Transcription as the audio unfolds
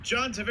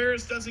John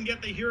Tavares doesn't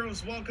get the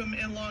hero's welcome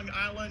in Long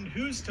Island.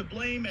 Who's to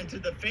blame, and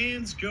did the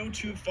fans go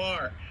too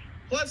far?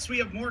 Plus, we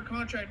have more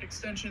contract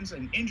extensions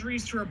and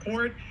injuries to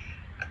report,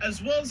 as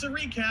well as a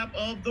recap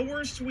of the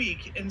worst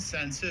week in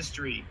Sens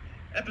history.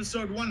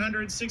 Episode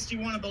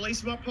 161 of the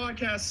Lace 'Em Up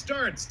podcast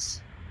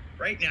starts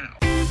right now.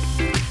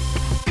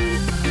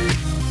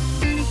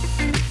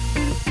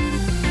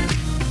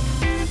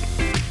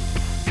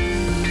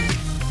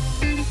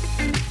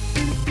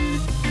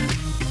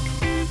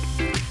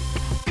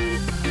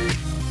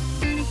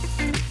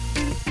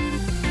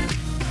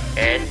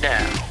 And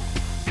now,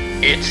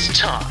 it's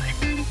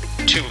time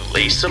to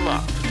lace 'em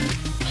up.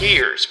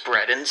 Here's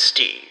Brett and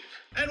Steve.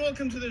 And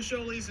welcome to the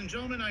show, ladies and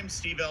gentlemen. I'm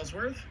Steve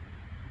Ellsworth.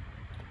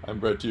 I'm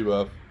Brett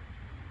Dubuff.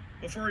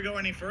 Before we go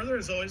any further,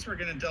 as always, we're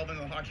going to delve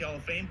into the Hockey Hall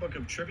of Fame Book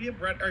of Trivia.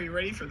 Brett, are you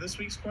ready for this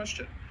week's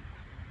question?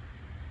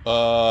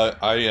 I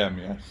am,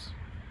 yes.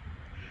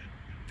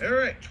 All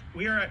right,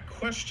 we are at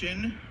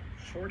question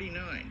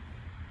 49.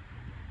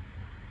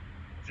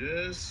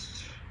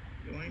 Just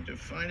going to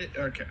find it.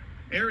 Okay,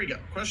 here we go.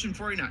 Question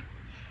 49.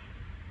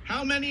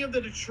 How many of the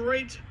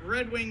Detroit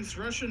Red Wings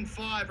Russian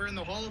Five are in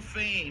the Hall of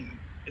Fame?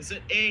 Is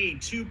it A,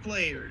 2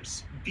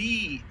 players,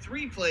 B,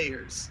 3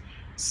 players,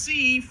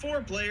 C,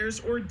 4 players,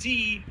 or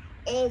D,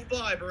 all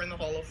 5 are in the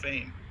Hall of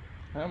Fame?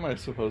 How am I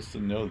supposed to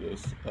know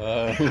this?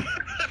 I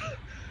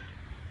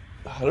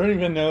don't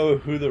even know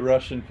who the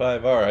Russian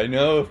Five are. I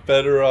know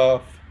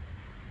Fedorov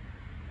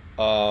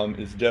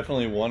is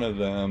definitely one of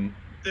them.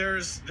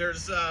 There's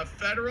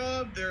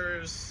Fedorov,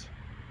 there's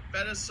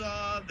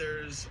Fedosov,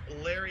 there's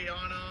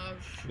Larionov,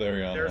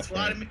 there's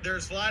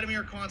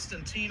Vladimir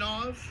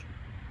Konstantinov,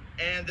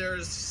 and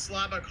there's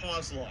Slava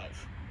Kozlov.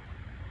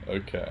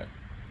 Okay.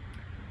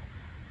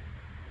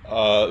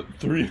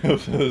 3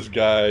 of those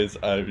guys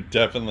I've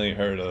definitely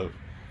heard of,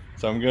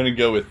 so I'm going to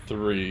go with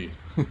 3.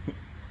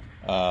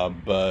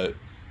 But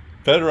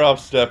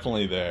Fedorov's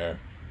definitely there.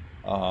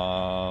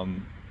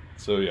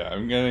 So yeah,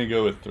 I'm going to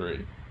go with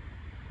 3.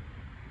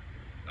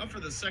 Now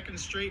for the second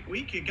straight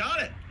week, you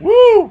got it.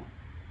 Woo!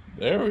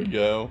 There we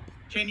go.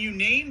 Can you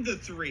name the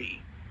 3?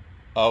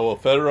 Oh, well,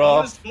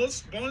 Fedorov.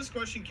 Bonus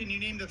question, can you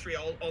name the 3?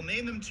 I'll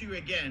name them to you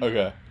again.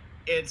 Okay.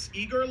 It's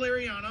Igor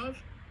Larionov,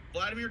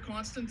 Vladimir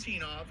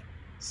Konstantinov,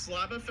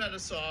 Slava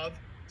Fedosov,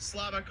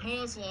 Slava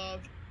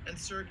Kozlov, and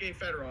Sergei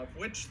Fedorov.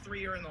 Which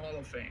 3 are in the Hall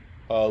of Fame?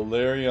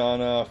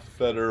 Larionov,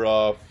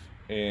 Fedorov,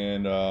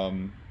 and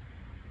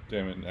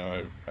damn it,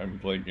 now I'm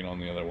blanking on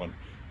the other one.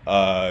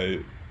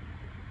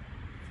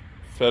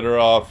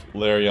 Fedorov,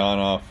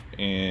 Larionov,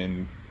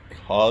 and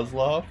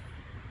Kozlov.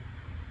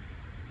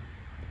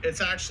 It's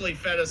actually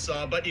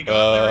Fedosov, but you got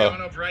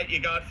Larionov right, you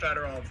got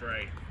Fedorov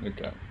right.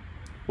 Okay.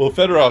 Well,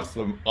 Fedorov's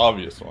the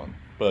obvious one,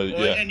 but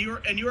yeah. And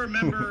you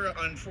remember,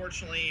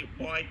 unfortunately,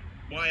 why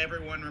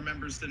everyone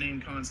remembers the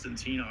name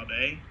Konstantinov,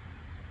 eh?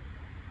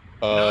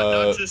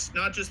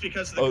 Not just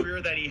because of the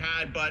career that he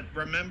had, but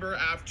remember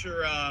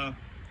after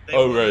they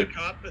won the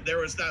cup, there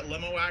was that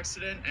limo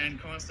accident, and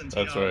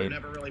Konstantinov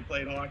never really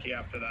played hockey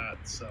after that.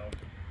 So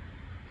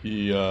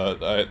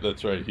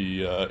that's right.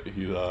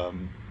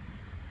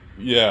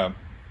 Yeah,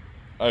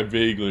 I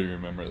vaguely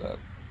remember that.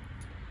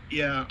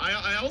 Yeah,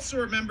 I also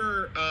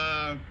remember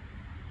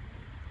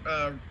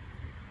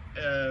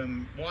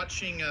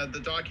watching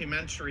the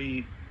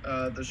documentary,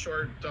 the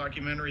short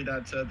documentary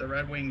that the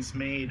Red Wings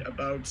made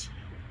about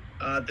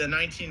the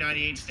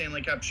 1998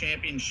 Stanley Cup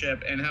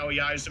Championship and how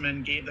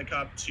Yzerman gave the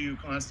cup to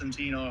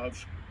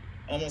Konstantinov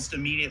almost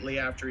immediately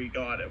after he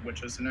got it,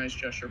 which was a nice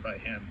gesture by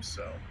him.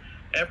 So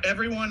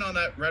everyone on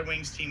that Red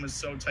Wings team was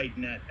so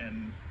tight-knit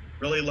and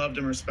really loved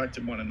and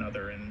respected one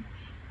another. And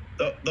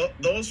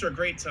those are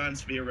great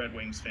times to be a Red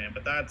Wings fan.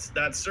 But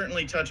that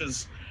certainly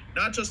touches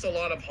not just a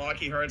lot of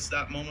hockey hearts,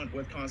 that moment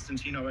with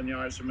Konstantinov and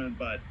Yzerman,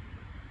 but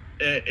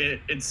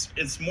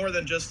it's more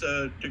than just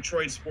a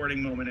Detroit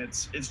sporting moment.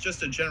 It's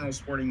just a general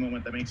sporting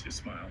moment that makes you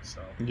smile.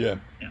 So yeah,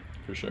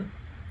 for sure.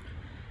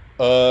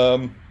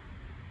 All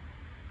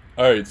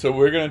right, so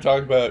we're gonna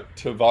talk about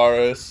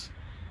Tavares.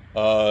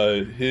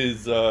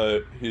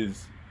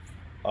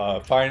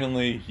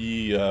 Finally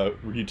he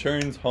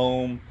returns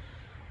home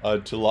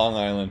to Long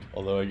Island.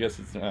 Although I guess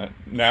it's not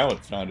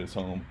his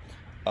home.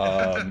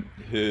 I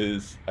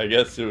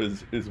guess it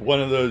was one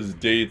of those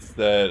dates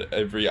that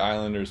every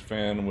Islanders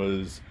fan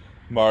was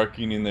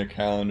marking in their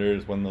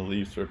calendars when the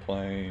Leafs were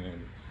playing,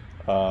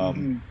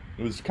 and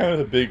it was kind of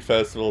a big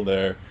festival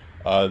there.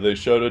 They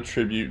showed a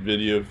tribute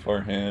video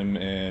for him,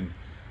 and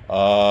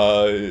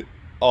all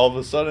of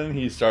a sudden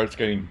he starts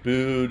getting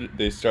booed.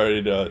 They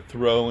started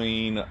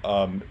throwing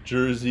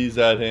jerseys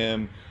at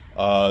him.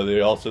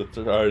 They also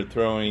started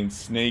throwing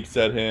snakes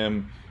at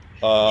him.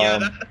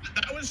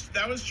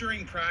 That was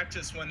during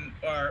practice during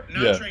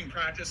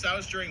practice. That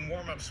was during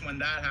warm-ups when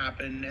that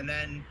happened, and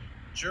then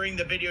during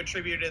the video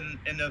tribute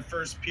in the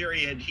first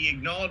period, he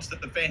acknowledged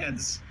the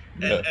fans,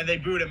 and they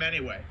booed him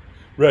anyway.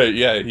 Right,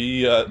 yeah.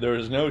 He there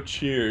was no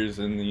cheers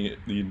in the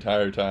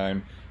entire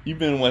time,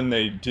 even when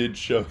they did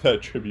show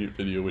that tribute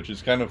video, which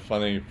is kind of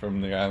funny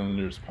from the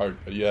Islanders' part.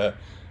 But yeah,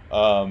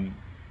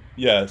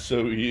 yeah,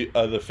 so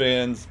the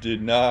fans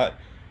did not.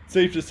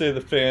 Safe to say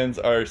the fans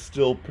are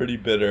still pretty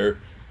bitter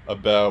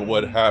about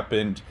what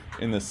happened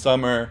in the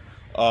summer.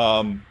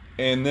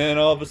 And then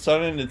all of a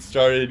sudden it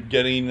started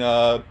getting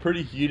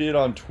pretty heated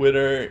on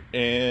Twitter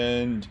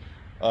and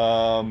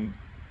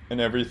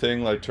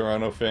everything. Like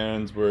Toronto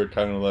fans were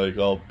kind of like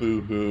all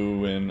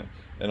boo-hoo and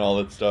all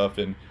that stuff.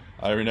 And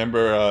I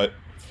remember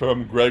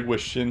from Greg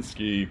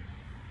Wyshynski,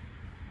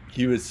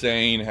 he was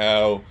saying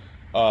how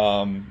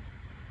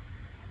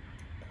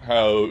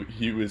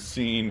he was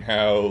seeing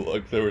how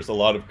like there was a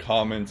lot of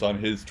comments on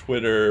his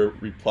Twitter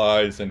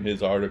replies and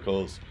his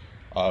articles.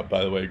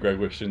 By the way, Greg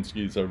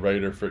Wyshynski is a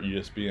writer for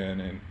ESPN,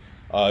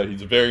 and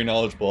he's a very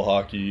knowledgeable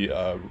hockey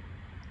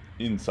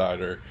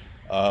insider.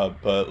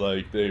 But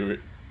like they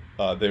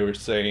were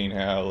saying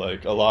how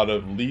like a lot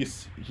of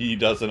Leafs, he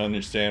doesn't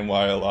understand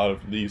why a lot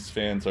of Leafs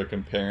fans are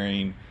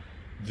comparing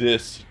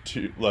this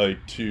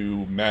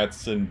to Matt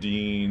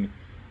Sundin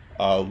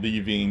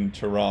leaving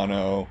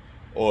Toronto,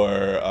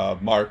 or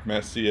Mark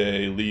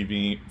Messier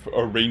leaving,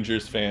 or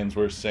Rangers fans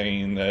were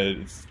saying that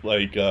it's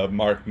like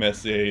Mark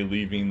Messier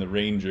leaving the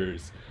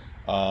Rangers.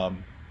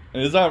 And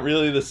it's not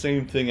really the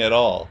same thing at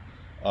all.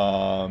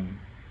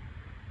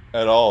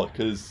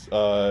 Because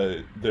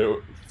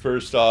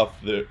first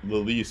off, the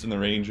Leafs and the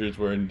Rangers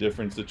were in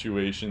different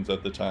situations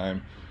at the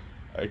time.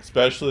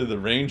 Especially the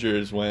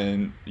Rangers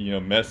when,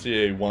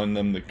 Messier won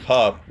them the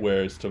cup,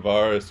 whereas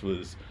Tavares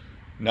was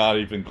not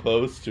even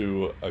close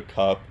to a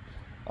cup.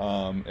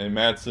 And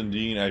Matt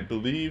Sundin, I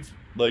believe,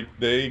 like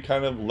they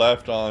kind of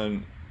left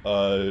on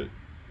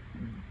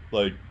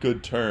like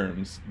good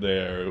terms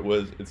there.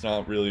 It's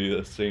not really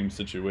the same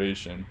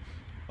situation.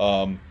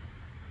 But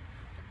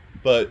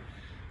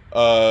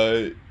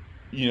so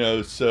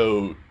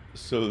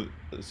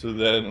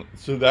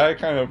that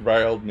kind of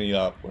riled me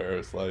up, where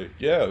it's like,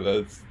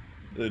 yeah,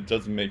 it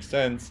doesn't make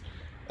sense.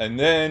 And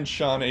then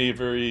Sean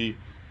Avery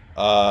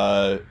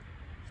has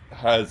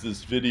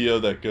this video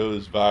that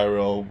goes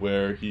viral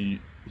where he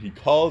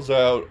calls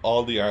out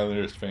all the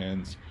Islanders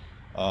fans,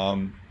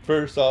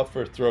 first off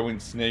for throwing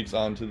snakes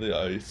onto the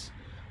ice.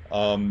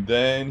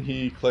 Then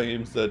he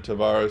claims that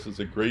Tavares was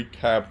a great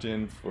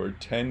captain for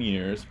 10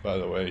 years. By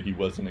the way, he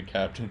wasn't a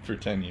captain for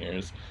 10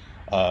 years.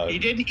 He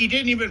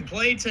didn't even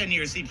play 10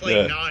 years. He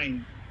played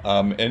 9.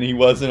 And he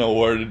wasn't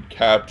awarded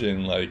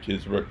captain like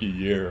his rookie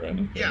year.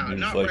 And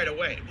not like, right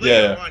away.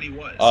 Later on he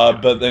was.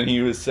 But then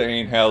he was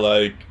saying how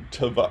like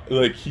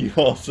he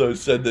also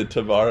said that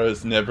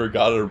Tavares never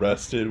got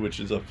arrested, which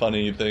is a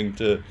funny thing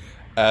to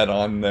add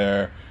on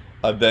there.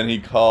 Then he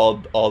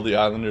called all the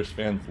Islanders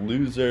fans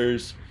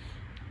losers.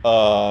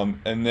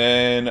 And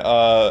then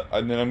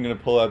I'm gonna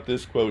pull out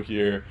this quote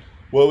here.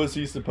 What was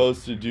he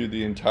supposed to do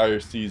the entire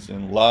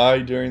season? Lie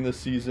during the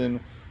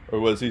season? Or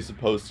was he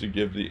supposed to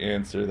give the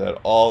answer that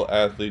all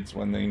athletes,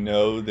 when they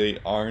know they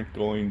aren't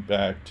going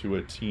back to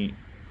a team?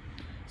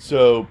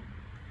 So,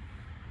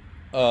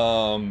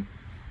 in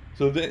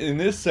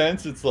this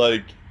sense, it's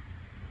like,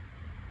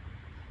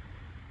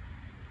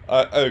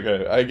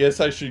 okay, I guess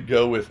I should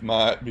go with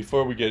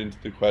before we get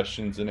into the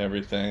questions and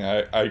everything,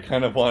 I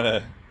kind of want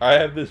to, I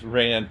have this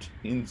rant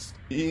in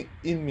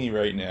me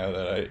right now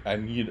that I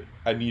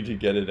need to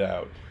get it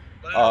out.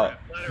 Let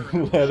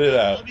it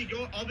out.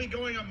 I'll be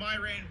going on my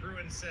rant,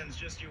 Bruins Sins.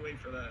 Just you wait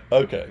for that.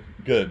 Okay,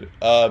 good.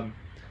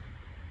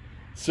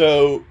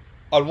 So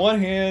on one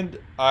hand,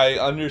 I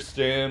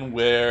understand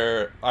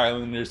where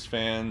Islanders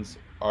fans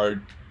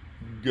are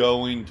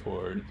going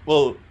toward.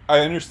 Well, I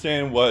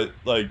understand why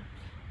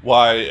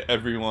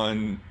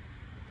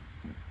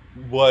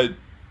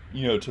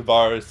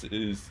Tavares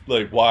is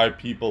like, why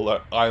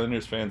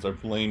Islanders fans are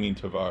blaming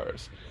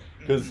Tavares,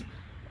 because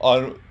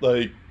on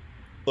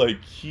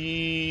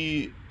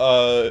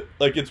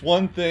it's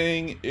one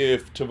thing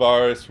if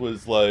Tavares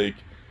was like,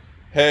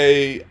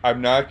 hey,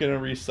 I'm not going to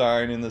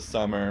re-sign in the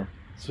summer.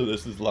 So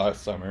this is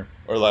last summer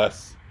or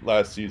last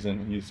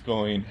season. He's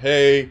going,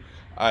 hey,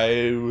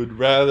 I would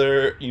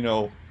rather,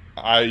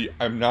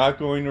 I'm not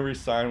going to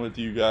re-sign with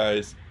you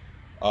guys.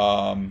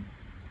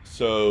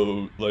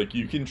 So like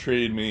you can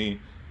trade me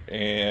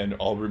and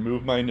I'll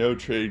remove my no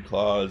trade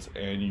clause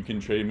and you can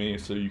trade me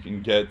so you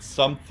can get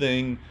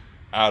something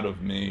out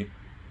of me.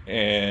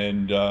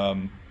 And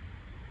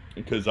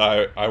because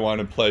I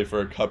want to play for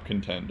a cup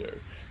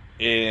contender,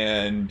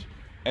 and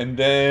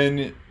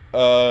then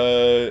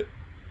but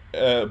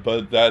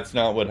that's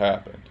not what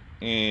happened,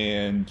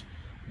 and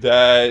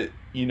that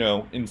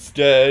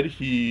instead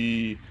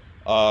he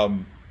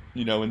in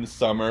the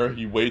summer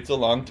he waits a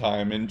long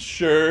time, and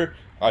sure,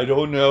 I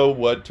don't know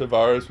what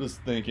Tavares was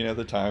thinking at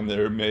the time.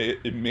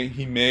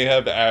 He may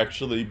have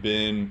actually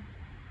been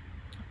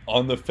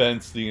on the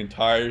fence the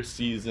entire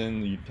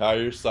season, the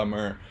entire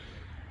summer.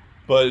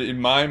 But in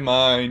my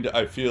mind,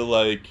 I feel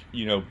like,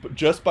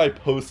 just by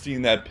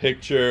posting that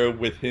picture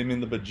with him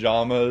in the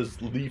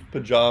pajamas, Leaf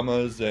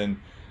pajamas, and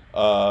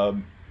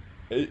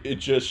it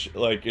just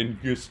like,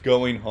 and just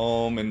going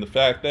home, and the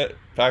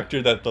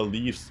factor that the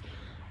Leafs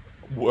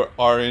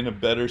are in a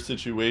better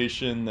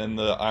situation than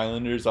the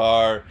Islanders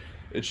are,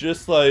 it's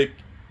just like,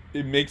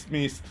 it makes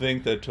me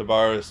think that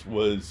Tavares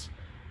was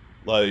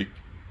like,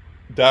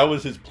 that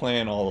was his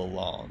plan all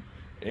along.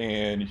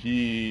 And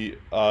he,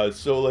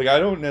 so like, I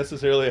don't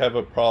necessarily have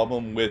a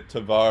problem with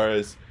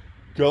Tavares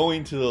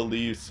going to the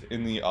Leafs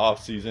in the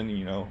off season.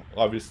 You know,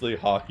 obviously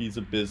hockey's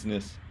a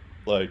business.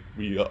 Like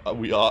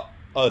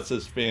us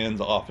as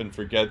fans often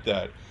forget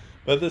that.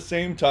 But at the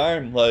same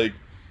time, like,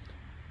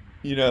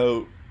 you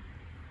know,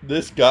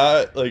 this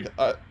guy, like,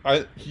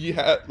 he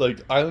had, like,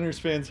 Islanders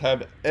fans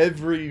have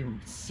every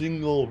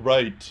single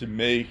right to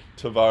make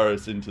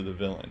Tavares into the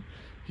villain.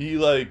 He,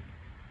 like,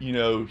 you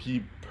know,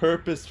 he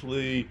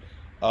purposefully,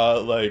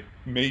 like,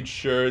 made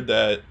sure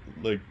that,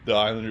 like, the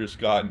Islanders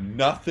got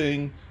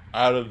nothing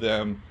out of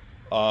them,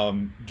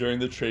 during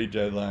the trade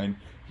deadline.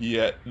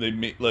 They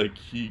made, like,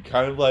 he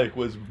kind of, like,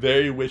 was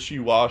very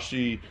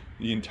wishy-washy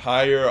the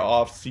entire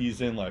off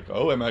season, like,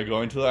 oh, am I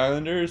going to the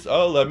Islanders?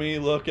 Oh, let me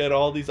look at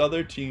all these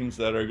other teams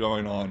that are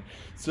going on.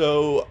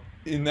 So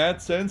in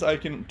that sense, I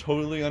can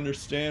totally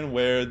understand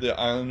where the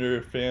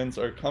Islander fans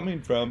are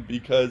coming from,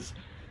 because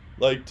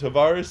like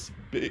Tavares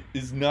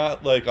is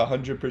not like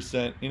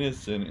 100%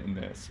 innocent in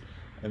this.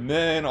 And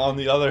then on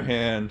the other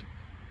hand,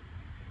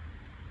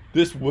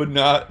 this would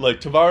not, like,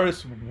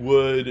 Tavares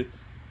would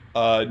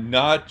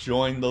not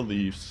join the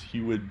Leafs. He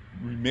would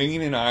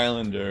remain an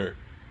Islander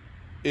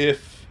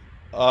if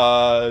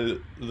if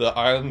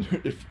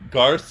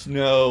Garth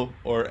Snow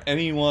or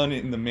anyone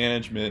in the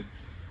management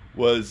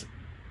was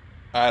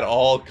at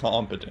all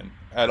competent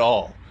at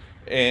all.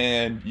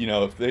 And, you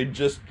know, if they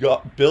just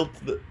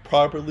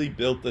properly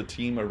built the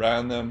team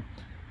around them,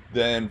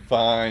 then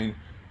fine.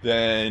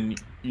 Then,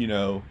 you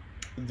know,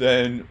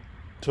 then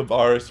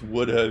Tavares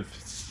would have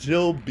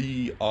still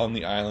be on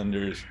the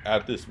Islanders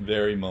at this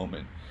very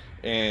moment.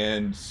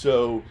 And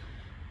so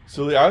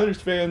the Islanders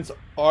fans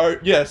are,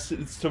 yes,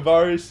 it's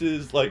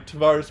Tavares's, like,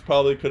 Tavares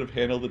probably could have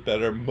handled it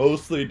better,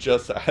 mostly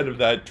just out of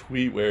that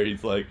tweet where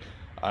he's like,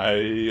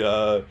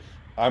 I'm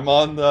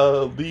on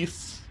the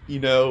Leafs, you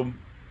know,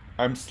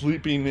 I'm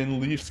sleeping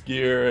in Leafs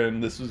gear,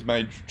 and this was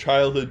my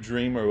childhood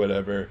dream or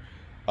whatever.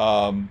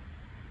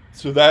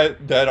 So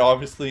that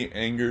obviously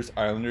angers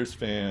Islanders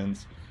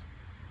fans,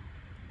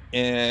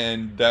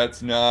 and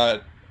that's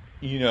not,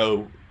 you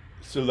know,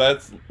 so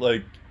that's,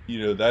 like, you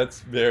know,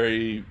 that's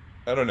very,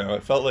 I don't know, I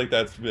felt like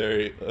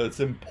it's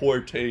in poor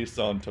taste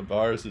on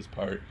Tavares'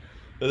 part.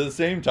 But at the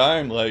same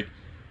time, like,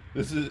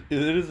 it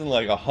isn't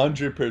like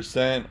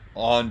 100%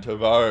 on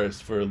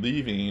Tavares for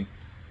leaving.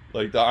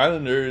 Like, the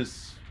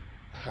Islanders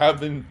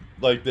haven't,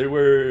 like, they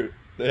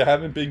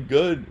haven't been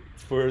good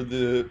for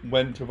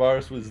when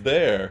Tavares was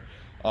there.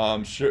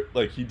 Sure,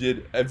 like, he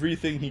did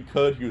everything he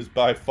could. He was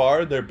by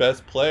far their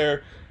best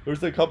player. There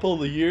was a couple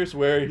of the years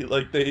where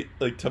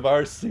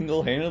Tavares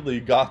single-handedly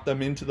got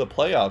them into the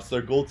playoffs.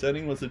 Their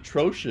goaltending was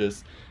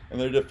atrocious,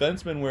 and their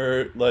defensemen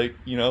were, like,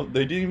 you know,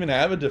 they didn't even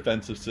have a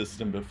defensive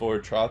system before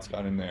Trotz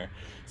got in there.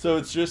 So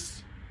it's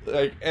just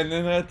like, and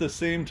then at the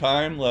same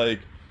time, like,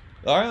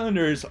 the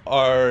Islanders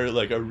are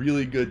like a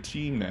really good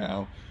team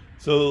now.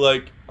 So,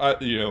 like,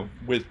 you know,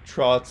 with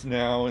Trotz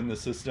now in the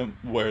system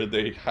where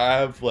they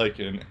have like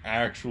an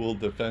actual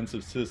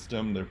defensive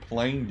system, they're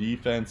playing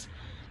defense.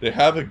 They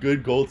have a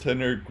good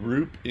goaltender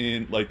group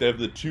in, like, they have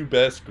the two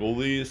best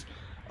goalies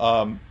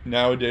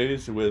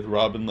nowadays with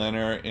Robin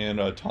Lehner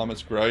and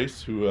Thomas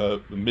Greiss,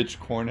 who Mitch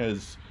Korn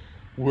has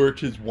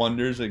worked his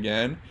wonders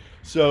again.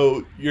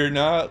 So you're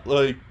not,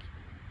 like,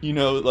 you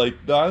know,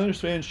 like, the Islanders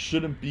fans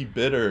shouldn't be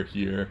bitter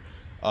here,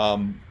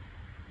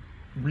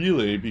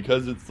 really,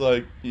 because it's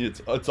like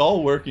it's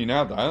all working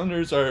out. The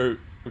Islanders are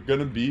going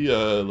to be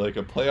a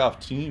playoff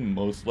team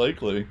most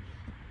likely.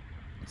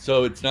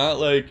 So it's not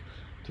like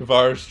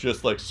Tavares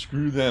just, like,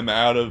 screw them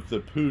out of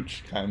the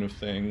pooch kind of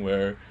thing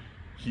where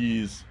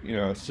he's, you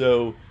know,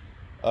 so,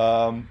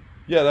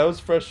 yeah, that was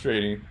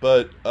frustrating,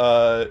 but,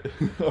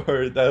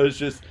 or that was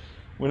just,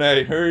 when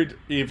I heard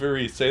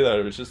Avery say that,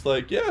 it was just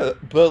like, yeah,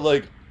 but,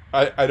 like,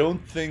 I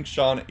don't think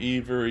Sean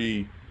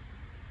Avery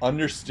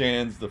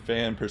understands the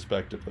fan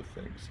perspective of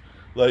things.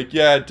 Like,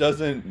 yeah, it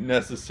doesn't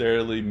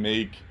necessarily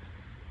make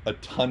a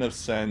ton of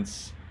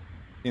sense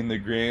in the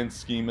grand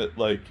scheme of,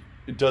 like,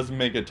 it doesn't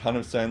make a ton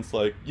of sense.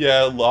 Like,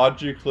 yeah,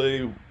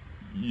 logically,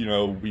 you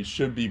know, we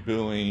should be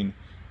booing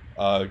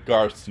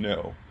Garth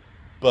Snow.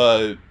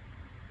 But,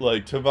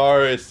 like,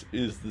 Tavares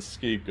is the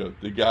scapegoat.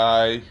 The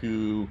guy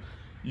who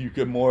you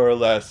could more or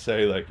less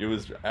say, like, it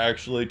was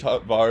actually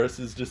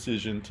Tavares'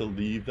 decision to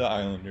leave the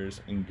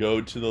Islanders and go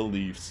to the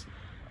Leafs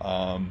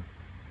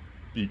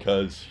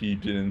because he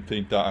didn't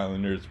think the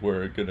Islanders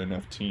were a good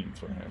enough team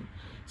for him.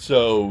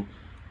 So,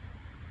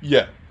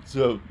 yeah.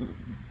 So,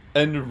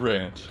 end of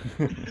rant.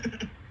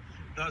 It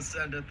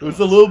was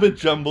a little bit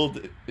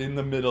jumbled in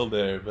the middle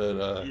there,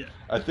 but yeah.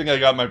 I think I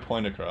got my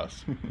point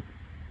across.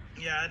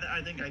 Yeah,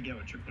 I think I get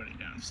what you're putting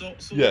down. So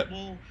yeah.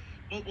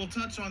 We'll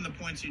touch on the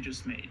points you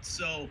just made.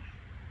 So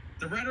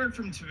the rhetoric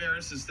from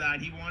Tavares is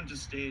that he wanted to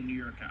stay a New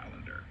York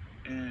Islander.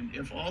 And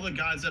if all the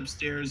guys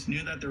upstairs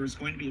knew that there was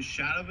going to be a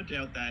shadow of a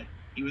doubt that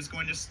he was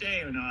going to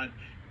stay or not,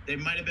 they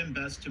might have been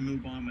best to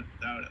move on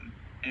without him.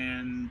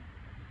 And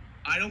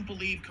I don't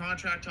believe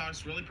contract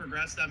talks really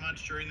progressed that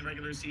much during the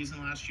regular season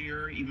last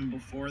year. Even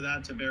before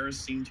that, Tavares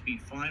seemed to be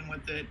fine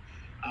with it.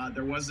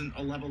 There wasn't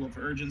a level of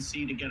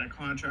urgency to get a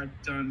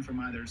contract done from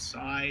either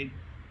side.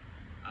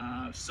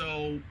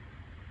 So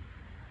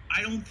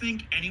I don't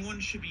think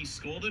anyone should be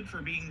scolded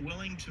for being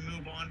willing to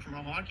move on from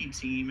a hockey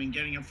team and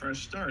getting a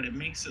fresh start. It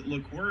makes it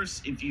look worse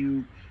if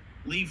you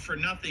leave for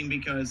nothing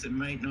because it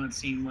might not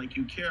seem like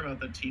you care about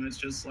the team. It's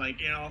just like,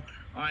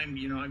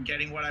 I'm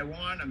getting what I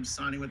want. I'm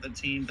signing with the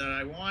team that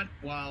I want,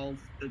 while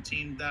the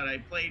team that I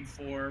played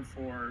for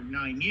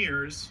 9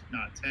 years,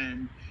 not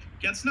 10,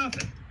 gets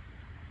nothing.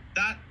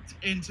 That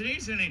in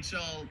today's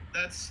NHL,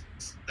 that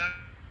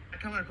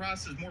coming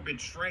across as more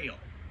betrayal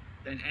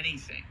than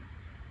anything.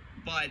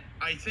 But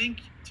I think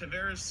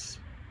Tavares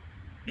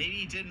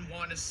maybe didn't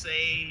want to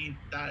say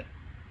that.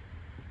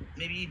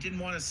 Maybe he didn't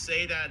want to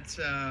say that.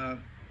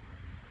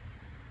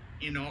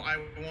 I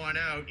want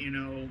out.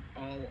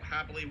 I'll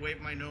happily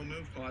waive my no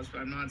move clause,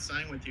 but I'm not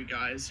signing with you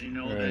guys.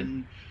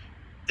 Right.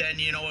 Then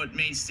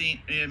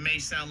it may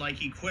sound like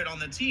he quit on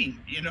the team.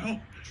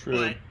 True.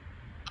 But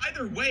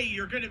either way,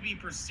 you're going to be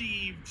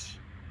perceived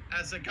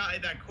as a guy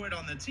that quit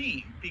on the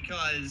team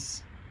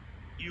because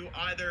you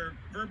either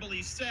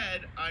verbally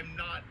said, I'm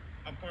not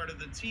a part of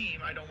the team,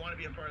 I don't want to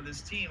be a part of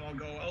this team, I'll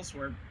go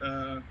elsewhere,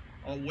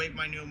 I'll waive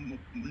my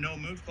no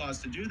move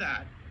clause to do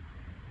that.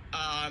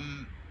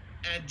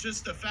 And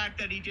just the fact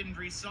that he didn't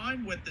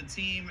re-sign with the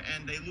team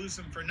and they lose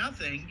him for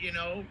nothing,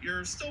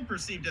 you're still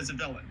perceived as a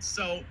villain.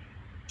 So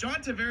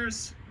John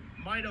Tavares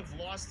might have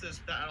lost this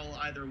battle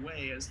either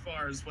way as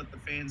far as what the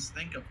fans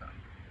think of him.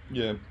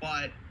 Yeah.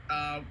 But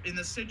in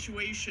the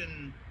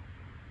situation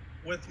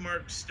with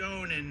Mark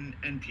Stone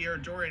and Pierre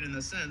Dorion in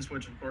the Sens,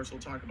 which of course we'll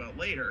talk about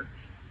later,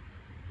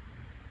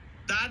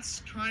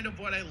 that's kind of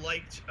what I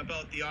liked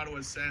about the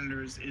Ottawa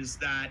Senators, is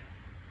that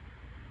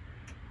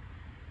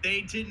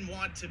they didn't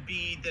want to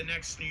be the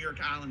next New York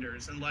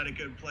Islanders and let a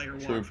good player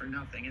walk for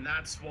nothing. And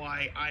that's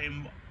why I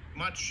am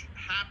much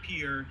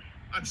happier.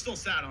 I'm still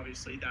sad,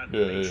 obviously, that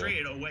they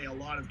traded away a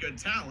lot of good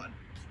talent.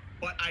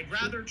 But I'd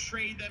rather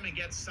trade them and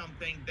get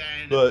something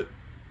than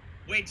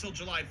wait till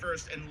July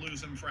 1st and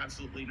lose them for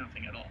absolutely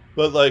nothing at all.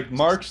 But, like,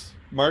 Mark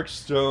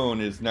Stone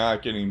is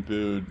not getting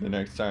booed the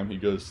next time he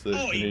goes to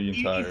the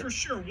Canadian Tire. He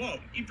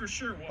for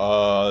sure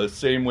won't.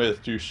 Same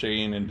with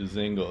Duchesne and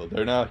Dzingel.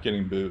 They're not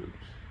getting booed.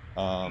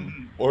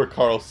 Or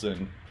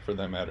Carlson, for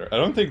that matter. I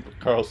don't think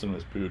Carlson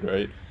was booed,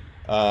 right?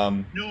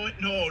 No.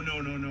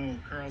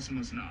 Carlson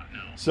was not,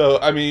 no. So,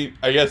 I mean,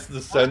 I guess the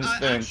Sens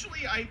fans...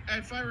 Actually,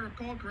 if I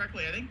recall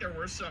correctly, I think there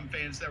were some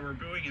fans that were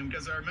booing him,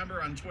 because I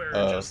remember on Twitter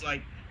just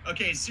like,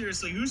 okay,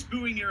 seriously, who's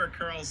booing Erik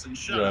Karlsson?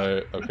 Shut up.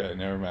 Right, okay,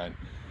 never mind.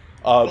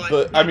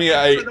 But I mean,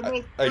 I guess... For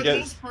the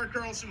most part,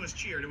 Karlsson was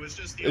cheered. It was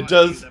just the...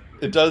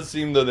 It does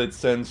seem, though, that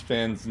Sens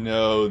fans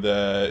know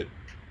that...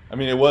 I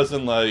mean, it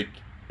wasn't like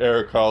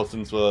Erik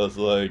Karlsson was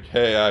like,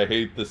 hey, I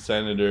hate the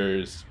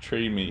Senators,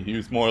 trade me. He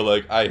was more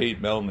like, I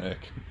hate Melnyk,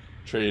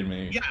 trade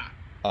me.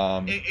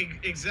 Yeah,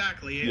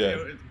 exactly. Yeah.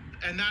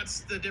 And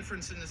that's the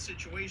difference in the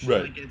situation.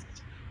 Right. Like, it's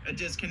a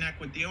disconnect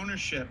with the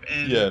ownership.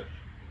 And yeah.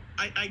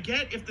 I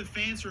get if the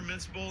fans were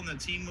miserable and the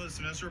team was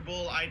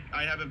miserable, I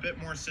have a bit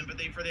more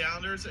sympathy for the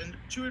Islanders. And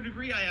to a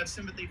degree, I have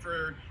sympathy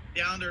for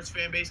the Islanders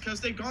fan base because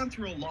they've gone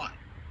through a lot.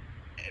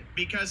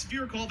 Because if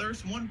you recall,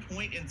 there's one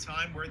point in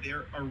time where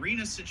their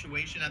arena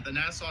situation at the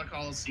Nassau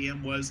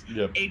Coliseum was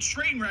a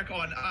train wreck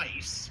on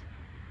ice,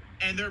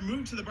 and their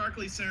move to the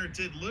Barclays Center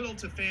did little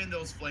to fan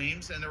those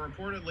flames, and they're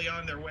reportedly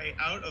on their way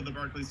out of the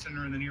Barclays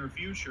Center in the near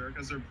future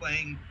because they're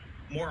playing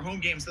more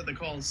home games at the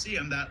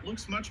Coliseum. That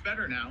looks much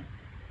better now.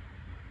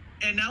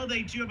 And now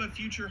they do have a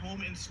future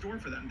home in store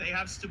for them. They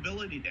have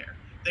stability there.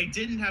 They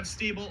didn't have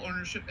stable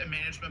ownership and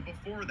management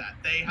before that.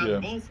 They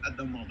have both at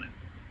the moment.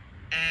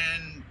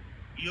 And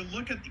you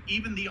look at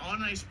even the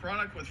on-ice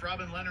product with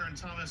Robin Lehner and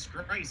Thomas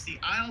Greiss. The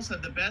Isles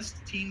have the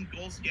best team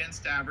goals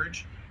against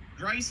average.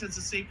 Greiss has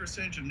a save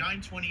percentage of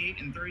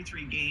 .928 in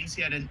 33 games.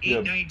 He had an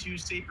 .892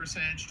 save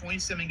percentage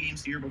 27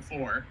 games the year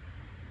before.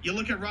 You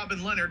look at Robin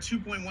Lehner,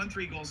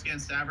 2.13 goals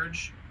against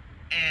average,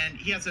 and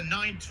he has a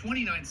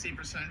 .929 save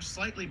percentage,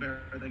 slightly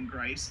better than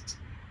Greiss.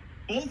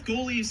 Both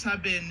goalies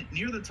have been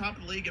near the top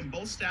of the league in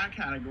both stat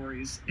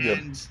categories,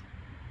 and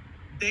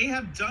they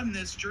have done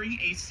this during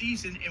a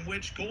season in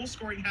which goal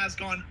scoring has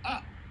gone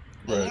up,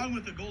 along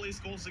with the goalie's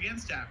goals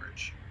against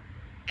average.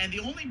 And the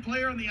only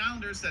player on the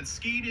Islanders that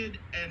skated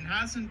and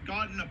hasn't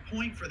gotten a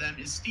point for them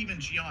is Steven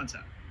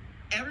Gionta.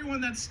 Everyone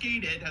that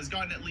skated has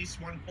gotten at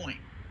least 1 point.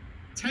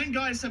 10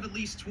 guys have at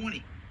least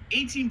 20.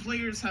 18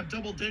 players have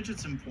double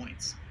digits in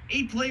points.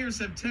 8 players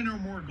have 10 or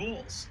more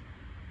goals.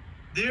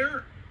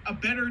 They're a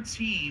better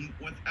team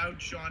without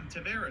John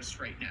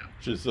Tavares right now.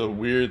 Which is a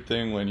weird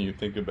thing when you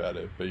think about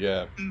it, but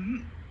yeah.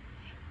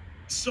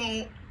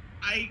 So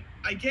I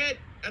get,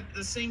 at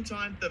the same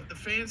time, the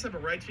fans have a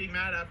right to be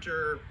mad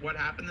after what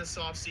happened this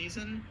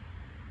offseason.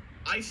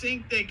 I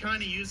think they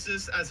kind of use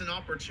this as an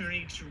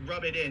opportunity to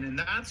rub it in, and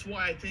that's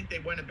why I think they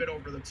went a bit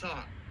over the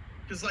top.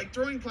 Because, like,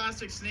 throwing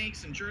plastic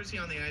snakes and jersey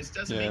on the ice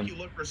doesn't Yeah. make you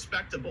look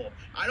respectable.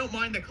 I don't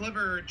mind the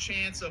clever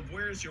chants of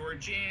 "Where's your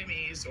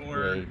jammies?"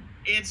 or Right.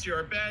 "It's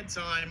your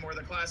bedtime," or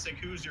the classic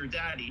 "Who's your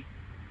daddy?"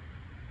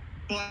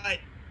 But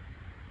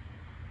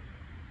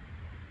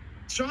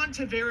John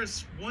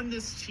Tavares won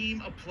this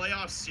team a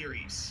playoff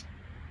series.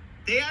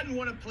 They hadn't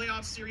won a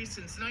playoff series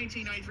since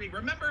 1993.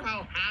 Remember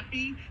how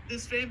happy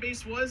this fan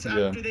base was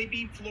after they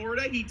beat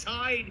Florida? He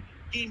tied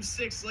Game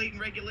 6 late in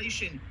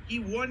regulation. He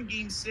won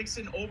Game 6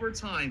 in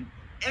overtime.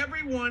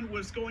 Everyone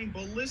was going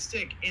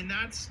ballistic in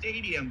that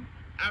stadium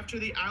after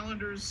the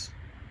Islanders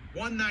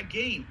won that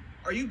game.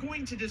 Are you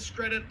going to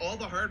discredit all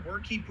the hard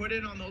work he put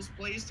in on those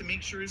plays to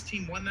make sure his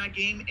team won that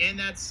game and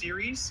that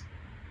series?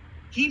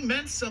 He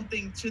meant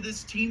something to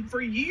this team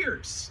for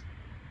years.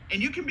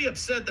 And you can be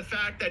upset at the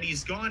fact that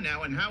he's gone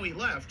now and how he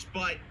left,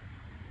 but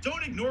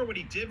don't ignore what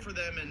he did for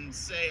them and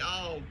say,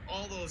 oh,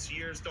 all those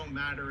years don't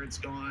matter. It's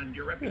gone.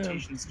 Your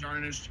reputation's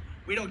tarnished.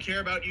 We don't care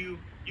about you.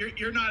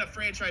 You're not a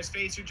franchise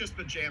face. You're just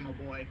pajama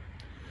boy.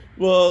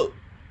 Well,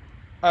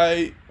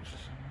 I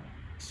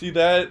see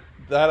that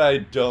I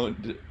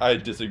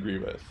disagree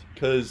with,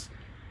 because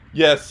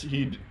yes,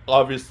 he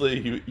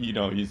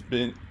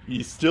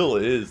still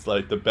is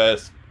like the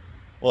best.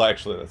 Well,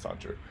 actually, that's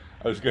not true.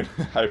 I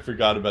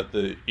forgot about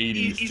the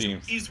 80s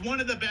teams. He's one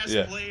of the best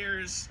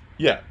players.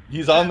 Yeah,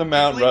 he's on the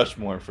Mount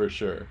Rushmore for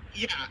sure.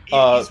 Yeah,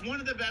 he's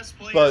one of the best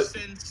players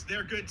since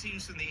their good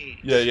teams in the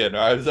 80s. Yeah, no,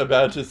 I was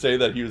about to say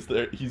that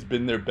he's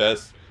been their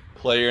best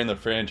player in the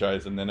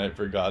franchise, and then I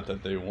forgot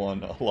that they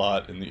won a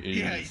lot in the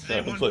 80s. Yeah,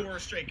 they won 4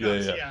 straight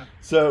cups, yeah.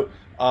 So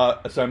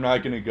I'm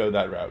not going to go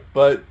that route,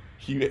 but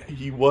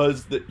he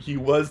was the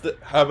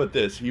how about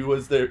this?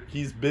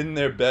 He's been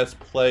their best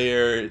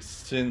player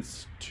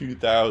since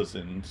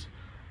 2000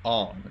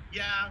 on.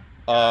 Yeah.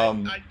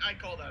 I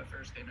call that a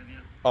fair statement, yeah.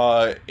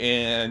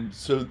 And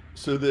so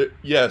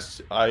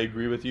yes, I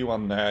agree with you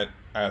on that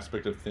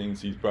aspect of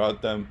things. He's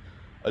brought them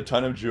a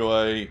ton of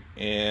joy,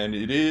 and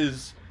it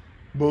is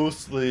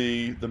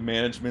mostly the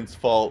management's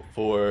fault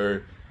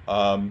for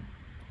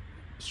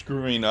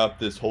screwing up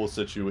this whole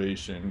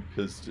situation,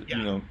 because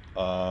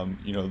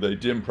they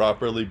didn't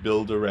properly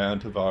build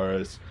around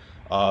Tavares.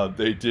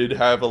 They did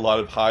have a lot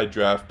of high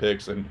draft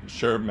picks, and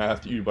sure,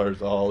 Matthew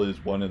Barzal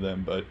is one of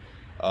them, but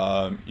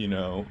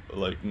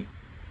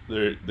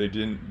they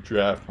didn't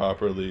draft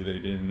properly. They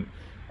didn't,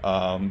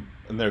 and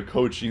their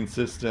coaching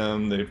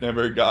system, they've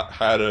never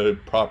had a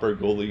proper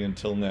goalie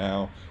until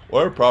now,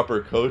 or a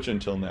proper coach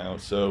until now.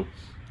 So,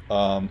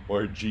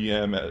 or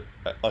GM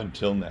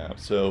until now.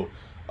 So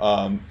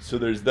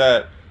there's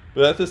that.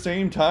 But at the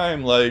same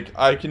time,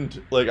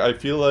 I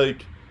feel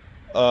like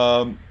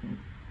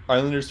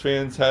Islanders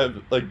fans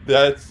have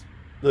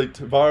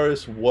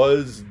Tavares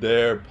was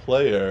their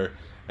player,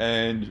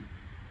 and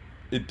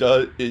it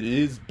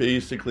is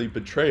basically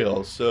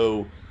betrayal.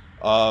 So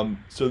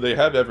they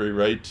have every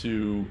right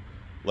to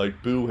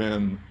boo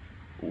him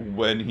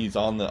when he's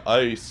on the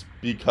ice,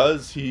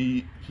 because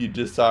he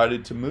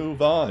decided to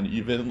move on.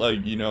 Even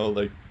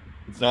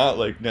it's not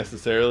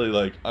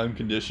necessarily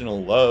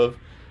unconditional love,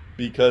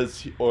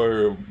 because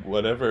or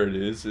whatever it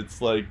is.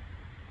 It's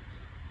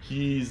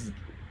he's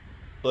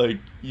if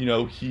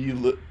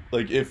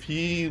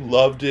he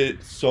loved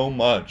it so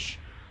much,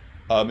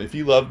 if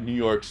he loved New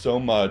York so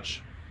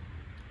much,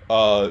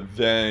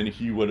 then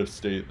he would have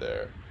stayed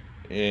there.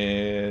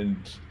 And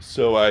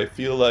so I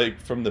feel like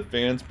from the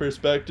fans'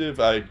 perspective,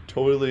 I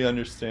totally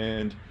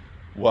understand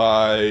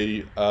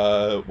why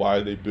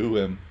they boo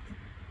him.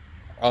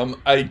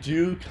 I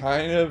do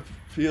kind of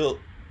feel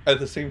at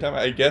the same time,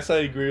 I guess I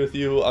agree with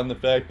you on the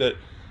fact that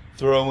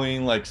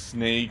throwing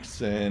snakes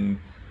and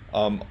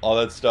all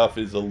that stuff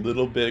is a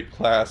little bit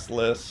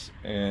classless,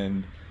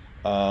 and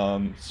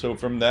so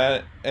from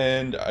that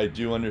end I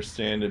do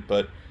understand it,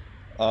 but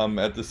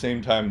at the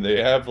same time they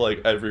have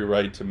every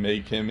right to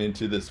make him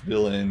into this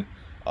villain,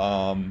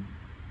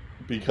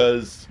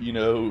 because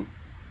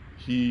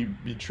he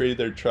betrayed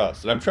their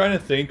trust. And I'm trying to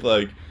think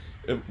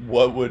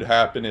what would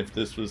happen if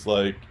this was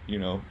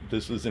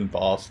this was in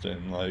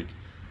Boston.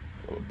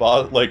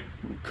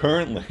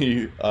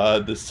 Currently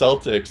the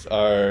Celtics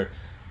are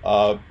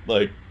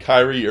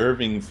Kyrie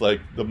Irving's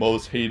the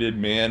most hated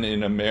man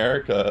in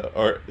America,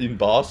 or in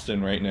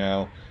Boston right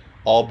now,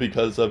 all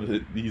because of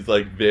these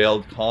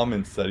veiled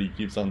comments that he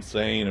keeps on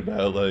saying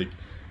about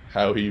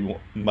how he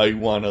might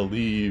want to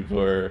leave,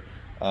 or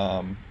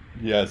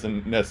he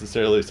hasn't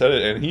necessarily said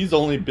it, and he's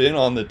only been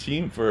on the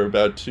team for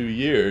about 2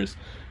 years.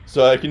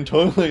 So I can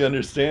totally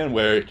understand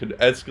where it could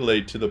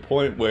escalate to the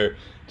point where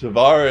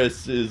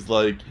Tavares is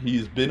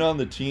he's been on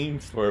the team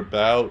for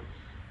about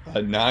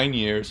 9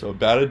 years, so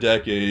about a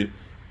decade,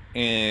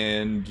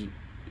 and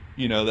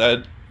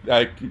that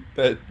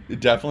it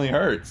definitely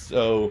hurts.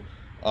 So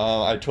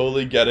I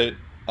totally get it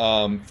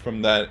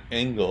from that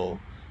angle,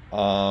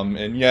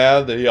 and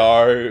yeah, they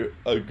are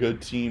a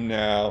good team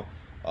now,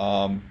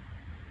 and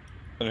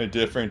a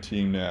different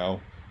team now,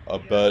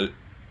 but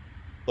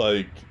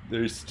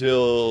there's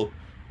still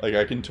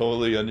I can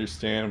totally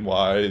understand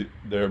why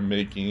they're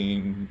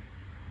making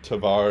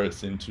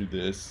Tavares into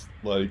this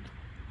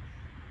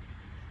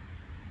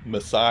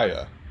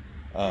Messiah,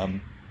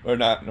 or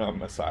not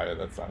Messiah.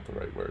 That's not the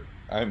right word.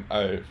 I'm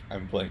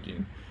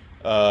blanking.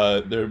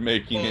 They're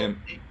making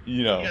him,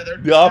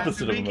 the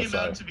opposite of a making him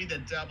Messiah. out to be the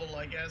devil,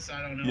 I guess.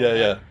 I don't know.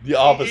 Yeah, the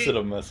opposite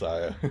of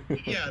Messiah.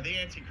 Yeah, the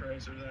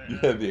Antichrist or that.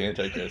 Yeah, the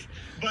Antichrist.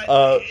 But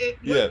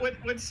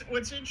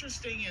what's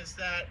interesting is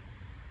that,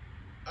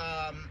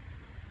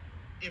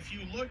 if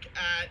you look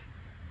at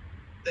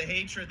the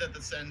hatred that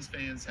the Sens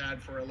fans had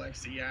for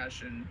Alexei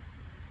Yashin,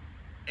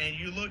 and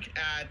you look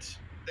at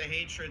the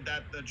hatred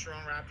that the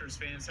Toronto Raptors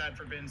fans had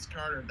for Vince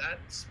Carter, that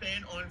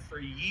spanned on for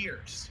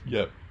years.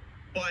 Yep.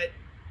 But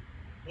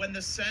when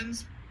the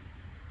Sens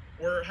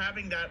were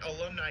having that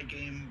alumni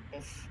game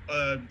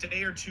a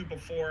day or two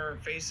before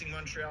facing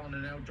Montreal in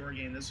an outdoor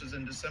game, this was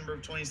in December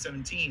of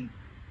 2017,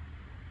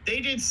 they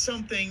did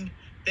something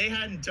they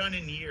hadn't done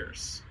in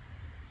years.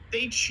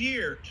 They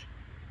cheered.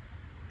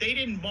 They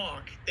didn't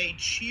mock. They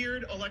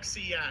cheered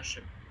Alexei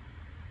Yashin.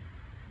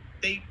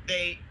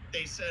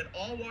 They said,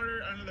 all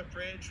water under the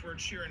bridge, we're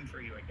cheering for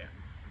you again.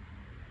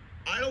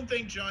 I don't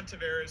think John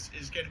Tavares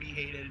is going to be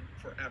hated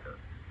forever.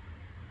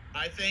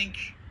 I think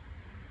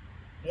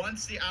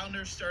once the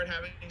Islanders start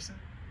having some,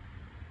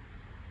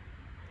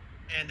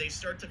 and they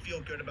start to feel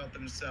good about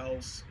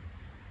themselves,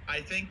 I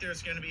think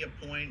there's going to be a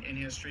point in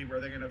history where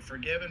they're going to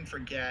forgive and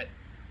forget.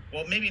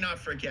 Well, maybe not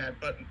forget,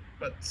 but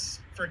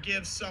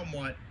forgive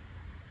somewhat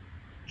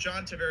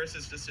John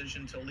Tavares'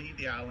 decision to leave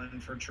the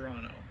island for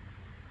Toronto.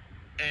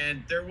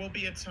 And there will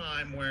be a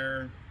time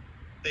where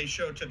they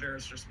show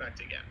Tavares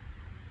respect again.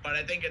 But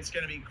I think it's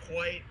going to be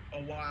quite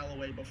a while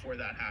away before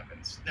that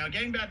happens. Now,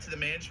 getting back to the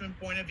management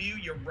point of view,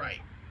 you're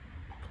right.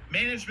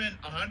 Management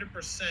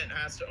 100%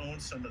 has to own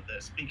some of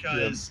this,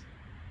 because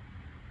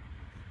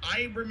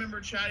I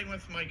remember chatting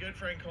with my good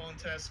friend Colin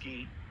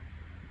Teskey,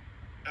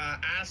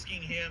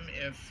 asking him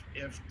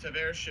if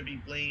Tavares should be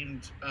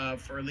blamed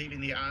for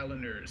leaving the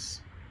Islanders.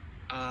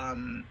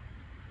 And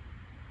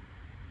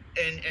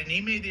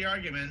he made the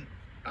argument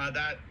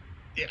that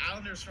the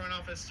Islanders front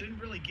office didn't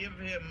really give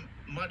him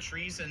much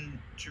reason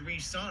to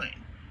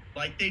re-sign.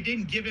 Like, they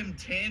didn't give him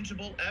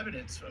tangible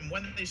evidence. And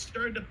when they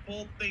started to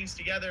pull things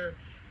together,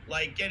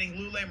 like getting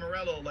Lou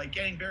Lamoriello, like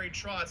getting Barry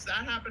Trotz,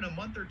 that happened a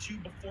month or two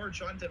before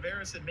John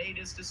Tavares had made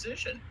his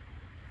decision.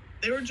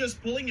 They were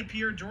just pulling a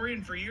Pierre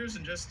Dorian for years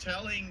and just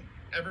telling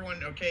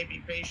everyone, okay,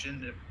 be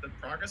patient. The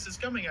progress is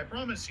coming, I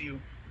promise you.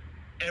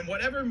 And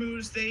whatever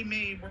moves they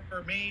made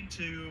were made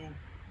to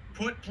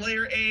put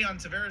player A on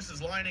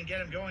Tavares' line and get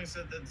him going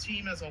so that the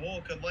team as a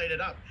whole could light it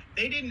up.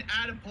 They didn't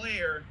add a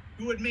player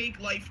who would make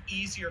life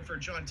easier for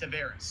John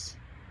Tavares.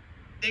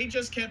 They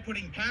just kept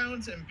putting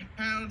pounds and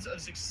pounds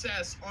of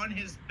success on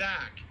his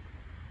back.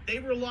 They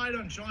relied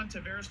on John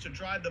Tavares to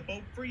drive the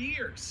boat for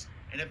years.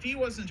 And if he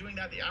wasn't doing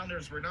that, the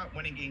Islanders were not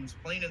winning games,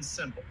 plain and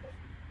simple.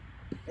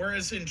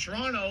 Whereas in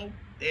Toronto,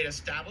 they had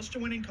established a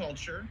winning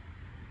culture.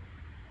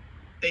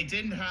 They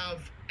didn't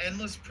have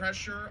endless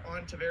pressure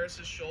on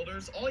Tavares'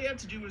 shoulders. All you had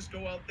to do was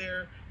go out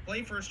there,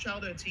 play for his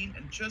childhood team,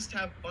 and just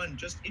have fun.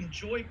 Just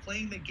enjoy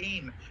playing the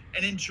game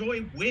and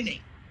enjoy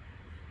winning.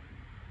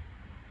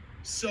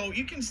 So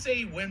you can say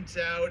he wimped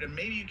out, and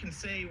maybe you can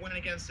say he went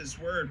against his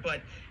word,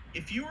 but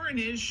if you were in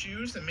his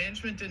shoes and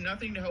management did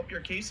nothing to help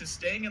your case of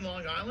staying in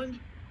Long Island,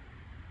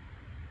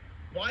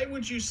 why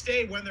would you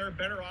stay when there are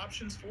better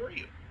options for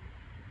you?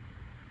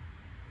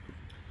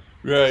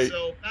 Right.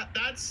 So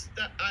that's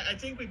I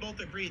think we both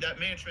agree that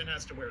management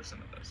has to wear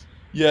some of this.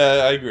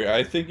 Yeah, I agree.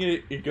 I think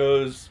it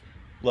goes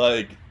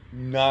like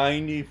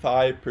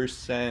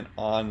 95%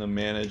 on the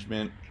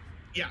management.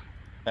 Yeah.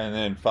 And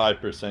then 5%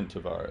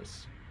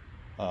 Tavares.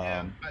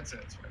 Yeah, I'd say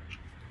that's fair.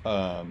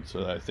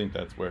 So I think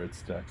that's where it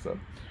stacks up.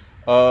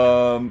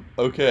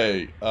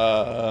 Okay.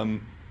 All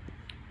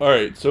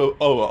right. So,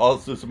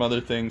 also some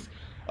other things.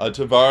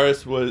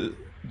 Tavares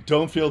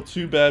don't feel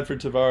too bad for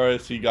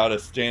Tavares. He got a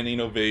standing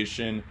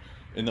ovation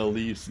in the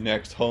Leafs'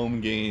 next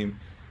home game.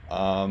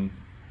 I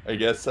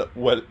guess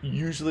what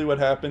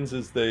happens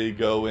is they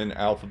go in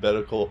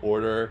alphabetical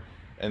order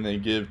and they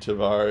give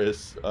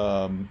Tavares,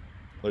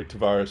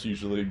 Tavares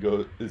usually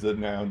is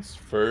announced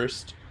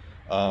first.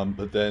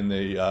 But then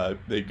they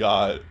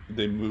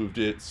moved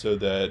it so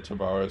that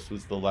Tavares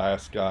was the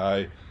last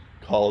guy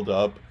called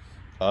up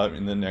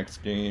in the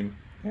next game,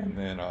 and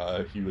then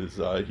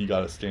he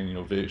got a standing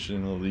ovation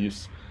in the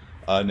Leafs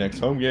next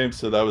home game.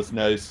 So that was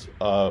nice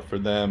for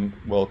them,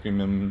 welcoming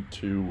him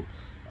to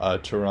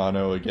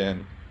Toronto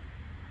again.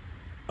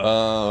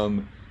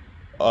 And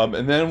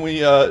then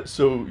we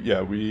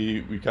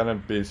kind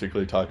of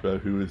basically talked about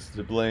who is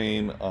to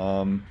blame,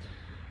 and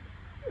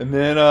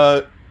then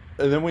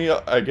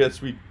I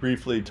guess we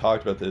briefly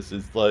talked about this.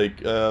 Is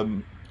like,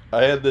 I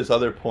had this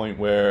other point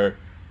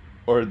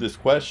or this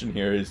question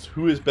here is,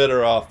 who is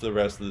better off the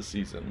rest of the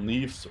season,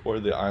 Leafs or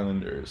the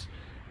Islanders?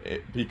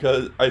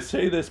 Because I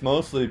say this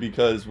mostly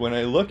because when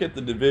I look at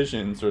the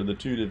divisions, or the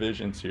two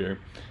divisions here,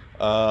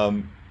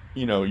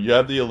 you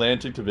have the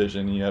Atlantic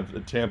Division, you have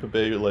the Tampa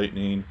Bay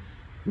Lightning,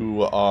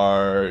 who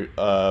are,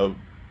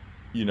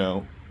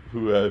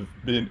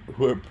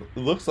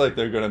 looks like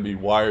they're going to be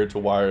wire to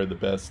wire the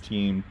best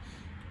team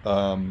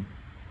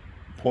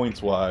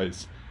points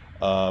wise.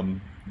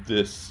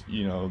 They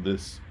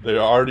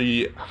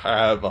already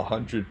have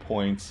 100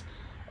 points,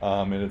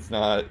 and it's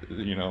not,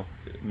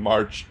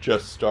 March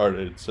just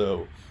started,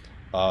 so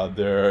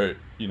they're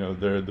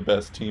the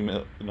best team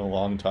in a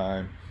long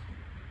time.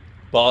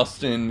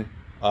 Boston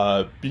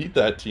beat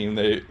that team.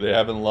 They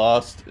haven't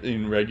lost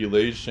in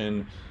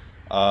regulation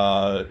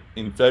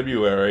in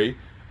February,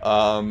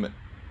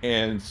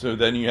 and so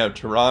then you have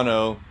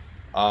Toronto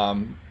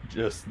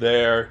just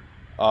there.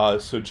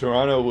 So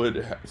Toronto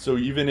so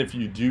even if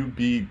you do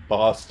beat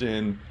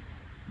Boston,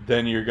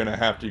 then you're going to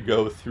have to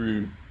go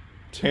through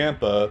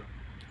Tampa.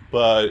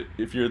 But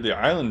if you're the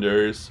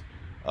Islanders,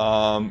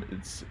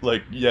 it's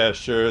like, yeah,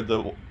 sure,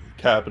 the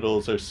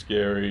Capitals are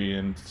scary,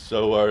 and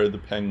so are the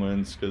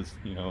Penguins, because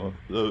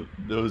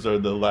those are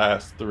the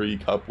last 3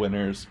 Cup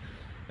winners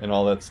and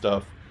all that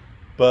stuff.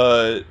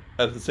 But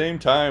at the same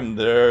time,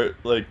 they're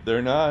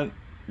not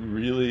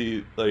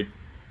really, like,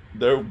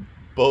 they're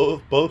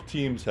both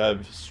teams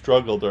have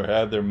struggled or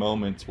had their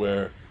moments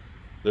where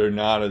they're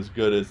not as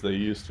good as they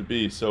used to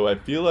be. So I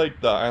feel like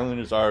the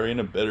Islanders are in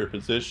a better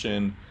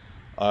position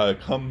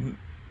come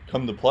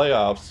the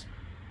playoffs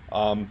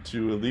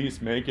to at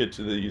least make it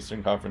to the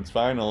Eastern Conference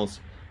Finals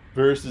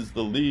versus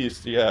the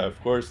Leafs. Yeah, of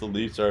course the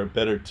Leafs are a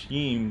better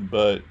team,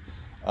 but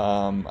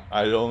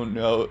I don't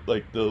know,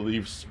 like, the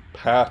Leafs'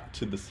 path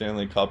to the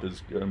Stanley Cup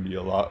is going to be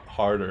a lot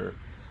harder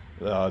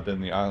than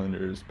the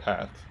Islanders'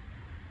 path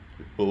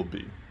will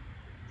be.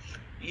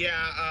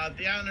 Yeah,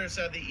 the Islanders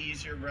have the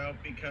easier route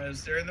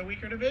because they're in the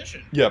weaker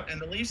division. Yep.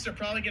 And the Leafs are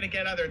probably going to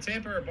get either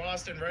Tampa or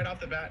Boston right off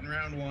the bat in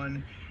round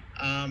 1.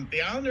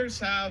 The Islanders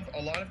have a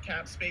lot of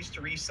cap space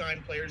to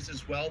re-sign players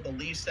as well. The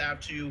Leafs have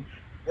to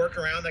work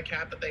around the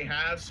cap that they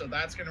have, so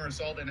that's going to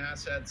result in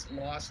assets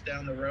lost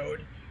down the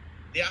road.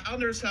 The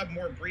Islanders have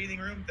more breathing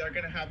room. They're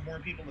going to have more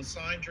people to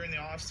sign during the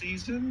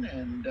offseason,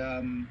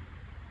 and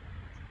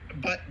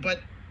but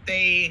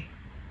they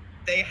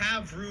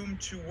have room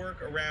to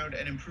work around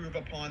and improve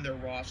upon their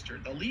roster.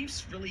 The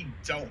Leafs really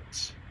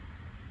don't.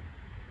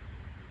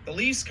 The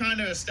Leafs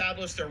kind of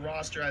established their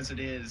roster as it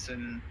is,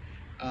 and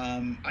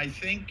I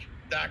think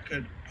that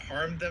could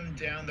harm them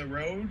down the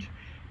road.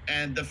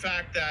 And the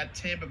fact that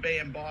Tampa Bay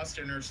and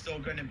Boston are still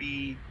going to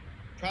be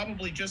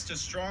probably just as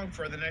strong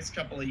for the next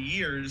couple of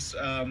years,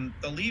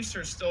 the Leafs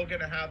are still going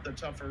to have the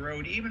tougher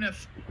road. Even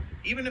if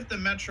the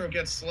Metro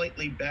gets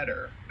slightly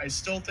better, I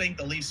still think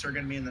the Leafs are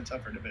going to be in the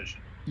tougher division.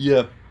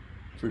 Yeah,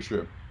 for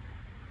sure.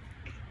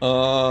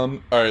 All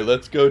right,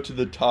 let's go to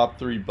the top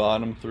 3,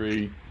 bottom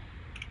 3.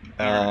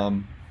 I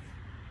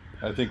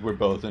think we're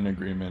both in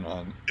agreement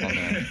on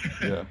that.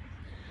 Yeah.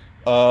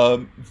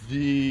 I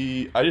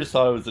just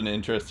thought it was an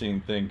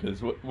interesting thing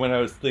because when I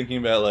was thinking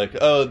about, like,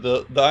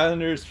 the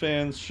Islanders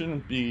fans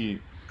shouldn't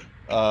be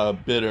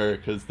bitter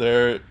because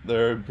they're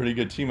a pretty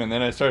good team, and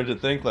then I started to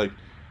think, like,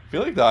 I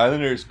feel like the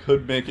Islanders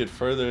could make it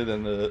further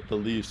than the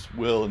Leafs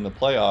will in the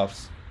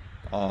playoffs,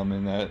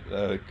 and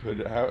that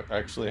could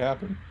actually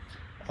happen.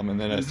 And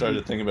then I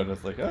started thinking about it.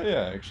 It's like, oh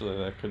yeah, actually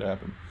that could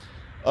happen.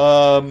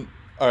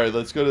 All right,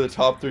 let's go to the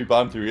top 3,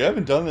 bottom 3. We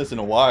haven't done this in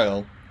a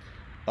while,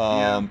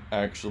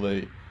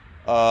 actually.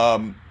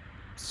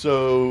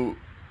 So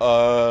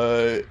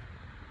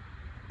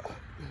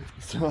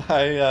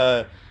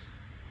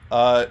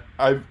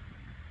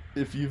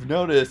if you've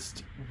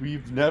noticed,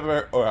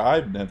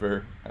 I've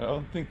never, I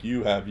don't think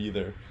you have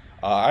either.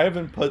 I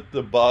haven't put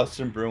the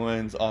Boston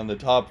Bruins on the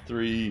top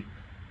 3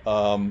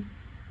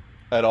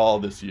 at all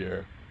this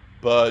year.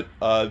 But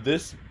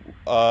this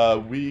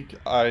week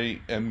I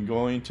am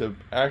going to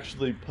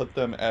actually put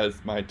them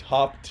as my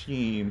top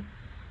team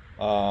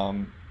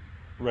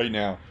right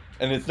now.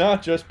 And it's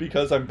not just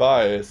because I'm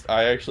biased.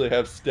 I actually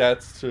have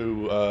stats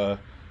to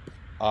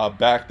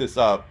back this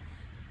up.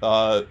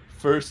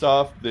 First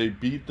off, they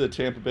beat the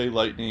Tampa Bay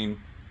Lightning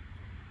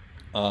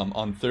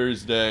on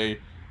Thursday.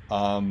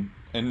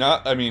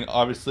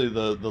 Obviously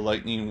the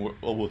Lightning,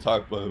 we'll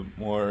talk about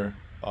more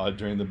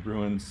during the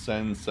Bruins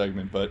Sens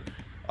segment, but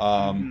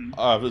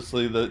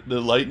obviously the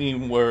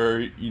Lightning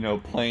were,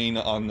 playing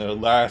on the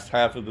last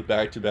half of the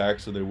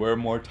back-to-back, so they were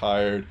more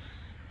tired,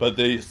 but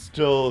they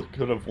still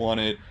could have won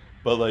it.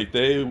 But, like,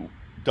 they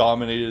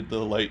dominated the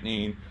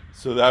Lightning,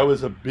 so that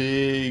was a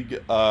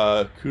big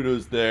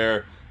kudos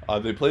there.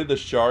 They played the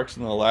Sharks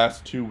in the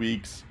last 2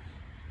 weeks,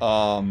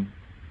 and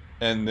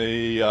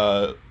they,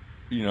 the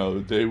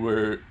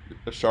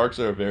Sharks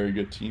are a very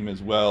good team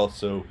as well,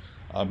 so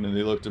and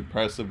they looked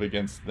impressive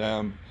against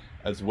them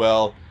as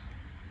well.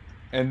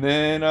 And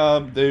then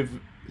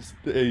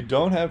they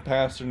don't have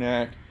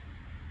Pasternak,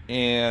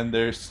 and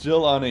they're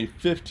still on a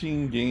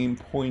 15-game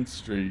point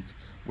streak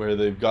where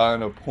they've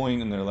gotten a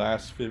point in their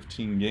last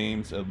 15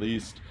 games at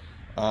least,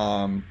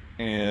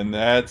 and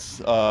that's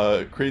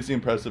crazy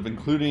impressive,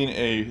 including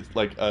a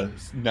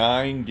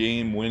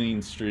 9-game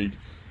winning streak,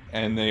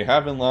 and they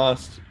haven't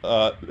lost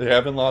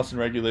in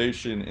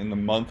regulation in the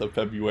month of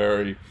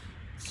February,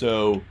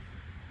 so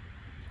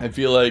I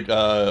feel like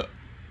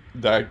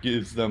that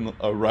gives them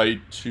a right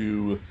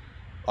to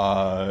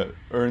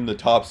earn the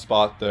top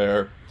spot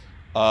there.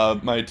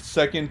 My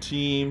second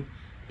team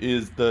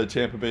is the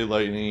Tampa Bay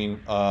Lightning.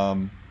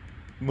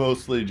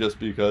 Mostly just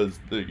because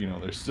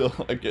they're still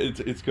like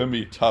it's going to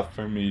be tough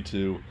for me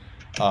to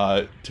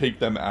take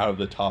them out of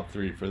the top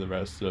three for the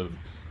rest of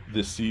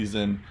this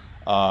season.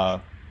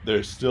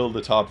 They're still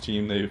the top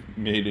team. They've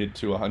made it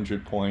to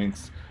 100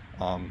 points.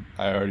 I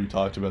already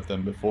talked about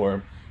them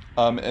before.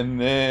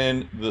 And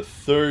then the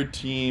third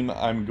team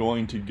I'm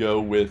going to go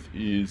with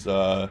is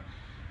I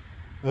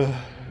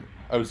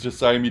was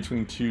deciding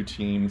between two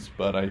teams,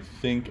 but I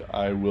think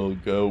I will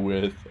go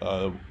with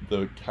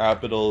the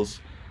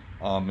Capitals.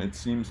 It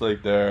seems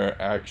like they're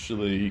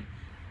actually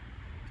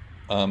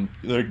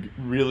they're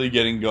really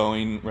getting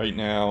going right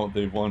now.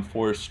 They've won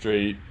 4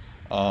 straight,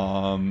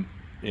 and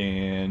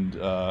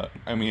I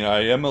mean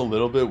I am a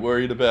little bit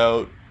worried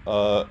about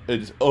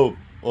it's. Oh,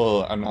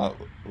 well, I'm not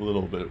a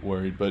little bit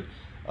worried, but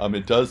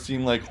it does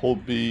seem like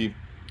Holtby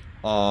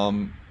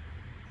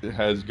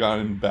has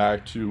gotten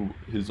back to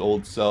his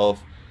old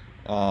self.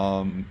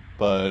 Yeah,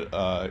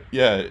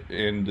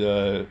 and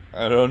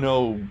I don't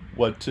know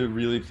what to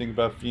really think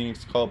about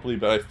Phoenix Copley,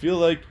 but I feel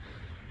like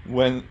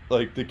when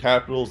the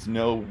Capitals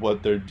know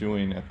what they're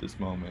doing at this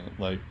moment,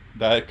 like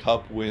that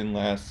cup win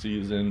last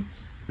season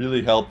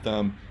really helped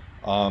them,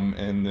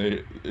 and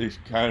it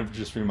kind of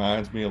just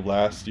reminds me of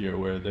last year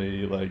where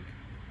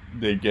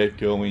they get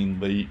going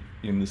late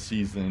in the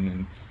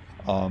season,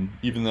 and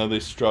even though they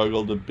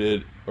struggled a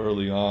bit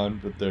early on,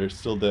 but they're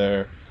still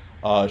there.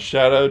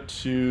 Shout out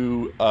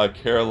to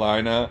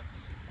Carolina.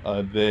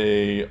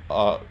 That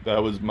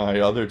was my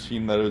other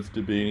team that I was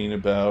debating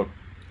about.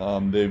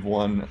 They've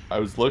won. I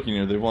was looking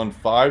here. They've won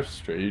 5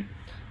 straight,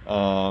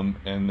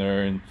 and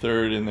they're in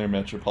 3rd in their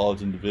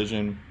Metropolitan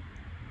Division.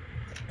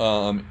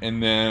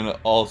 And then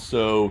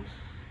also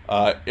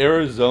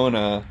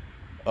Arizona.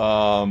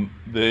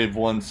 They've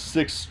won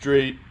 6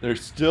 straight. They're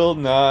still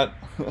not.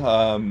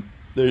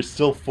 They're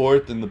still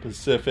 4th in the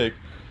Pacific.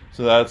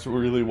 So that's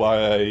really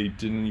why I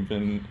didn't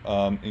even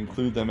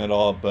include them at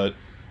all. But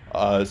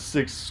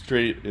 6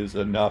 straight is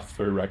enough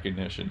for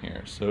recognition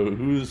here. So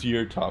who's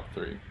your top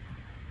 3?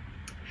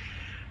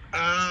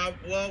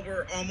 Well,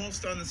 we're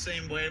almost on the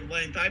same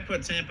wavelength. I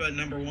put Tampa at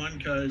number 1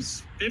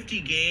 because 50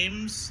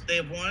 games,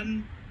 they've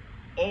won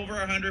over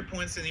 100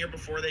 points in the year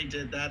before they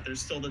did that. They're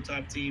still the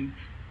top team.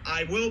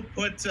 I will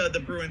put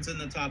the Bruins in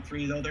the top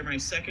 3, though. They're my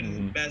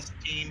second best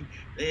team.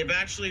 They've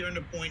actually earned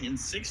a point in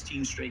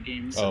 16 straight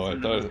games,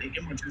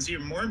 which is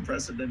even more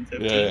impressive than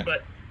 15. Yeah.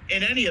 But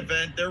in any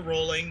event, they're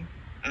rolling,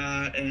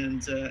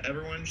 and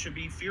everyone should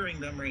be fearing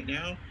them right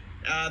now.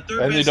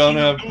 They don't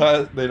have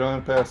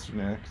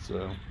Pasternak,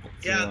 so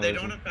yeah, they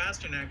don't have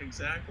Pasternak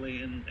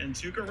exactly, and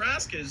Tuukka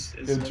Rask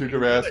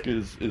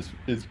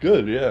is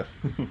good, yeah.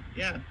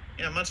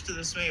 Yeah, much to the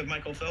dismay of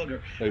Michael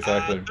Felger.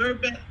 Exactly.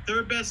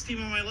 Third best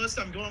team on my list,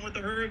 I'm going with the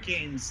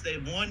Hurricanes.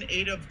 They've won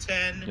 8 of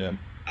 10.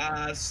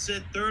 Yeah.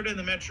 Sit 3rd in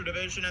the Metro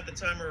Division at the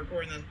time we're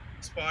recording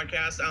this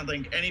podcast. I don't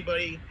think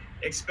anybody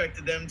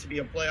expected them to be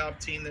a playoff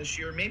team this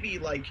year. Maybe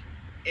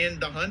in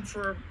the hunt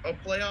for a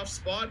playoff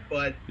spot,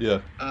 but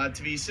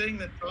to be sitting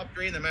in the top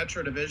 3 in the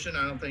Metro Division,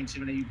 I don't think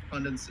too many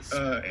pundits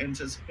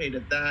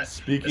anticipated that.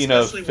 Speaking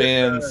of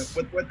fans,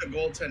 with the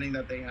goaltending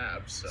that they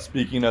have. So.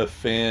 Speaking of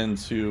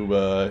fans who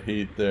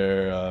hate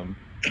their,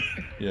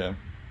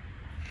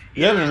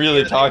 You haven't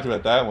really talked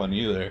about that one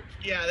either.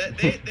 Yeah,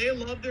 they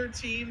love their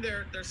team.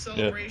 Their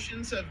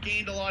celebrations have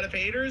gained a lot of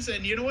haters,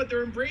 and you know what?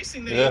 They're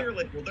embracing the hater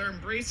label. They're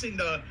embracing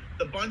the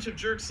bunch of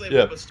jerks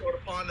label bestowed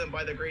upon them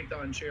by the great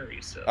Don Cherry.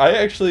 So. I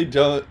actually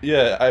don't.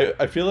 Yeah,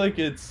 I feel like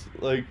it's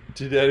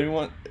did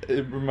anyone?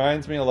 It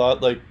reminds me a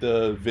lot like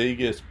the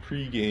Vegas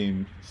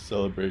pregame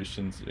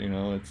celebrations.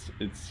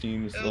 It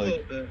seems a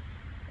little bit.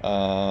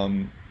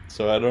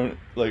 So I don't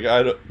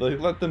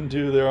let them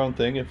do their own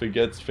thing. If it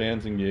gets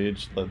fans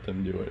engaged, let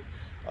them do it.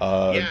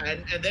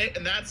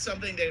 And that's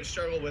something they've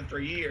struggled with for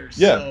years.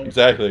 Yeah, so.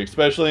 Exactly.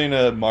 Especially in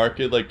a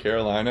market like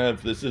Carolina,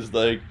 if this is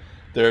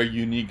their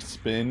unique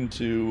spin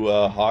to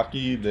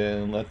hockey,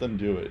 then let them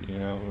do it.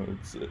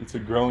 It's a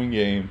growing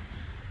game.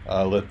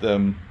 Let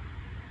them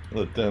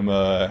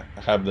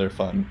have their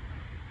fun.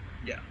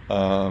 Yeah.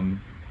 All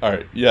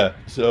right. Yeah.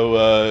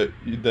 So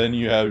then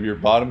you have your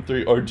bottom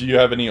 3, or do you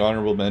have any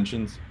honorable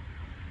mentions?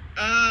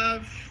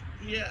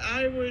 Yeah,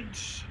 I'd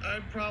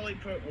probably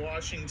put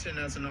Washington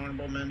as an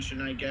honorable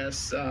mention, I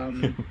guess.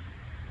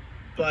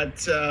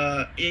 But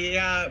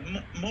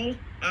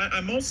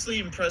I'm mostly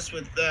impressed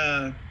with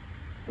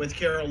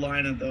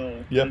Carolina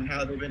though, and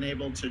how they've been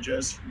able to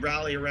just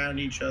rally around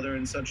each other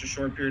in such a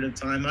short period of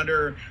time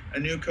under a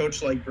new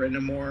coach like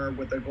Brendan Moore,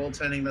 with the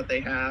goaltending that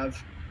they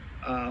have,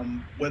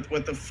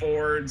 with the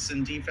forwards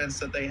and defense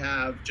that they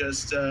have,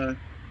 just a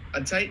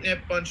tight-knit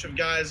bunch of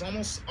guys,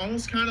 almost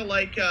kind of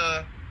like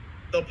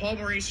the Paul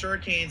Maurice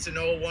Hurricanes in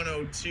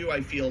 01-02,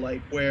 I feel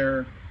like,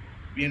 where,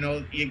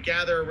 you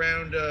gather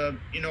around, a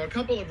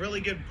couple of really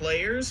good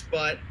players,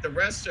 but the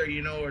rest are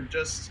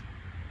just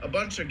a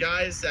bunch of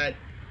guys that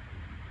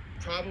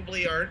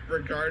probably aren't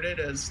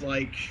regarded as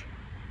full-time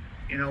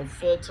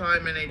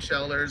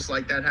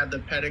NHLers, that have the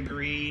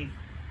pedigree,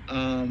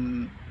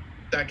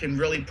 that can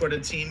really put a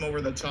team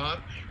over the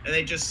top, and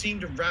they just seem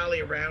to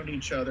rally around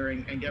each other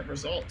and get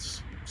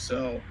results.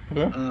 So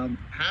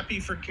happy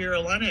for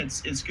Carolina.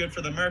 It's good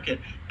for the market.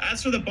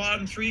 As for the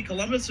bottom three,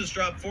 Columbus has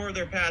dropped 4 of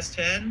their past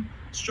 10,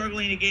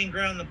 struggling to gain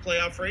ground in the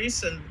playoff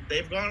race, and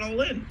they've gone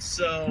all in.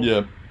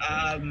 So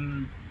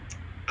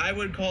I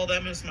would call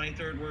them as my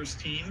third worst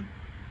team.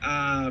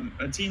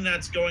 A team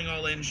that's going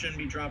all in shouldn't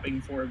be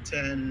dropping 4 of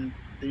 10.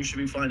 They should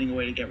be finding a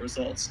way to get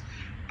results.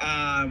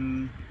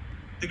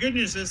 The good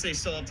news is they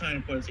still have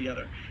time to put it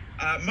together.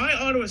 My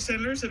Ottawa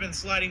Senators have been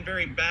sliding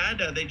very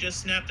bad. They just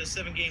snapped a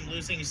 7-game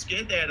losing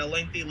skid. They had a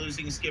lengthy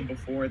losing skid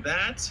before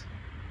that.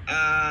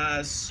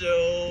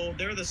 So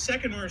they're the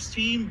second worst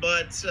team,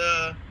 but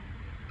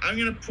I'm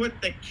going to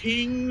put the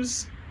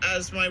Kings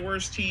as my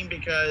worst team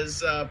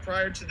because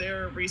prior to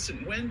their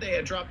recent win, they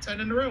had dropped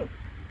 10 in a row.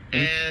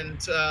 And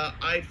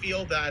I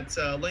feel that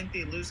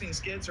lengthy losing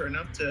skids are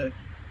enough to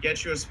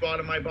get you a spot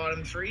in my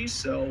bottom three.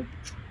 So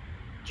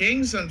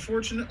Kings,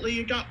 unfortunately,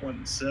 you got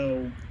one.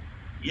 So,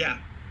 yeah.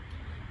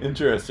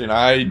 Interesting.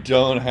 I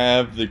don't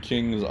have the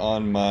Kings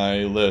on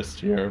my list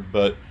here,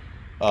 but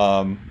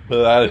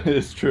that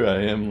is true.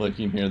 I am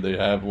looking here. They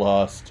have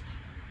lost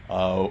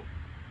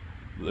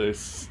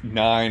there's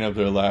 9 of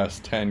their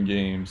last 10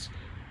 games.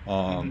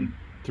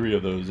 3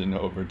 of those in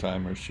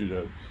overtime or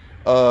shootout.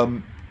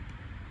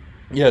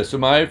 So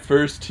my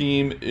first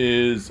team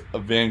is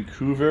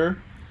Vancouver.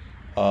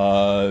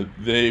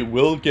 They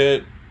will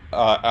get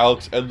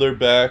Alex Edler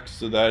back,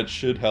 so that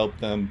should help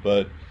them,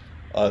 but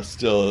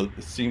still,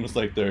 it seems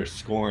like their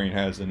scoring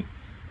hasn't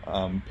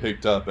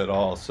picked up at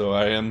all. So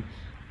I am,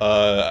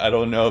 I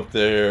don't know if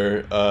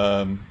they're,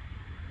 I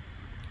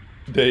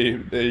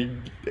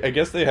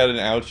guess they had an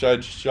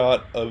outside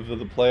shot of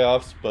the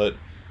playoffs, but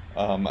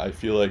I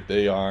feel like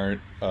they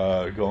aren't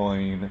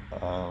going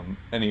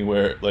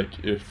anywhere. Like,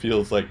 it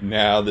feels like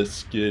now this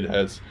skid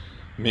has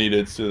made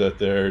it so that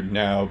they're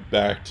now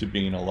back to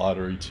being a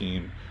lottery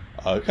team,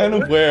 kind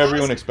of where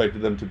everyone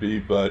expected them to be,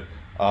 but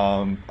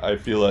I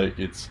feel like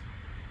it's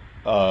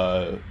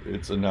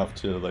enough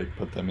to like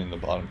put them in the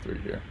bottom 3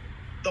 here.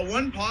 The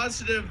one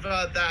positive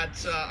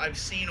that I've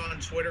seen on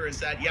Twitter is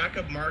that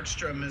Jakob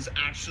Markstrom has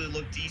actually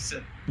looked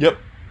decent. Yep.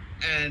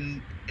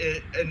 And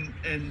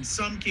in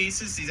some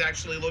cases, he's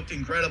actually looked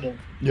incredible.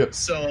 Yep.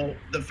 So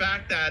the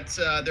fact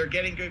that they're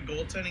getting good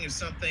goaltending is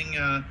something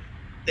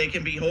they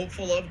can be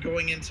hopeful of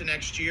going into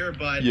next year.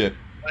 But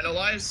when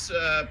Elias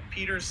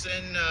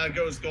Peterson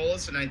goes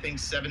goalless, and I think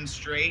 7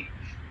 straight,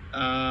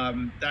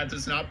 that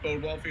does not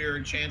bode well for your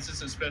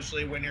chances,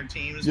 especially when your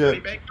team is pretty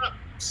banged up.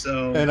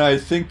 So, and I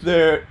think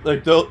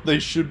they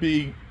should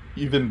be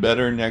even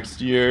better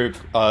next year.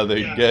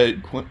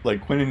 Get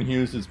Quentin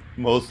Hughes is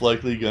most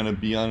likely going to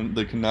be on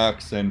the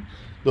Canucks, and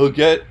they'll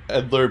get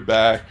Edler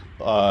back.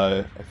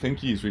 I think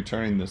he's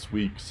returning this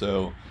week,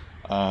 so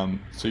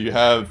you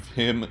have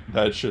him.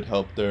 That should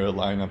help their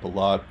lineup a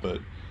lot, but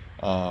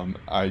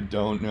I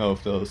don't know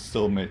if they'll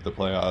still make the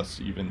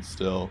playoffs even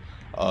still.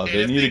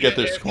 They need to get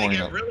their scoring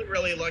up. If they get really,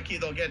 really lucky,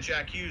 they'll get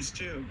Jack Hughes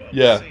too. But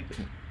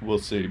we'll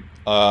see.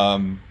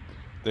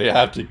 They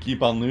have to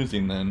keep on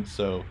losing then,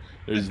 so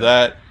there's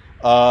that.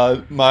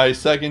 My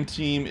second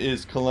team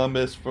is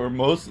Columbus for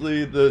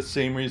mostly the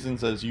same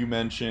reasons as you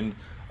mentioned.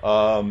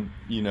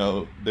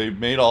 They've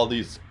made all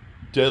these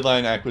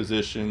deadline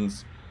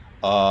acquisitions,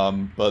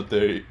 but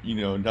they,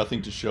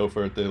 nothing to show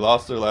for it. They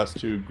lost their last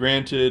 2.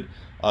 Granted,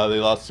 they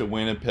lost to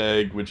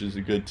Winnipeg, which is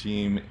a good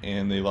team,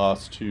 and they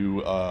lost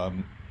to,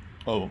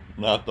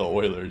 not the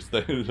Oilers.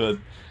 They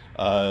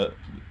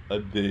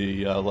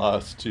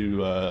lost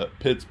to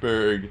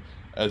Pittsburgh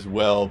as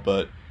well,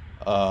 but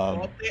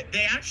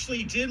they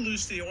actually did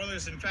lose to the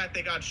Oilers. In fact,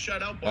 they got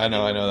shut out. I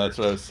know. That's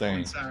what I was saying.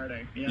 On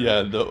Saturday.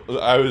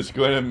 I was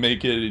going to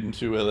make it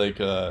into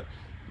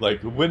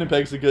like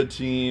Winnipeg's a good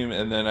team,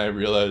 and then I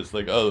realized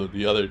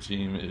the other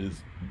team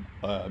is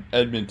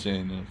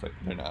Edmonton, and it's like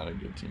they're not a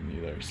good team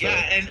either. So,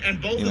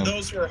 and both of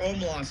those were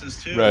home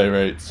losses too.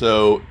 Right.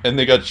 So, and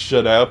they got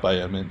shut out by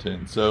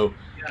Edmonton. So,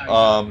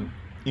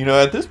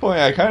 at this point,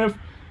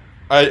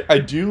 I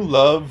do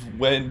love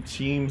when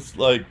teams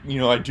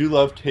I do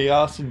love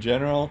chaos in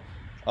general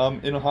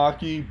in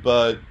hockey,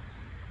 but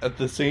at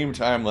the same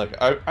time,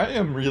 I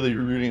am really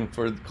rooting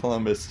for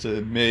Columbus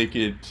to make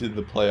it to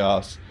the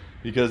playoffs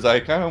because I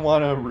kind of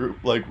want to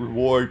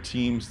reward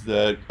teams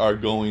that are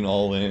going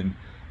all in,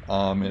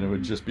 and it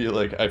would just be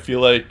I feel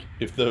like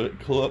if the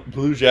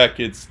Blue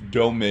Jackets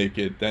don't make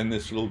it, then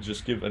this will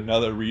just give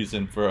another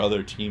reason for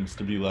other teams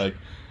to be like,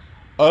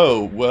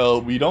 oh,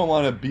 well, we don't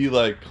want to be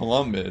like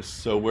Columbus,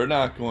 so we're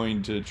not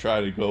going to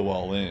try to go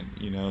all in,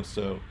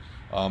 So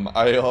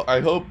I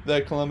hope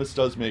that Columbus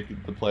does make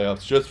the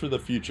playoffs just for the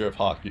future of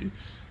hockey.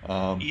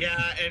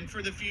 And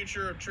for the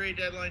future of trade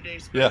deadline day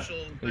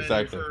specials,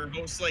 exactly. And for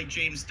hosts like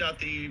James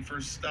Duthie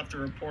for stuff to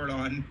report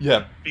on.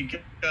 Yeah.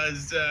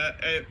 Because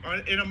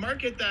in a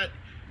market that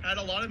had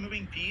a lot of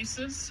moving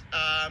pieces,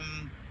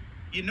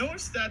 you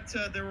notice that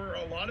there were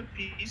a lot of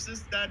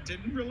pieces that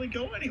didn't really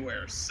go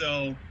anywhere.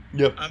 So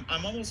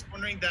I'm almost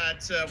wondering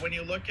that when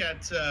you look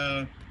at,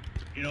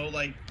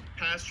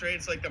 past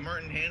trades like the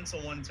Martin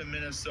Hansel one to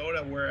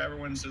Minnesota, where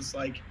everyone's just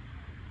like,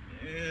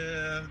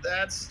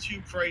 that's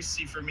too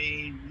pricey for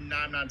me. No,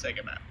 I'm not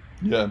taking that.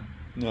 Yeah,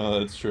 no,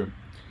 that's true.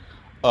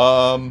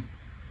 And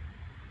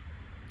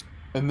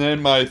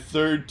then my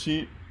third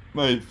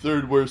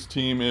worst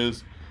team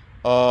is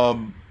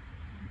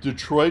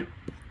Detroit.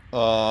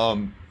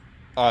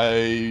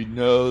 I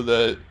know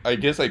that I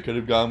guess I could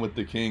have gone with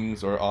the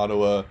Kings or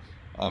Ottawa.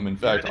 In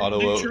fact,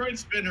 Ottawa.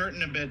 Detroit's been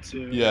hurting a bit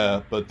too.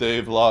 Yeah, but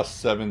they've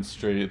lost 7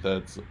 straight.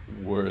 That's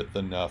worth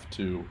enough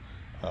to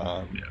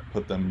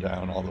put them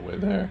down all the way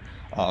there.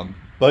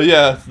 But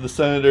yeah, the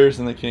Senators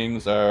and the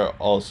Kings are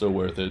also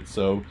worth it.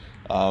 So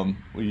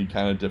we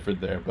kind of differed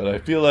there. But I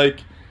feel like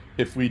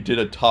if we did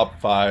a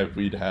top 5,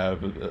 we'd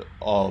have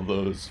all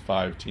those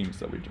 5 teams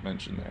that we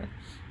mentioned there.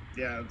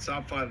 Yeah,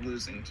 top 5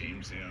 losing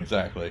teams. Yeah.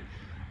 Exactly.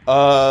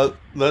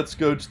 Let's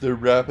go to the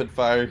rapid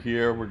fire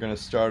here. We're going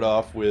to start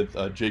off with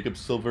Jacob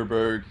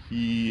Silfverberg.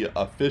 He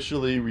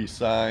officially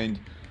re-signed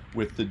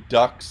with the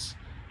Ducks.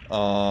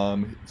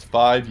 It's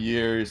 5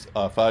 years,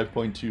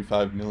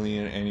 $5.25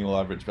 million annual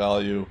average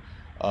value.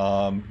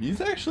 He's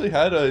actually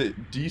had a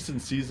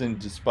decent season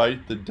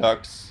despite the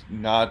Ducks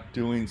not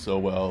doing so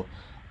well.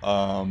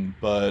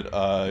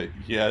 But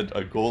he had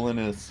a goal and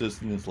an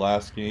assist in his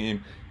last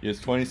game. He has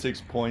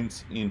 26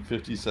 points in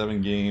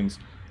 57 games.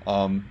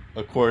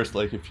 Of course,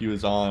 like if he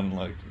was on,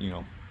 like,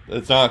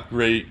 it's not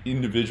great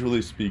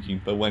individually speaking,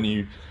 but when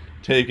you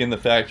take in the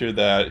factor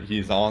that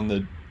he's on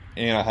the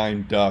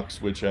Anaheim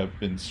Ducks, which have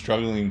been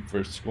struggling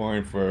for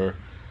scoring for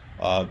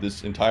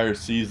this entire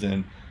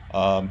season,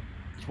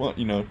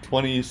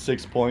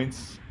 26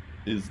 points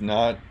is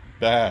not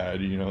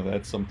bad.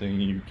 That's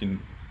something you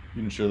can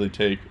surely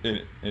take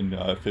in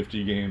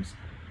 50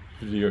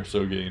 or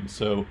so games.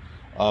 So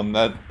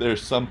that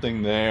there's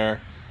something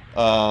there.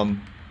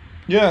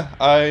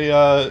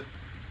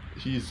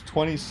 He's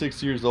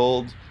 26 years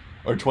old,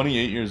 or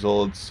 28 years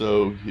old,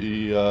 so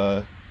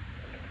the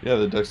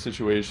Ducks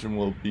situation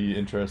will be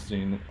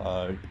interesting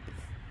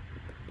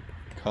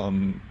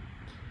come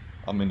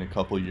in a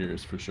couple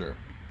years for sure.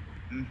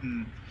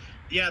 Mm-hmm.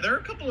 Yeah, there are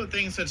a couple of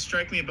things that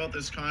strike me about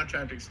this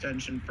contract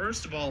extension.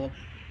 First of all,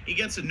 he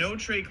gets a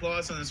no-trade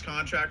clause on this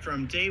contract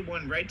from day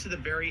one right to the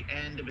very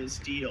end of his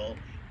deal.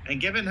 And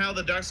given how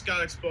the Ducks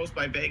got exposed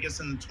by Vegas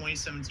in the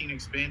 2017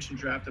 expansion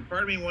draft, a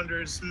part of me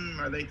wonders,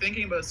 are they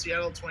thinking about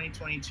Seattle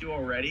 2022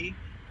 already?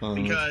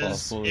 Because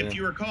possible, if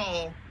you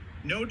recall,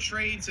 no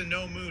trades and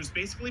no moves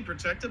basically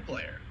protect a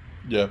player.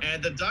 Yeah.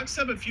 And the Ducks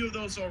have a few of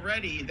those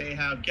already. They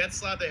have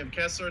Getzlaf, they have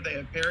Kessler, they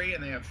have Perry,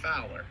 and they have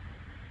Fowler.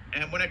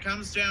 And when it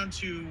comes down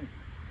to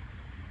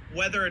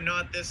whether or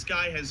not this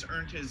guy has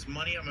earned his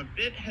money, I'm a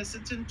bit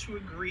hesitant to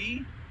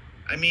agree.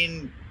 I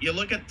mean, you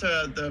look at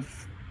the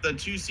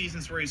 2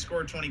 seasons where he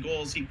scored 20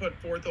 goals, he put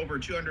forth over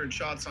 200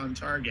 shots on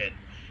target.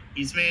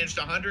 He's managed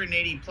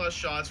 180 plus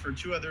shots for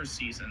 2 other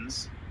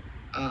seasons.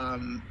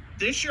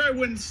 This year, I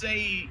wouldn't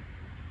say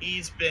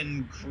he's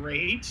been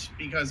great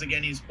because,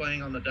 again, he's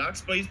playing on the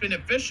Ducks, but he's been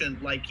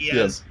efficient. Like, he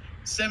has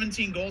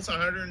 17 goals,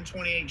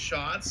 128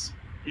 shots.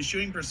 His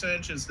shooting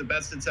percentage is the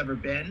best it's ever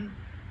been.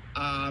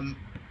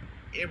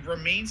 It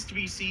remains to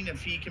be seen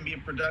if he can be a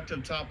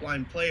productive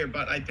top-line player,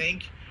 but I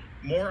think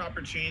more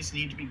opportunities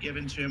need to be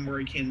given to him where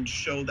he can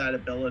show that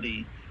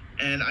ability.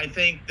 And I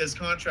think this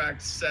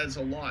contract says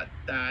a lot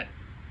that,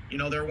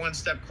 they're one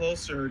step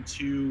closer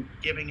to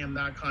giving him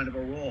that kind of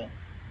a role.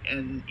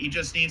 And he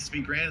just needs to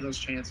be granted those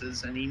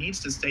chances, and he needs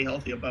to stay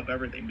healthy above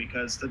everything,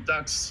 because the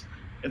Ducks,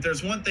 if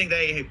there's one thing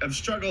they have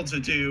struggled to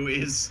do,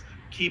 is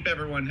keep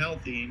everyone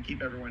healthy and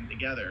keep everyone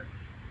together.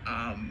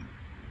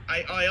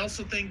 I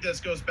also think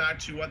this goes back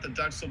to what the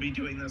Ducks will be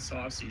doing this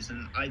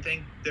offseason. I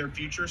think their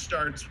future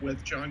starts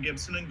with John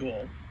Gibson in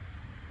goal.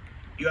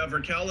 You have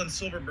Raquel and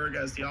Silfverberg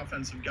as the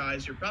offensive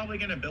guys you're probably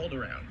going to build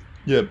around.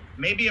 Yep.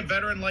 Maybe a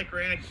veteran like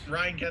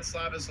Ryan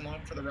Getzlaf is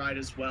along for the ride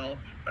as well.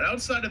 But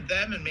outside of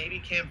them and maybe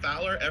Cam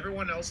Fowler,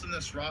 everyone else in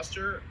this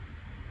roster,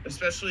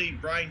 especially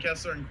Brian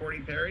Kessler and Corey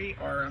Perry,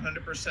 are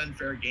 100%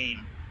 fair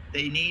game.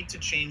 They need to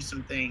change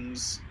some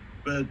things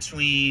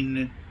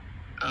between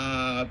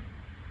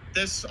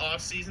this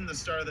offseason, the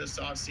start of this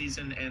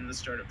offseason, and the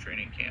start of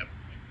training camp,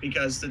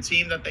 because the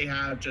team that they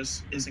have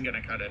just isn't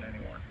going to cut it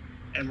anymore,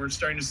 and we're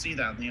starting to see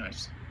that on the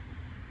ice.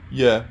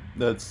 Yeah,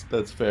 that's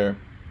fair.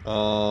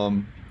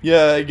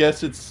 I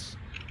guess it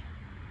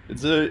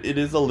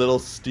is a little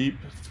steep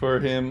for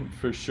him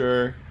for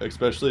sure,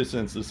 especially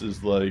since this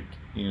is like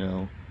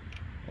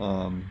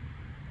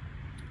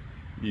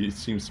he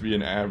seems to be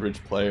an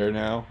average player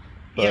now.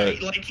 But,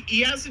 he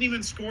hasn't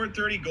even scored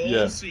 30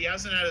 goals. So he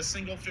hasn't had a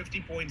single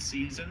 50-point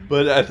season.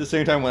 But at the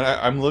same time, when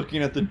I'm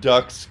looking at the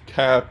Ducks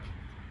cap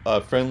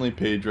friendly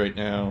page right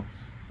now,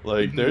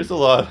 there's a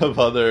lot of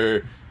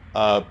other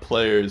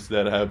players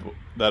that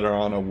are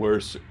on a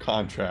worse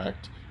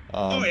contract.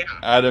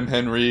 Adam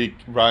Henrique,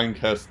 Ryan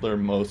Kessler,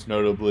 most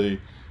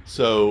notably.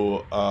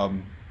 So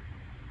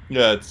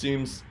it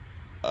seems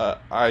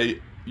I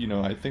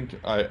think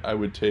I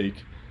would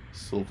take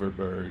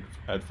Silfverberg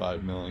at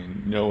 $5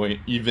 million, knowing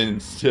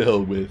even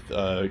still with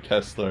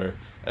Kessler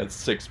at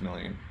 $6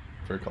 million.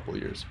 for a couple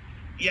of years.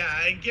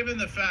 Yeah, and given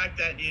the fact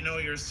that,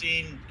 you're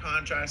seeing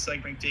contracts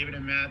like McDavid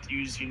and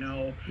Matthews,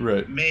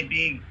 Right.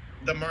 maybe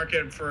the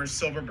market for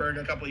Silverberg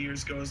a couple of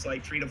years ago was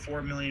like $3 to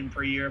 $4 million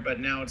per year, but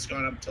now it's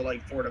gone up to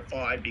like 4 to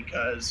 5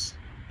 because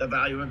the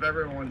value of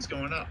everyone's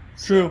going up.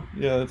 True.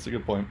 Yeah, that's a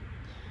good point.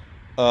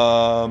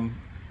 All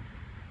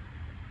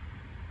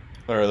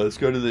right, let's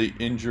go to the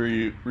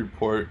injury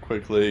report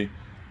quickly.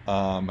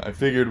 I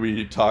figured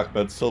we'd talk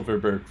about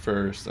Silverberg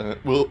first.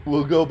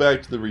 We'll go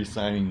back to the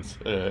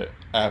re-signings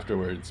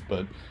afterwards.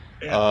 But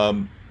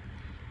Yeah.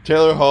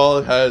 Taylor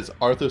Hall has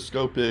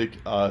arthroscopic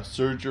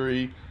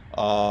surgery.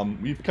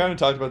 We've kind of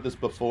talked about this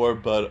before,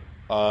 but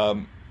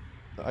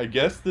I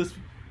guess this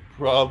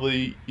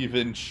probably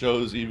even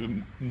shows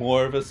even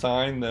more of a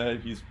sign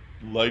that he's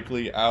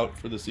likely out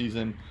for the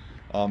season.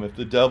 If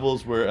the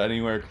Devils were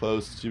anywhere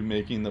close to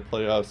making the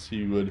playoffs,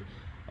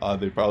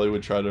 they probably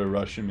would try to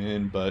rush him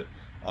in. But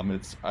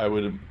I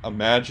would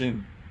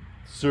imagine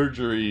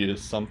surgery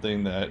is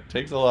something that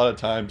takes a lot of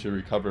time to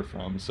recover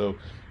from. So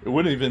it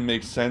wouldn't even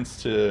make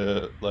sense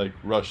to like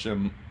rush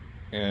him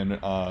and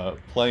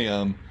play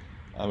him,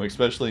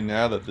 especially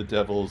now that the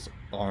Devils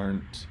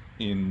aren't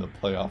in the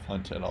playoff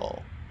hunt at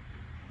all.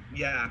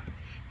 Yeah,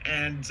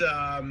 and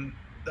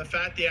the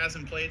fact he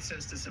hasn't played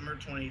since December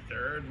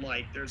 23rd,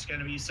 like there's going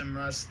to be some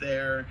rust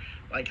there.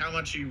 Like how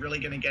much are you really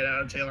going to get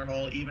out of Taylor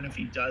Hall, even if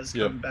he does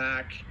come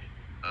back?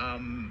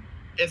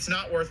 It's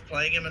not worth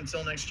playing him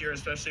until next year,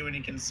 especially when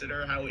you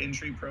consider how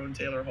injury-prone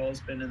Taylor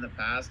Hall's been in the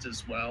past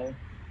as well.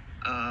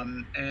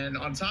 And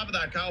on top of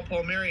that, Kyle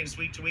Palmieri is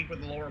week to week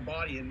with a lower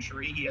body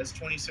injury. He has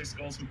 26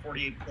 goals and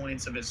 48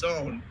 points of his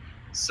own.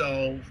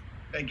 So,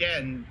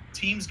 again,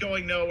 teams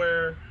going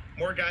nowhere,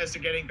 more guys are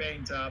getting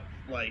banged up.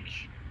 Like,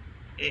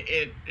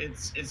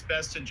 it's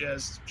best to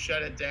just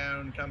shut it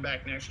down, come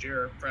back next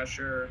year,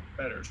 fresher,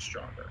 better,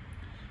 stronger.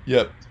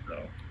 Yep.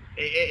 So,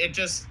 it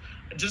just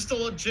the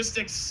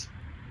logistics.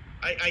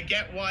 I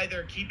get why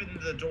they're keeping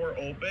the door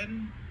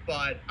open,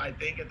 but I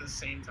think at the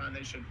same time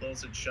they should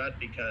close it shut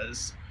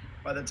because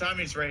by the time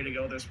he's ready to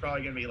go, there's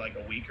probably going to be like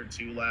a week or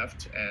two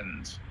left.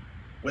 And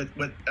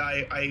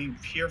I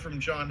hear from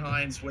John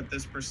Hines with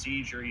this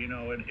procedure,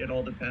 it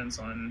all depends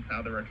on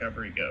how the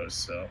recovery goes.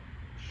 So,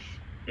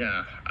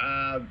 yeah,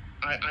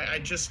 I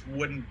just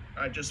wouldn't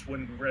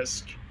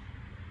risk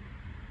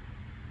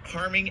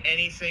harming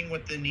anything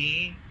with the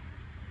knee,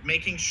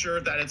 making sure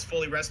that it's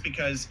fully rest,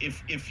 because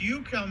if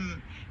you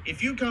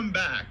come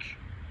back,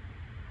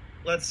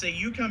 let's say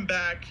you come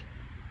back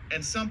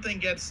and something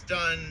gets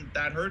done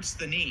that hurts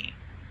the knee,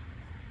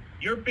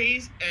 your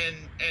base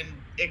and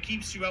it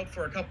keeps you out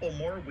for a couple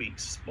more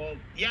weeks. Well,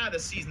 yeah, the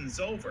season's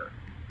over,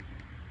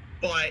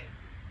 but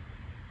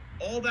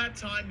all that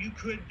time you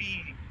could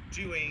be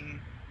doing,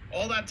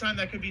 all that time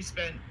that could be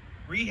spent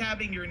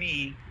rehabbing your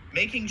knee,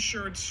 making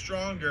sure it's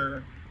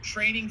stronger,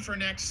 training for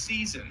next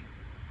season.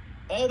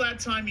 All that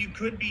time you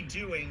could be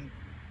doing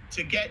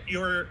to get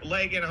your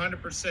leg in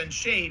 100%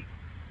 shape,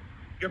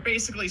 you're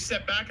basically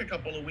set back a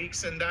couple of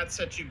weeks, and that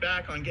sets you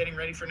back on getting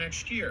ready for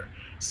next year.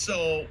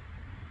 So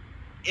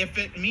if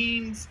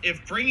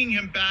bringing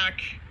him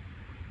back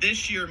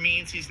this year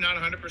means he's not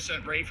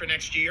 100% ready for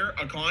next year,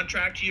 a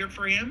contract year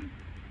for him,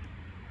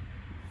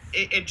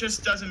 it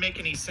just doesn't make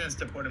any sense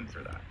to put him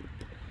through that.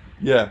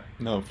 Yeah,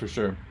 no, for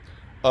sure.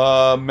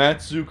 Matt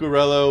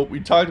Zuccarello, we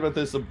talked about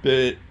this a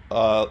bit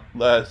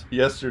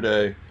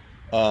yesterday,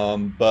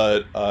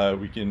 but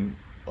we can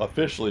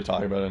officially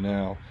talk about it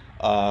now.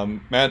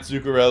 Matt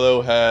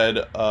Zuccarello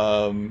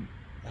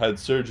had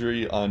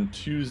surgery on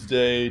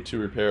Tuesday to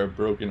repair a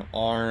broken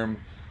arm.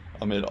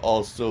 It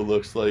also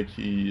looks like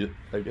he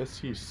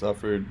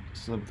suffered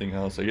something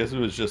else. I guess it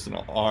was just an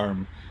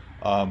arm,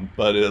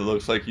 but it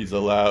looks like he's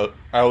out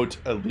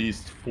at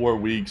least 4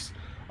 weeks.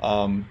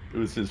 It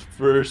was his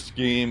first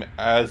game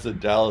as a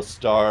Dallas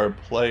Star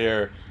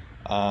player,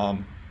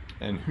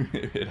 and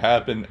it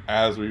happened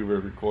after we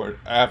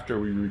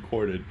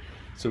recorded,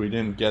 so we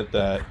didn't get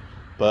that.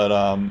 But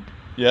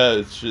yeah,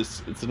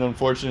 it's an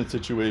unfortunate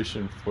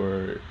situation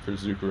for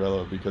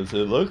Zuccarello because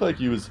it looked like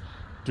he was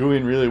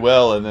doing really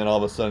well, and then all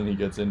of a sudden he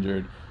gets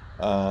injured.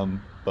 So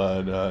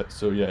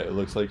yeah, it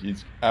looks like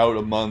he's out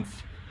a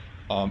month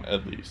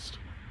at least.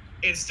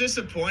 It's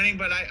disappointing,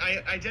 but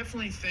I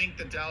definitely think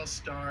the Dallas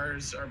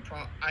Stars are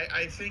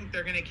I think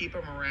they're going to keep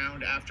him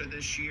around after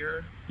this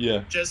year.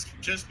 Yeah.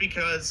 Just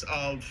because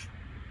of,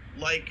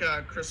 like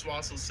Chris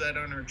Wassel said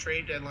on our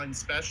trade deadline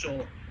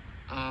special,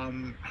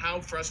 how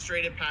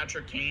frustrated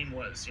Patrick Kane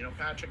was.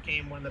 Patrick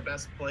Kane, one of the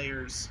best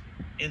players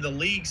in the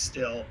league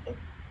still,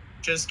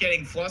 just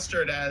getting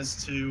flustered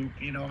as to,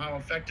 how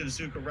effective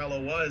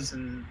Zuccarello was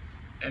and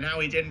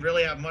how he didn't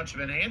really have much of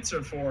an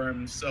answer for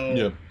him. So,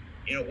 yeah.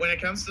 When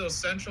it comes to those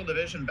Central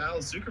Division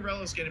battles,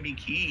 Zuccarello is going to be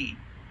key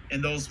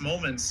in those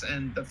moments.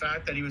 And the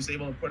fact that he was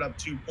able to put up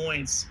 2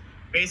 points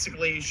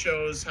basically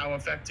shows how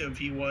effective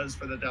he was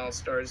for the Dallas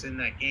Stars in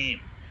that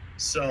game.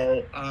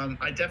 So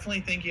I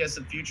definitely think he has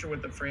a future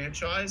with the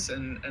franchise,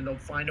 and they'll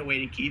find a way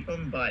to keep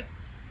him. But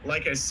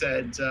like I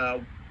said,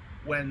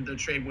 when the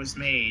trade was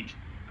made,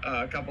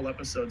 a couple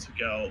episodes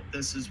ago,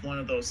 this is one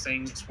of those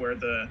things where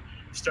the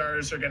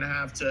Stars are going to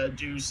have to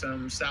do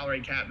some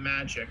salary cap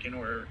magic in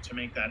order to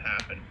make that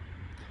happen.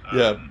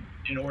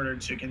 In order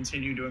to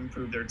continue to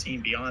improve their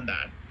team beyond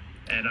that.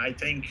 And I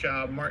think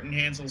Martin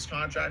Hansel's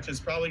contract is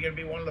probably going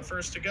to be one of the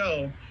first to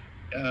go,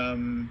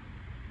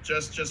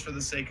 just for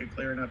the sake of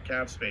clearing up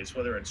cap space.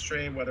 Whether it's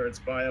trade, whether it's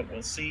buyout,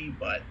 we'll see.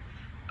 But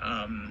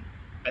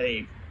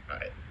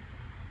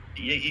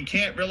you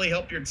can't really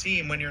help your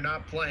team when you're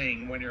not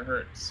playing, when you're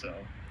hurt. So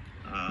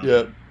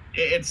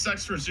it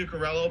sucks for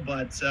Zuccarello,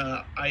 but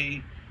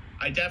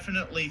I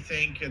definitely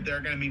think there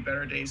are going to be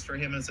better days for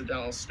him as a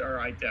Dallas Star.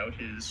 I doubt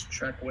his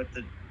trek with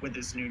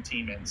his new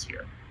team ends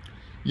here.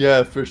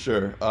 Yeah, for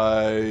sure.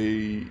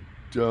 I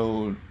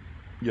don't.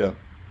 Yeah.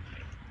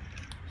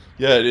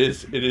 Yeah, it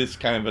is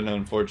kind of an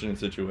unfortunate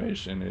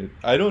situation.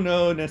 I don't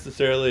know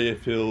necessarily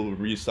if he'll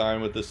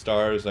re-sign with the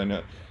Stars. I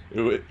know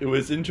it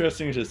was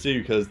interesting to see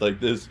because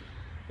like this,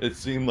 it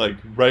seemed like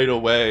right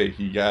away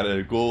he got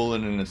a goal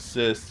and an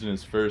assist in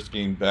his first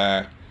game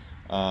back,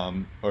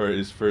 or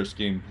his first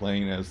game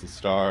playing as the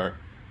Star,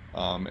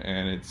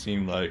 and it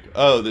seemed like,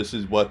 oh, this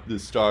is what the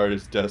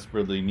Stars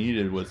desperately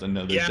needed, was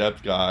another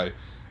depth guy,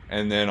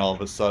 and then all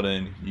of a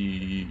sudden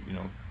he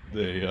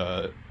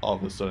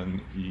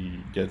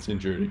gets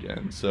injured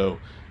again. So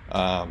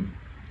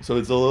it's a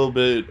little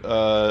bit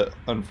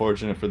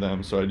unfortunate for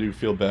them. So I do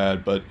feel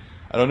bad, but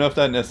I don't know if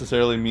that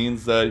necessarily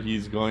means that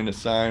he's going to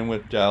sign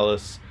with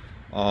Dallas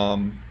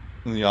in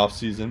the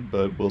offseason,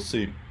 but we'll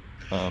see.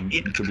 Could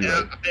be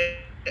right.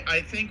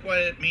 I think what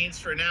it means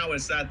for now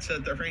is that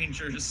the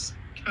Rangers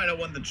kind of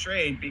won the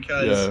trade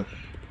because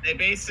they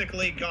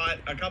basically got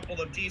a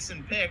couple of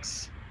decent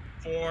picks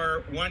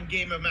for one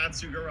game of Matt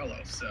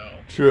Zuccarello. So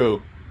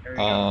true.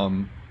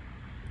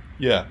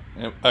 Yeah,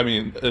 I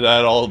mean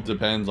that all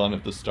depends on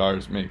if the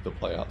Stars make the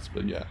playoffs,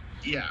 but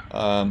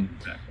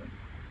exactly.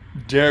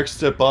 Derek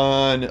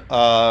Stepan,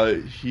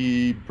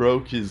 he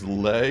broke his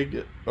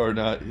leg, or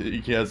not?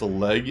 He has a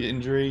leg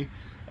injury.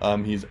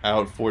 He's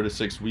out 4 to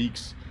 6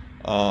 weeks.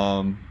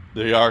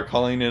 They are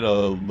calling it a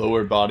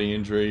lower body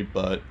injury,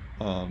 but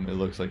it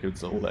looks like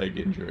it's a leg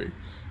injury.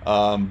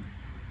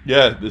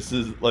 This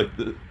is like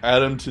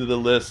add him to the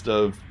list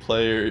of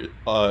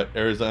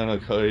Arizona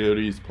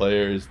Coyotes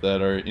players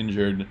that are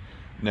injured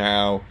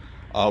now.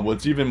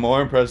 What's even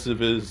more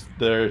impressive is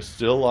they're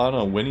still on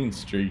a winning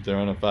streak. They're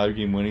on a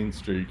 5-game winning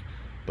streak,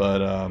 but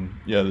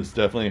this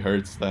definitely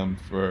hurts them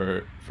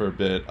for a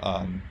bit.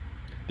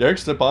 Derek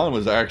Stepan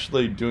was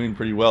actually doing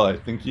pretty well. I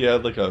think he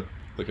had like a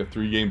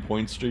 3-game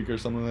point streak or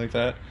something like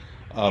that.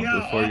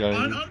 Before he got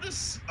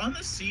on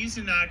the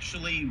season,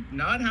 actually,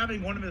 not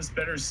having one of his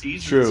better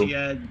seasons. True. He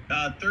had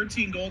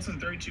 13 goals and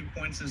 32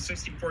 points in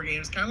 64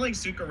 games, kind of like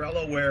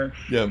Zuccarello, where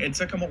it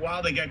took him a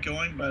while to get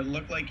going, but it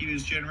looked like he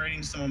was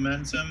generating some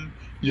momentum.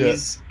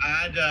 He's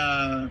had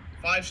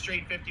 5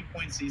 straight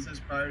 50-point seasons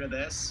prior to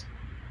this.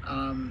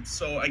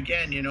 So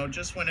again,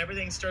 just when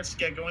everything starts to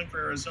get going for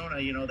Arizona,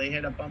 they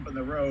hit a bump in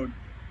the road.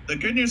 The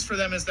good news for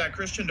them is that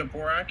Christian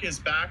Dvorak is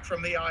back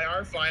from the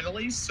IR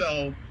finally,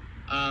 so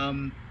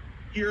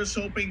here's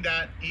hoping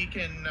that he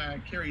can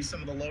carry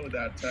some of the load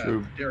that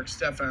Derek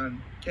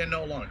Stepan can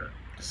no longer.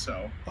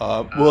 So,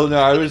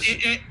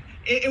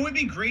 it would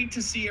be great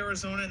to see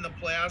Arizona in the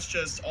playoffs.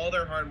 Just all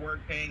their hard work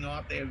paying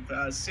off. They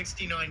have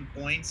 69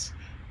 points.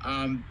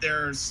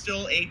 They're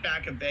still 8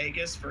 back of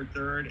Vegas for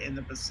 3rd in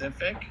the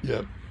Pacific.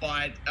 Yep.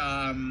 But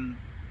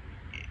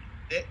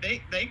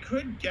they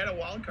could get a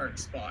wild card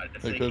spot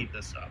if they keep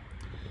this up.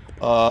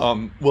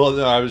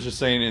 I was just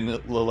saying in the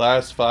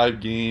last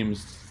 5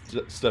 games.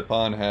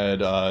 Stepan had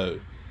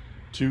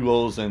 2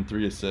 goals and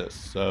 3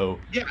 assists, so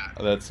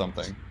that's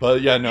something.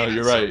 But you're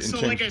right. So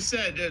like I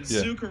said,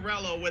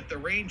 Zuccarello with the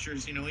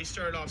Rangers, he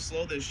started off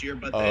slow this year,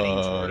 but then he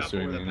tore it up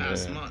over the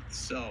past month.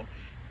 So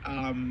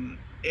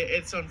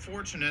it's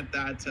unfortunate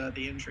that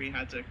the injury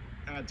had to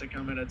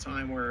come at a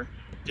time where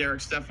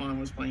Derek Stepan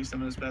was playing some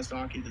of his best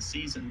hockey this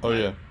season.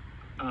 But,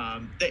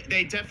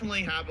 they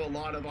definitely have a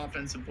lot of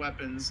offensive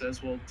weapons,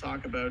 as we'll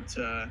talk about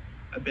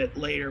a bit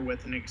later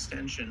with an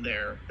extension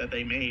there that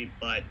they made,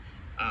 but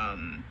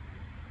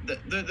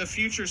the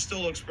future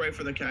still looks bright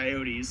for the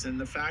Coyotes, and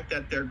the fact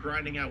that they're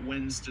grinding out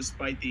wins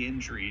despite the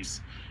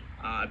injuries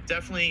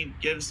definitely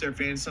gives their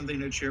fans something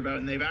to cheer about.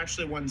 And they've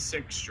actually won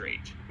 6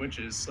 straight, which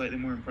is slightly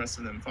more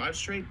impressive than 5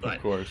 straight. But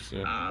of course,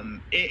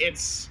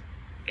 it's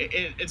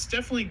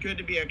definitely good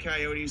to be a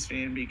Coyotes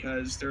fan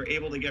because they're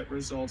able to get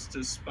results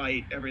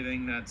despite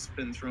everything that's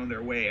been thrown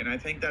their way. And I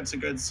think that's a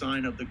good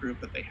sign of the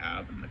group that they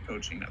have and the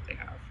coaching that they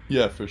have.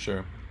 Yeah, for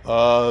sure.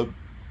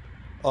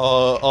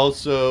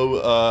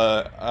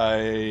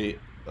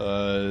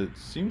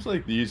 Seems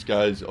like these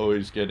guys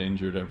always get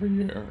injured every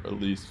year, or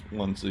at least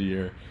once a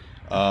year.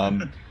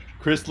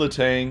 Chris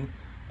Letang,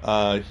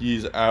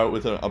 he's out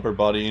with an upper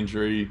body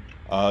injury.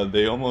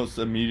 They almost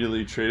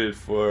immediately traded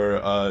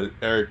for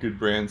Eric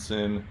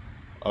Goodbranson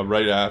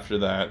right after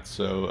that,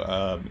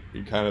 so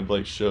it kind of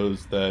like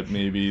shows that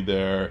maybe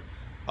they're,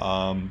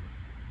 Letang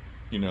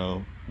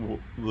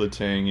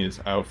is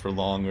out for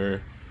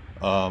longer.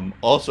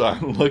 Also,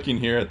 I'm looking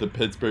here at the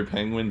Pittsburgh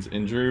Penguins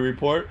injury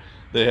report.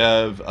 They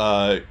have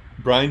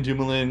Brian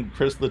Dumoulin,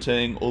 Chris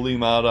Letang, Oli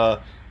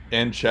Mata,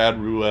 and Chad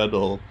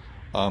Ruedel,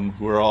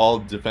 who are all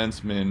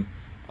defensemen,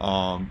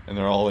 and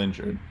they're all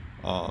injured.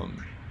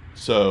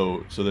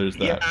 So there's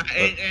that.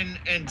 Yeah,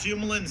 and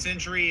Dumoulin's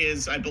injury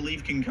is, I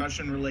believe,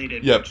 concussion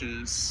related, Yep. which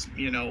is,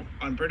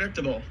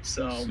 unpredictable.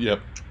 So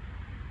Yep.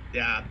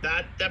 yeah,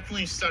 that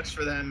definitely sucks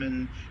for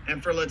them.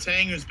 And for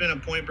Letang, who's been a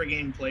point per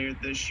game player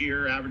this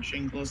year,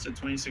 averaging close to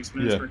 26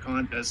 minutes per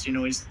contest,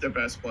 he's the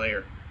best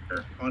player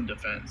on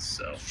defense.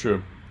 So It's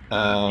true.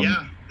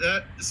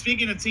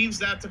 Speaking of teams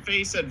that have to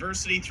face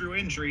adversity through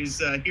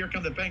injuries, here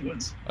come the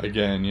Penguins.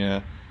 Again,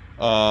 yeah.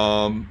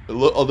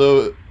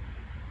 Although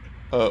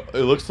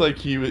it looks like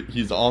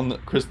he's on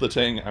Chris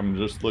Letang. I'm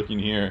just looking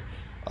here.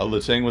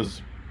 Letang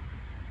was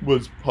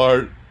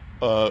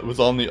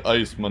on the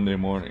ice Monday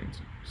mornings,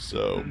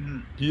 so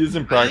he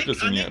isn't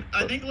practicing yet.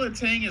 I think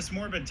Letang is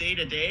more of a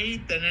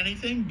day-to-day than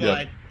anything,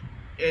 but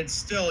it's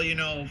still,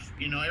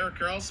 Erik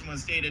Karlsson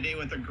was day-to-day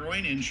with a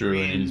groin injury.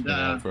 True, and he's been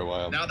out for a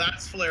while. Now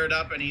that's flared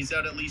up, and he's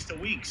out at least a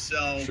week.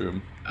 So,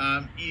 True.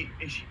 I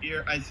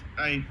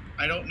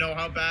don't know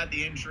how bad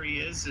the injury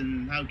is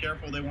and how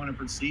careful they want to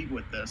proceed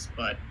with this,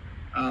 but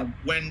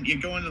when you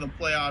go into the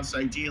playoffs,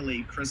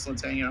 ideally, Chris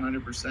Letang at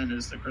 100%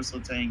 is the Chris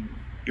Letang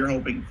you're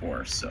hoping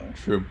for. So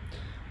True.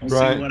 We'll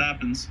see what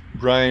happens.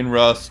 Brian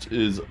Rust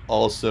is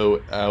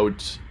also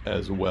out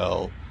as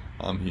well.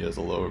 He has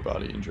a lower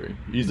body injury.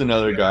 He's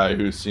another guy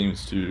who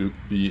seems to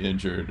be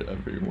injured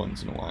every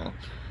once in a while.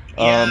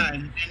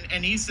 And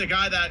he's the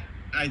guy that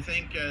I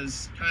think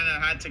has kind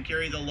of had to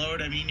carry the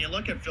load. I mean, you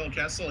look at Phil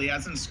Kessel, he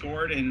hasn't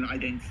scored in, I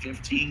think,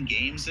 15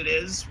 games it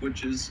is,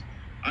 which is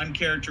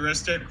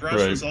uncharacteristic.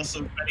 Rush was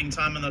also spending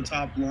time on the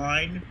top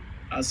line.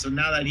 So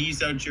now that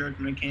he's out, Jared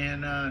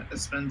McCann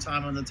has spent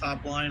time on the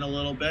top line a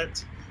little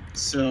bit.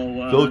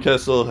 So Phil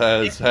Kessel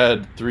has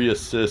had 3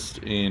 assists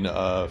in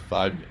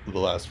the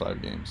last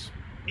 5 games.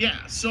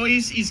 Yeah, so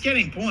he's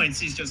getting points.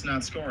 He's just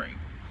not scoring.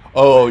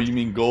 Oh, you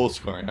mean goal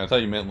scoring? I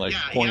thought you meant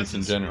points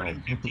in general.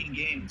 In 15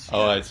 games.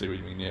 Oh, I see what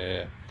you mean.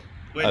 Yeah.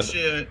 Which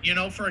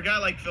for a guy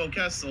like Phil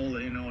Kessel,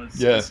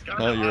 it's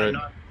kind of you're right.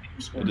 not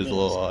It is a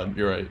little odd.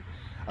 You're right.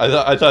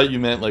 I thought you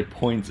meant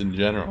points in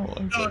general.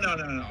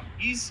 No.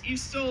 He's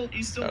still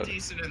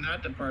decent in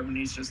that department.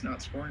 He's just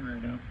not scoring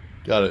right now.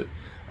 Got it.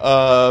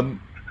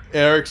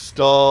 Eric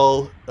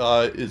Stahl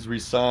is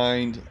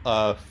re-signed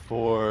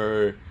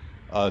for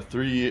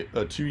 2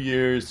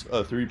 years,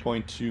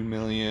 $3.2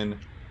 million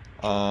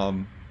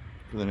for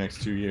the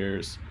next 2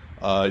 years.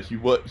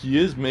 He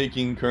is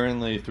making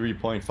currently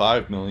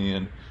 $3.5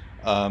 million,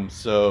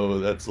 so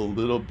that's a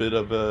little bit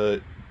of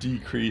a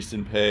decrease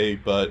in pay,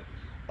 but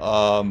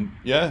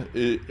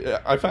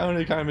I found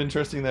it kind of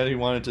interesting that he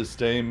wanted to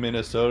stay in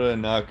Minnesota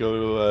and not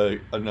go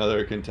to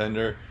another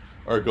contender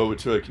or go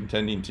to a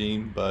contending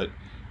team, but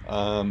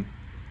I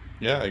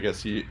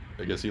guess he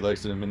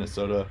likes it in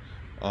Minnesota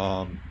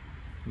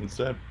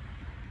instead.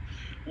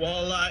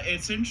 Well,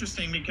 it's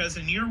interesting because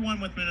in year 1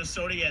 with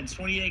Minnesota, he had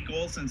 28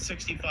 goals and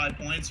 65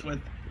 points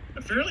with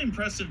a fairly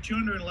impressive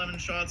 211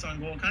 shots on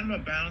goal, kind of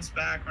a bounce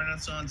back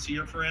renaissance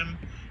year for him.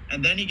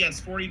 And then he gets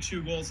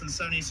 42 goals and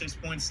 76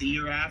 points the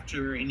year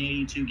after in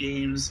 82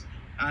 games.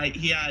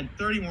 He had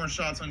 30 more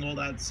shots on goal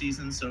that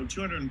season, so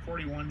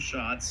 241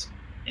 shots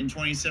in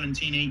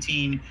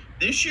 2017-18.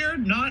 This year,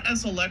 not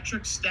as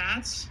electric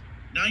stats,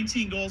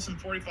 19 goals and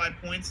 45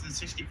 points in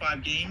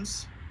 65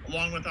 games,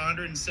 along with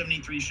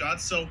 173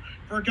 shots. So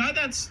for a guy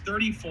that's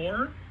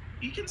 34,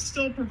 he can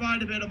still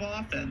provide a bit of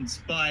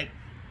offense. But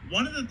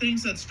one of the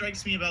things that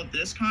strikes me about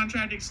this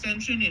contract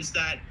extension is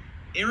that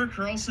Erik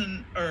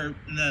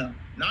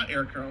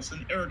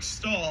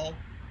Stahl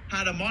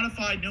had a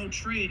modified no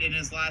trade in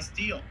his last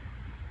deal.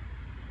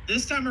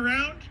 This time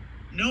around,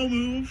 no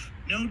move,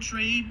 no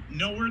trade,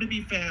 nowhere to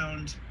be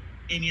found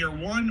in year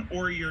 1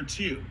 or year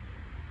 2.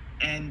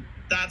 And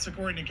that's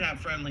according to Cap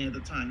Friendly at the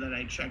time that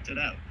I checked it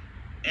out.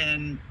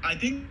 And I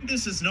think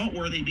this is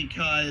noteworthy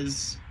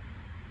because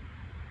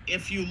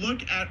if you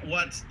look at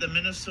what the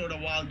Minnesota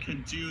Wild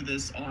could do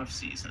this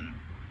offseason,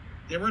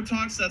 there were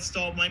talks that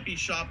Stahl might be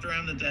shopped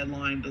around the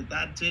deadline, but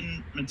that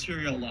didn't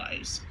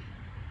materialize.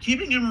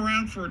 Keeping him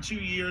around for 2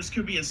 years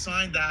could be a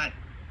sign that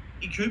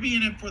he could be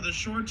in it for the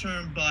short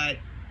term, but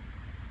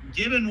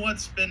given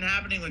what's been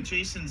happening with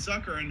Jason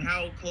Zucker and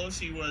how close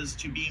he was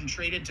to being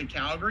traded to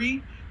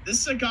Calgary, this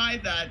is a guy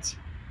that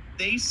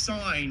they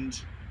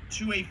signed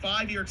to a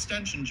 5-year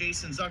extension,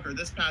 Jason Zucker,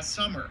 this past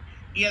summer.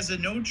 He has a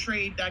no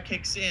trade that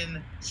kicks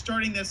in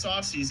starting this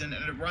offseason,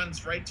 and it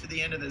runs right to the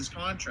end of his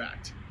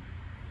contract.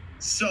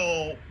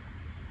 So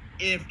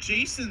if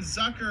Jason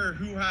Zucker,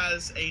 who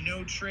has a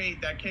no trade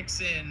that kicks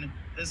in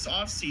this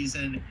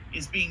offseason,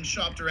 is being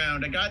shopped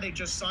around, a guy they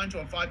just signed to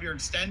a 5-year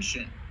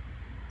extension,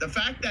 the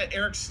fact that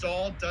Eric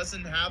Stahl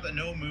doesn't have a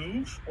no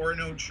move or a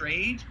no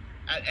trade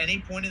at any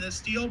point in this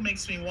deal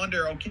makes me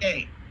wonder,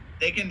 okay,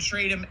 they can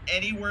trade him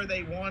anywhere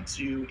they want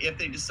to if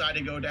they decide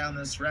to go down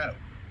this route.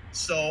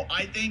 So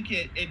I think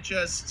it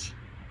just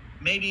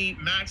maybe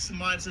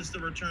maximizes the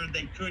return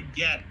they could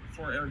get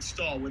for Eric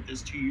Staal with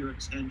this 2-year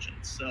extension.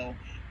 So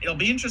it'll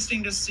be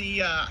interesting to see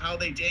how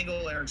they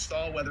dangle Eric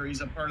Staal, whether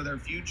he's a part of their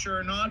future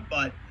or not.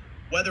 But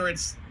whether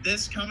it's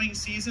this coming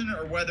season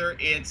or whether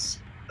it's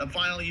the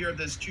final year of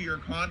this 2-year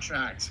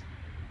contract,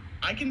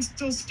 I can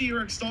still see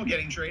Eric Staal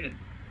getting traded.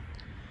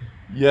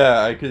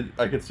 Yeah, I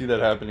could see that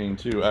happening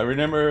too. I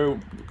remember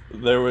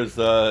there was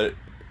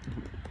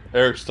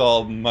Eric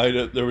Staal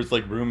there was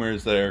like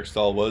rumors that Eric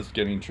Staal was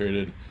getting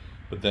traded,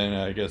 but then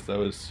I guess that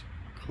was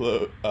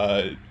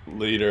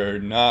later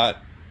not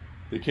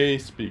the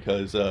case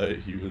because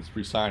he was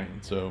resigning.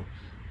 So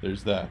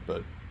there's that.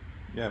 But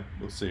yeah,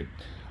 we'll see.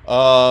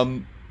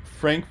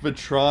 Frank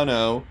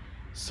Vetrano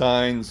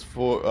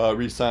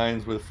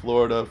resigns with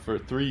Florida for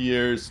 3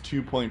 years,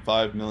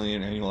 $2.5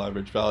 million annual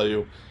average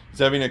value. He's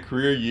having a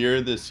career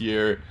year this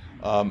year,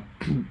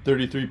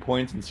 33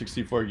 points in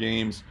 64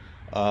 games.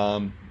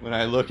 When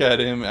I look at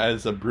him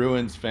as a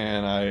Bruins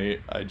fan,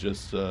 I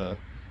just,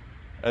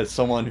 as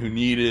someone who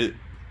needed,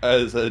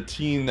 as a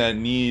team that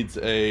needs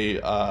a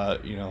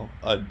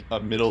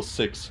middle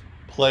six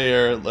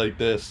player like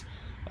this,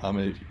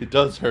 it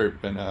does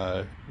hurt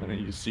when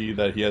you see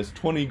that he has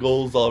 20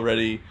 goals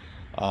already,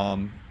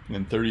 and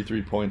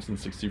 33 points in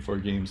 64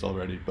 games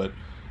already. But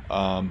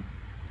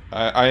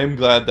I am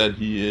glad that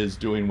he is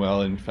doing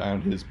well and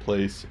found his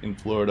place in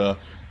Florida.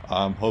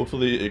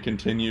 Hopefully it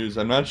continues.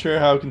 I'm not sure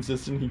how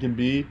consistent he can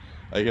be.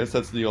 I guess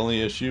that's the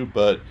only issue.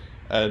 But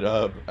at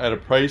a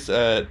price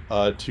at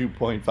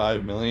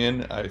 $2.5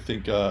 million, I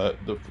think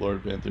the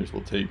Florida Panthers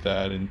will take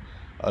that and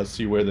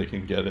see where they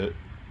can get it,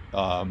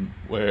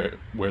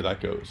 where that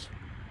goes.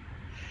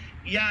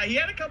 Yeah, he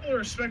had a couple of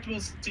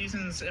respectable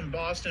seasons in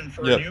Boston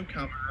for a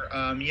newcomer.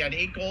 He had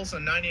 8 goals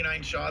and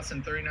 99 shots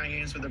in 39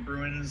 games with the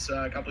Bruins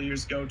a couple of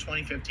years ago,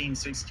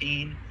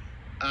 2015-16.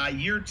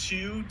 Year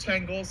 2,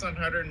 10 goals on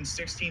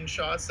 116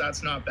 shots.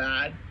 That's not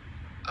bad.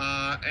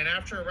 And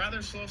after a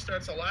rather slow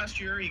start to last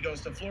year, he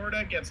goes to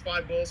Florida, gets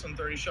 5 goals and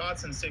 30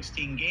 shots in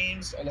 16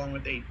 games, along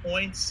with 8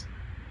 points.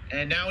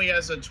 And now he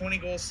has a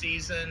 20-goal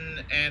season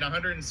and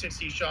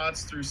 160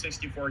 shots through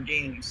 64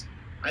 games.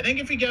 I think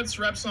if he gets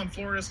reps on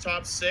Florida's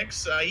top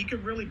 6, he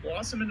could really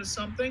blossom into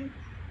something.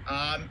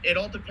 It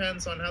all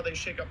depends on how they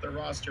shake up their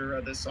roster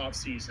this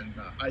offseason.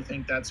 I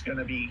think that's going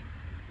to be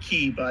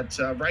key. But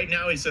right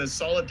now, he's a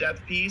solid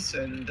depth piece.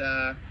 And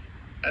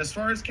as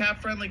far as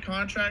cap-friendly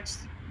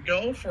contracts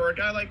go, for a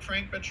guy like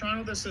Frank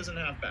Vetrano, this isn't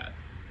half bad.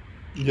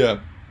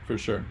 Yeah, for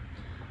sure.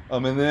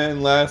 And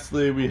then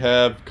lastly, we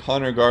have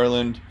Connor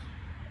Garland,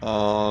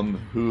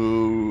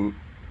 who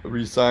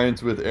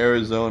resigns with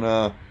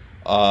Arizona.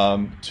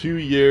 2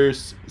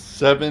 years,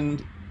 so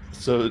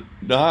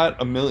not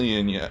 $1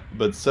 million yet,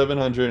 but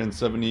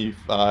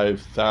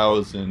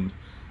 775,000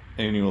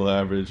 annual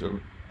average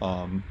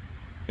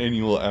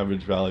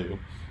value.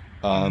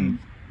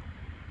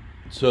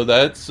 So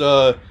that's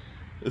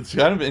it's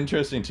kind of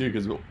interesting too,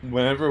 because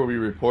whenever we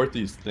report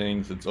these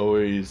things, it's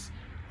always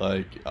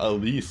like at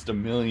least $1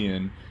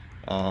 million.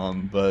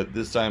 But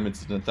this time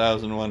it's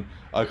 1,001.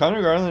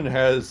 Connor Garland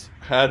has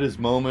had his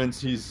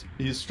moments. He's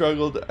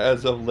struggled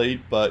as of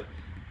late, but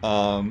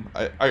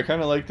I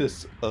kind of like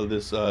this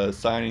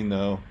signing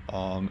though,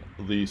 at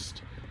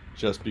least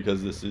just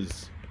because this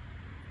is,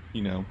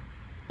 it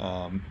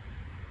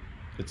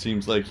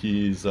seems like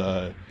he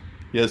has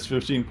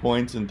 15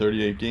 points in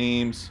 38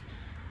 games,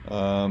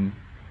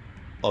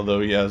 although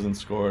he hasn't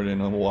scored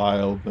in a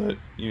while, but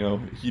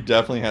he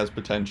definitely has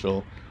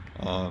potential,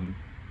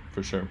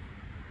 for sure.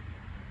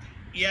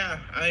 Yeah,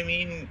 I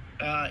mean,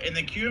 in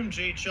the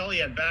QMJHL, he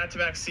had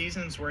back-to-back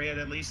seasons where he had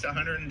at least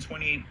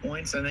 128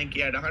 points. I think he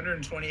had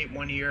 128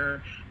 one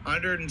year,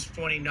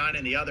 129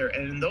 in the other.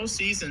 And in both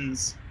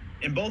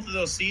of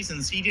those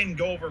seasons, he didn't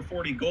go over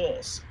 40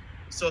 goals.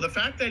 So the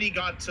fact that he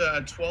got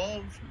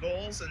 12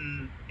 goals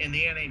in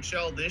the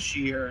NHL this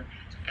year,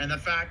 and the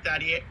fact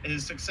that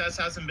his success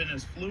hasn't been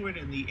as fluid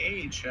in the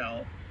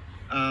AHL,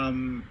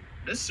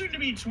 this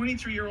soon-to-be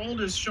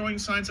 23-year-old is showing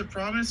signs of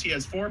promise. He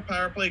has 4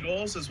 power play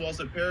goals as well as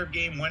a pair of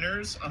game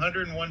winners,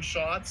 101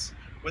 shots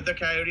with the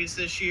Coyotes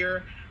this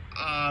year.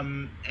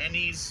 And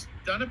he's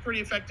done a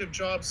pretty effective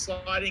job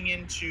sliding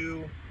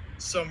into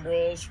some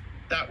roles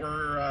that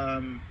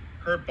were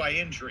hurt by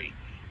injury.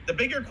 The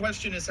bigger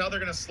question is how they're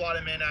going to slot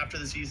him in after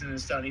the season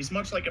is done. He's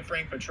much like a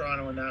Frank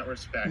Vetrano in that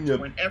respect. Yep.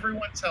 When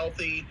everyone's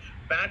healthy,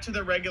 back to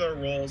the regular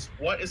roles,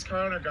 what is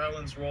Connor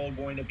Garland's role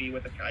going to be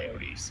with the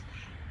Coyotes?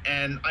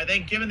 And I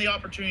think given the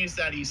opportunities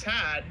that he's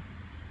had,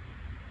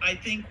 I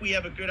think we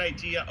have a good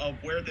idea of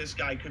where this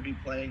guy could be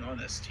playing on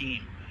this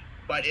team.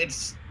 But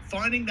it's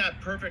finding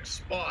that perfect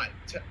spot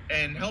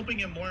and helping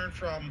him learn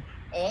from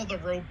all the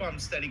road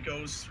bumps that he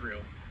goes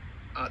through.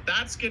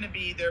 That's going to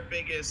be their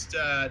biggest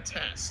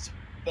test.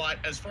 But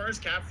as far as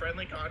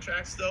cap-friendly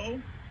contracts, though,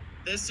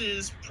 this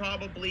is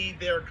probably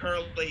their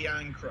Carl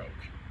Young-Croak.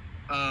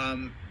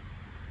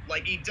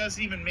 He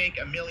doesn't even make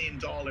 $1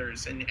 million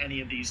in any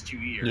of these 2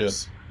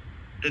 years. Yeah.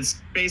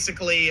 It's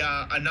basically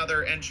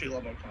another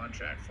entry-level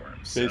contract for him.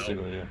 So,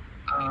 basically,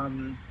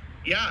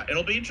 yeah.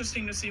 It'll be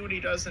interesting to see what he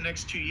does the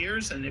next 2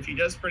 years, and if he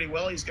does pretty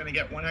well, he's going to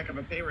get one heck of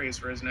a pay raise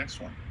for his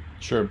next one.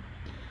 Sure.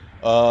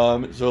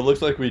 So it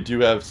looks like we do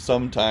have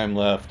some time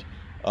left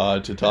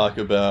to talk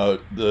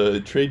about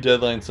the trade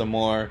deadline some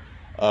more.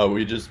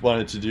 We just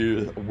wanted to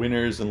do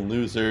winners and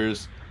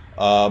losers.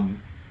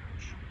 Um,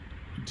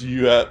 do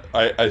you have?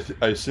 I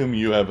assume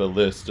you have a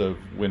list of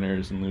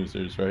winners and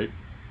losers, right?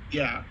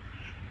 Yeah.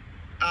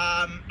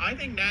 I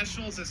think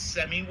Nashville's a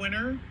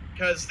semi-winner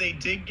because they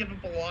did give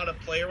up a lot of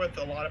player with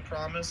a lot of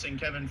promise in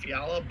Kevin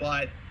Fiala,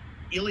 but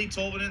Eli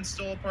Tolvanen's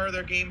still a part of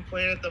their game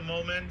plan at the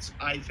moment.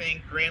 I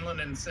think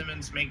Granlund and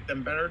Simmons make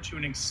them better to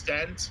an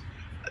extent.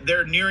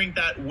 They're nearing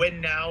that win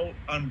now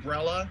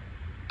umbrella.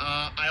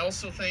 I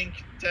also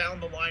think down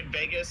the line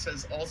Vegas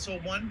has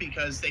also won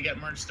because they get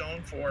Mark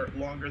Stone for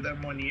longer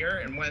than 1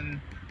 year, and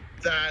when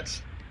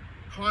that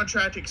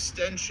contract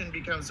extension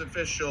becomes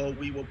official,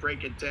 we will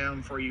break it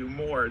down for you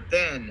more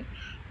then.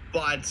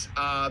 But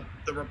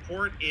the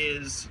report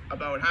is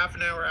about half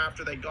an hour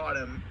after they got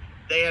him,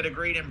 they had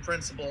agreed in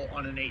principle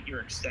on an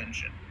 8-year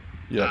extension.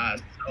 Yeah.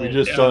 So, We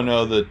just don't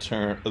know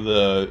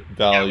the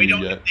value we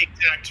don't yet. know the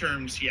exact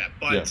terms yet,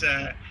 but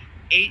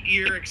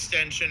 8-year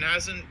extension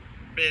hasn't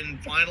been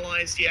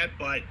finalized yet,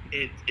 but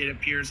it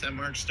appears that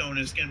Mark Stone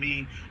is going to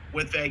be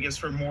with Vegas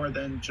for more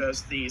than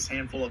just these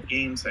handful of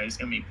games that he's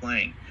going to be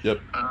playing. Yep.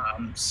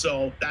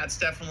 So that's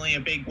definitely a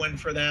big win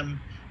for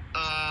them.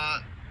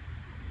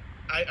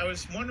 I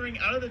was wondering,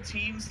 out of the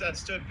teams that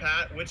stood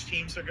pat, which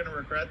teams are going to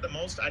regret the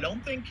most? I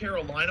don't think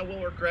Carolina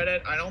will regret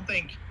it. I don't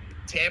think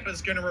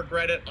Tampa's going to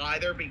regret it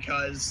either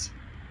because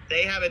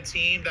they have a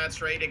team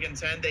that's ready to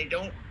contend.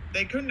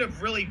 They couldn't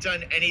have really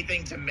done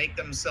anything to make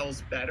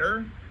themselves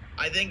better.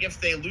 I think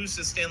if they lose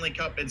the Stanley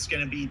Cup, it's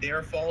going to be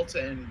their fault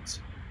and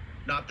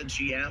not the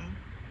GM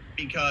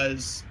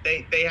because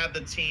they have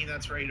the team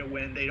that's ready to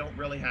win. They don't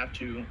really have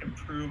to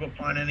improve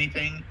upon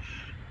anything.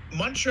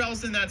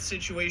 Montreal's in that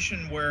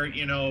situation where,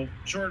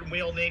 Jordan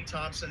Wheel, Nate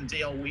Thompson,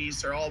 Dale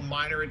Weiss are all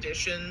minor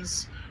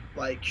additions.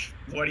 Like,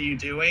 what are you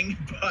doing?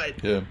 But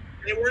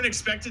they weren't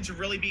expected to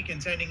really be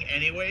contending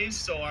anyways,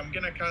 so I'm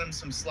going to cut them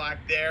some slack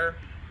there.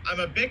 I'm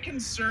a bit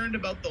concerned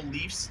about the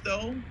Leafs,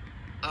 though.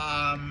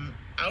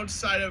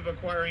 Outside of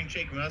acquiring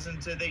Jake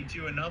Muzzin, did they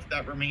do enough?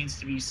 That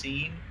remains to be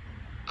seen.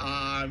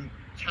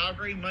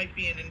 Calgary might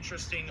be an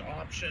interesting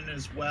option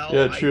as well.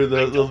 Yeah, true.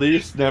 The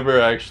Leafs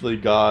never actually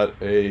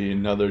got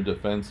another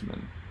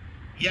defenseman.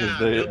 Yeah,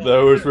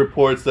 there was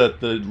reports that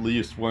the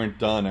Leafs weren't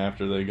done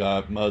after they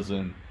got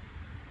Muzzin,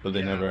 but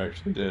they never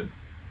actually did.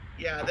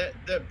 Yeah,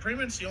 that pretty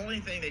much the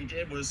only thing they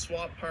did was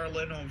swap Par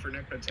Lindholm for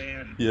Nick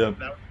Petan. Yeah,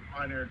 that was a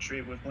minor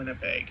trade with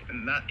Winnipeg,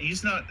 and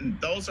he's not.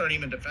 Those aren't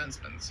even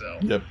defensemen. So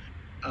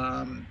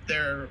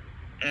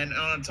and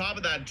on top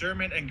of that,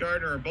 Dermott and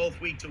Gardner are both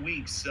week to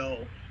week,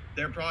 so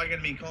they're probably going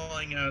to be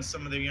calling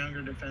some of their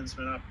younger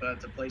defensemen up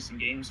to play some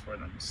games for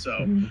them.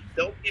 So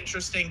they'll be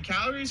interesting.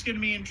 Calgary's going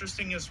to be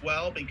interesting as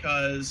well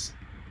because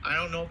I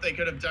don't know if they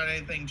could have done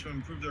anything to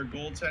improve their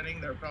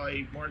goaltending. They're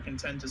probably more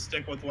content to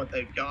stick with what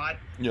they've got.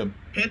 Yep.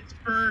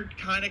 Pittsburgh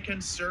kind of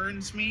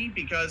concerns me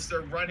because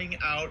they're running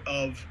out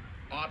of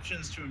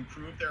options to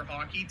improve their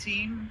hockey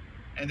team,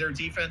 and their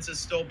defense is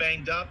still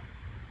banged up.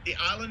 The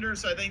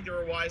Islanders, I think they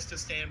were wise to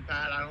stand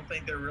pat. I don't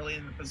think they're really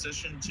in the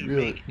position to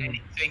make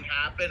anything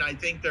happen. I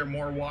think they're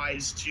more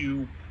wise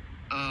to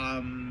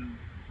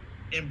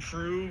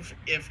improve,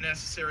 if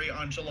necessary,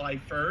 on July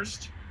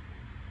 1st.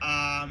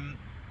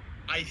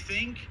 I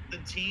think the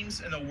teams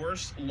in the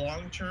worst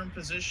long-term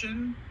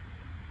position,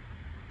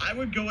 I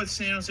would go with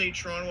San Jose,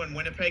 Toronto, and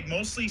Winnipeg.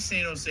 Mostly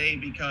San Jose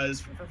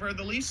because for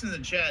the Leafs and the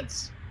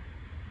Jets,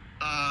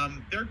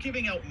 they're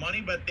giving out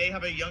money, but they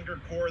have a younger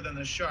core than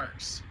the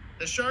Sharks.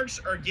 The Sharks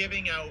are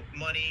giving out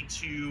money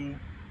to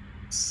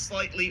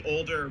slightly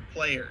older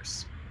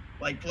players,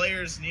 like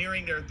players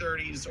nearing their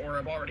 30s or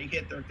have already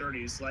hit their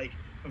 30s, like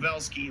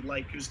Pavelski,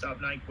 like Gustav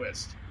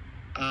Nyquist.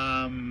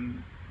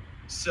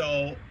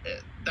 So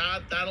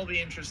that'll be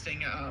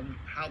interesting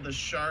how the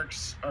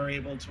Sharks are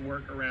able to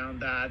work around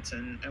that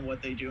and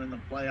what they do in the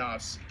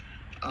playoffs.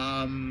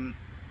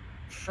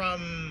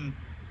 From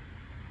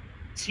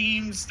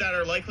teams that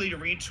are likely to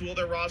retool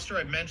their roster,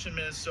 I've mentioned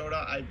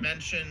Minnesota. I've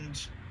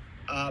mentioned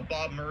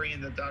Bob Murray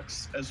and the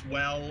Ducks as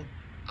well.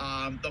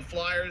 The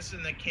Flyers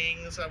and the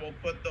Kings, I will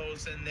put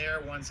those in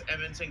there. Once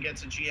Edmonton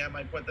gets a GM,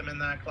 I put them in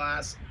that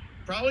class.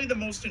 Probably the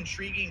most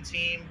intriguing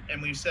team,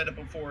 and we've said it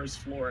before, is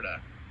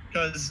Florida.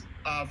 Because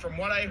from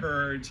what I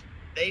heard,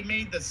 they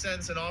made the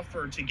Sens an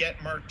offer to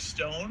get Mark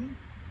Stone,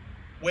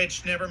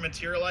 which never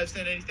materialized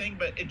in anything,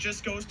 but it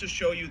just goes to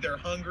show you they're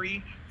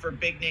hungry for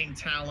big-name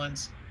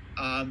talent.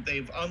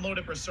 They've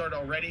unloaded Brassard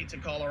already to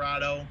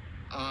Colorado.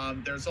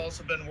 There's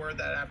also been word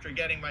that after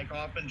getting Mike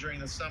Hoffman during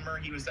the summer,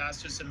 he was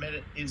asked to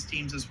submit his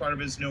teams as part of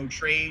his no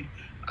trade.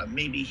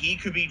 Maybe he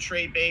could be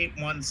trade bait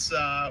once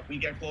we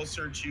get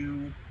closer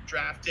to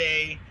draft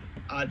day.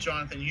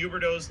 Jonathan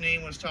Huberdeau's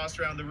name was tossed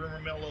around the rumor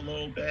mill a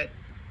little bit.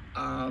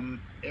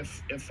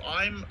 If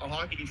I'm a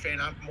hockey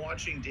fan, I'm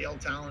watching Dale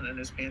Talon and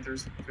his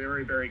Panthers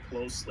very, very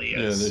closely.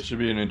 They should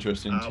be an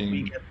interesting team.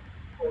 We get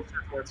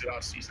closer towards the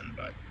off season.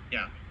 But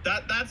yeah,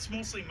 that's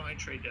mostly my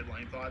trade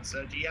deadline thoughts.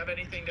 Do you have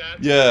anything to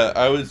add? Yeah,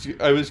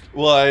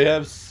 well, I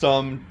have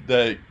some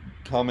that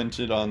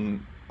commented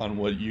on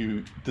what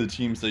the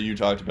teams that you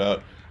talked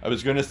about. I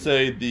was gonna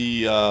say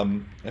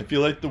I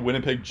feel like the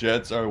Winnipeg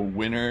Jets are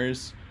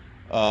winners.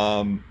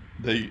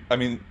 They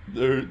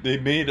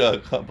made a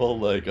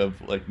couple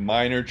of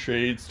minor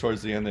trades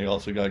towards the end. They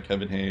also got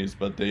Kevin Hayes,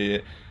 but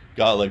they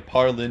got like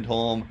Par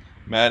Lindholm,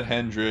 Matt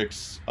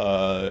Hendricks,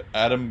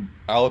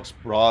 Alex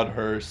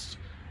Broadhurst,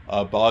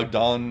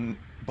 Bogdan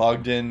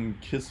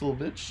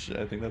Kiselevich,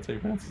 I think that's how you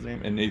pronounce his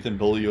name, and Nathan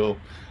Beaulieu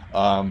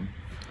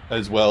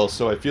as well.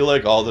 So I feel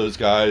like all those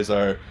guys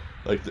are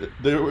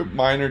there were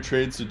minor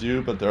trades to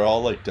do, but they're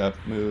all like depth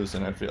moves,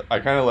 and I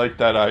kind of like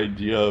that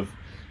idea of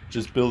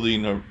just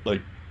building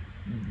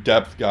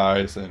depth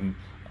guys and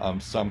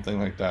something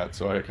like that.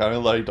 So I kind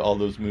of liked all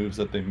those moves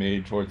that they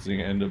made towards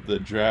the end of the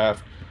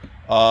draft.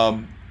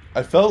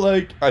 I felt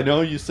like, I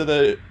know you said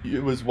that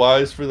it was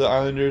wise for the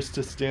Islanders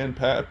to stand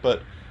pat,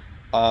 but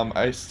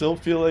I still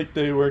feel like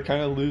they were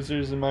kind of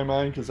losers in my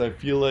mind, because I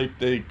feel like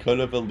they could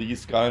have at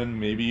least gotten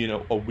maybe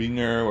a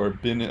winger or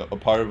been a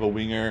part of a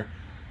winger.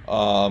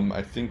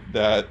 I think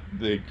that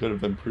they could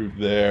have improved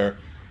there,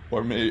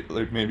 or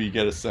maybe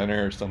get a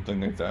center or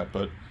something like that.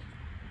 But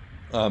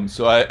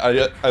so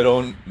I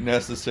don't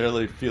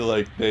necessarily feel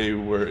like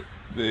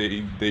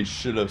they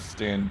should have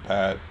stand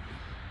pat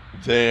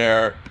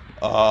there.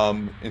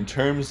 In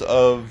terms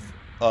of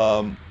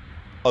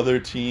other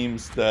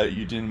teams that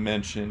you didn't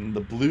mention,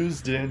 the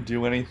Blues didn't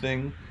do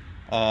anything,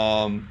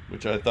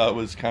 which I thought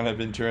was kind of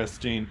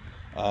interesting.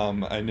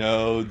 I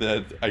know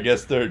that I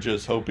guess they're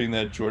just hoping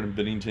that Jordan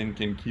Binnington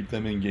can keep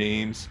them in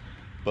games,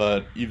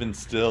 but even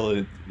still,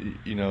 it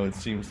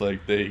seems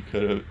like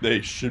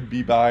they should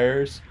be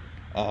buyers,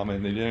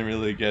 and they didn't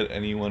really get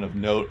anyone of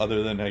note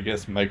other than, I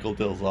guess, Michael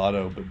Del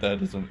Zotto, but that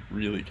doesn't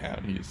really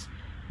count. He's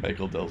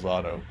Michael Del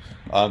Zotto.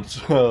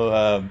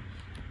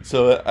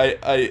 So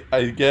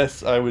I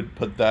guess I would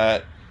put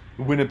that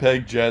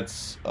Winnipeg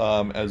Jets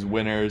as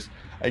winners.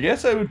 I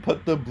guess I would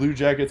put the Blue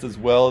Jackets as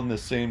well in the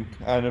same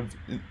kind of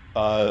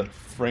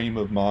frame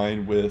of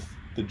mind with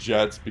the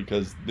Jets,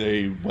 because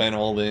they went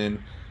all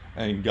in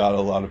and got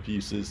a lot of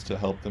pieces to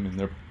help them in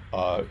their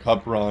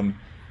cup run.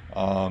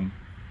 In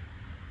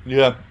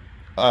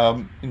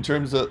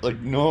terms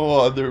of no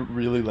other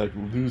really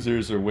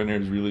losers or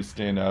winners really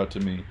stand out to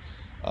me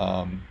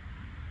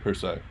per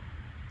se.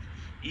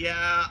 Yeah,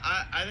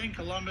 I think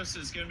Columbus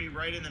is going to be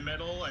right in the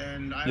middle,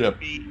 and I would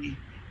be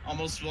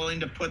almost willing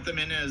to put them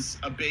in as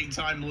a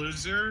big-time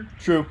loser.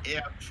 True.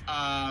 If,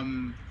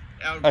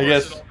 of I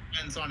guess it all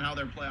depends on how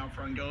their playoff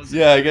run goes.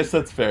 Yeah, I guess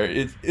that's fair.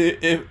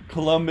 If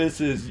Columbus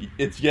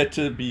it's yet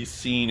to be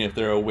seen if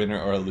they're a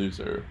winner or a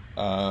loser.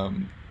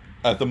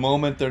 At the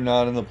moment, they're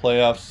not in the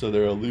playoffs, so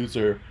they're a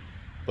loser.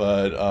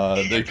 But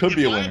they could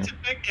be a winner.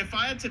 If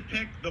I had to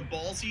pick the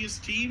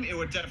ballsiest team, it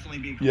would definitely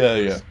be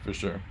Columbus. Yeah, for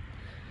sure.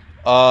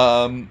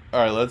 All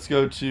right, let's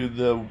go to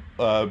the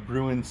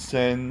Bruins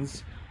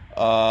Sens.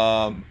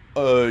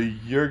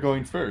 You're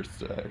going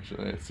first,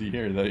 actually. I see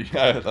here that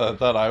I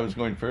thought I was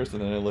going first,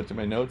 and then I looked at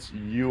my notes.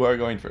 You are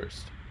going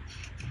first.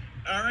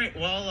 All right.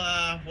 Well,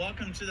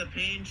 welcome to the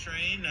pain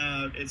train.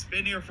 It's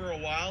been here for a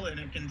while, and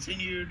it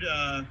continued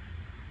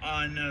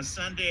on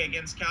Sunday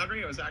against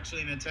Calgary. I was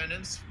actually in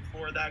attendance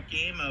for that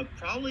game.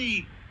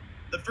 Probably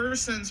the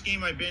first Sens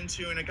game I've been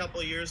to in a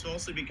couple of years,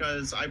 mostly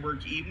because I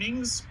work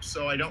evenings,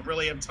 so I don't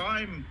really have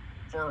time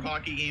for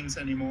hockey games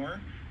anymore.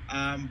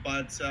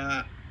 But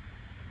I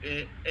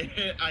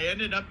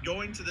ended up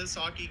going to this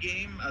hockey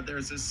game.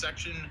 There's this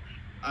section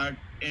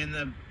in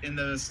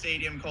the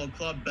stadium called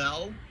Club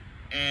Bell,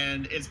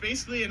 and it's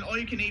basically an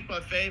all-you-can-eat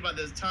buffet. By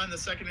the time the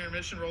second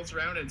intermission rolls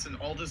around, it's an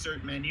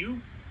all-dessert menu.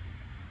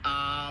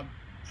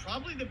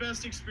 Probably the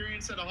best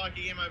experience at a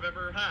hockey game I've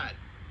ever had.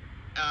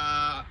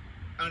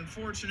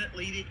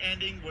 Unfortunately, the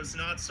ending was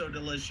not so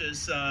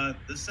delicious. The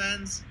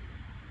Sens,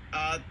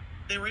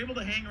 they were able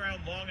to hang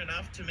around long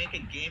enough to make a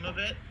game of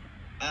it.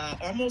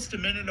 Almost a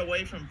minute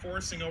away from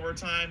forcing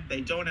overtime. They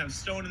don't have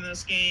Stone in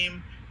this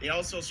game. They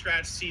also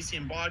scratched Ceci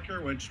and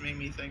Bodker, which made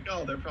me think,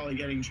 they're probably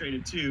getting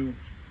traded too.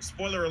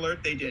 Spoiler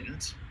alert, they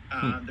didn't.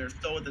 They're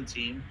still with the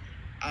team.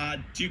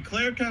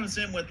 Duclair comes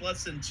in with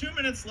less than 2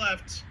 minutes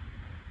left,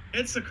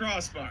 hits the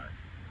crossbar.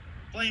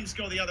 Flames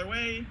go the other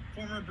way.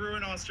 Former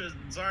Bruin Oscar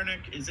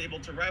Zarnik is able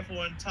to rifle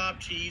one top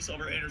cheese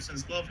over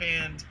Anderson's glove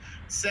hand.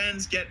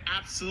 Sens get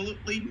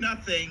absolutely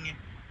nothing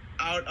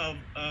out of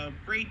a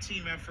great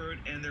team effort,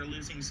 and their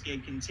losing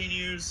skid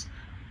continues.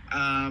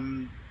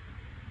 I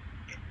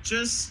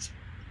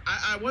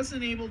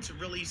wasn't able to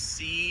really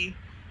see.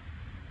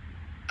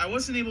 I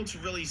wasn't able to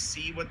really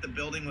see what the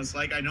building was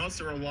like. I noticed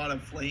there were a lot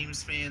of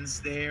Flames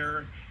fans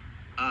there.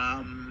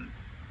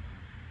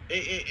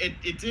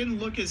 It didn't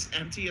look as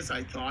empty as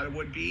I thought it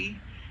would be.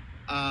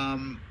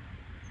 And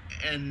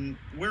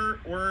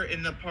we're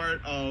in the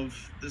part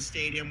of the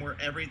stadium where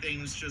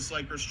everything's just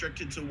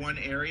restricted to one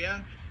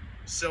area.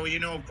 So,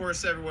 of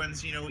course,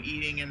 everyone's,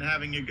 eating and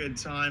having a good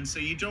time. So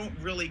you don't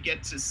really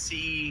get to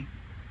see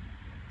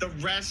the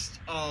rest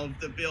of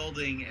the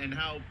building and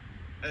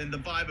the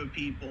vibe of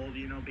people,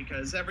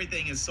 because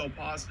everything is so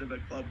positive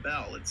at Club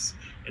Bell. It's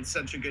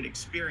such a good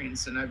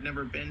experience, and I've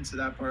never been to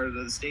that part of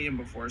the stadium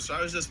before, so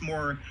I was just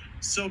more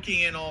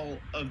soaking in all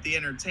of the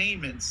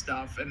entertainment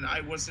stuff, and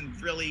I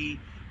wasn't really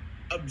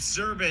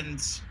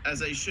observant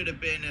as I should have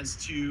been as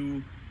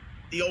to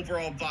the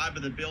overall vibe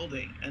of the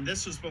building. And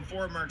this was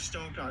before Mark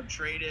Stone got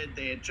traded.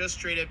 They had just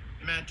traded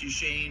Matt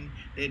Duchene.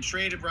 They had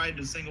traded Ryan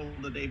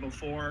DeSingle the day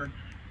before.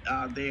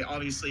 They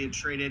obviously had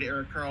traded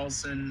Erik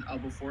Karlsson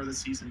before the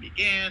season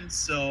began.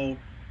 So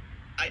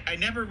I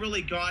never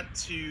really got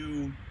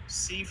to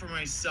see for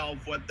myself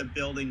what the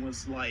building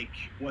was like,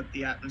 what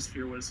the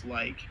atmosphere was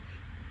like.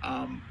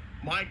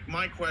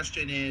 My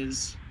question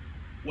is,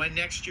 when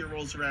next year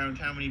rolls around,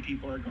 how many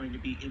people are going to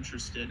be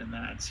interested in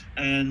that?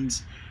 And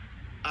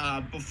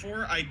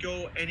before I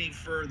go any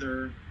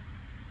further,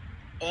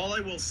 all I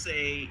will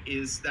say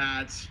is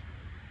that,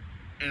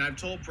 and I've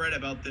told Brett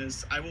about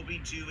this, I will be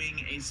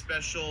doing a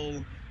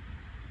special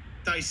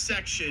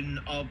dissection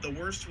of the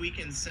worst week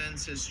in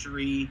Sens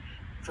history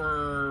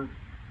for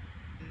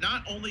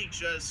not only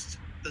just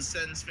the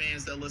Sens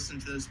fans that listen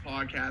to this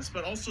podcast,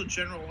 but also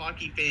general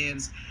hockey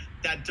fans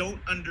that don't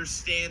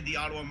understand the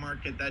Ottawa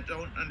market, that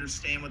don't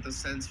understand what the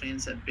Sens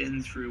fans have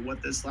been through,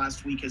 what this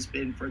last week has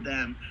been for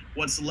them,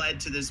 what's led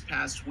to this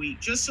past week,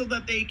 just so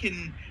that they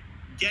can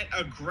get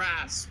a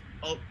grasp,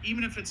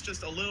 even if it's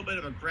just a little bit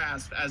of a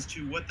grasp, as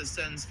to what the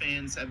Sens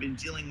fans have been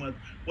dealing with,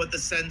 what the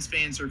Sens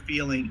fans are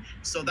feeling.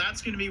 So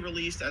that's going to be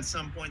released at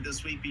some point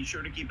this week. Be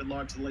sure to keep it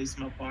locked to the Lace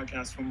Them Up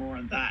podcast for more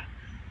on that.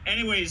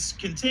 Anyways,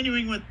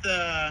 continuing with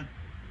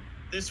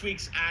this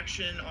week's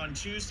action on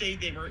Tuesday,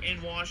 they were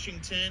in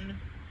Washington,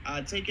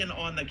 taking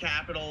on the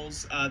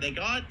Capitals. They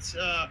got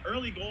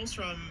early goals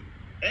from,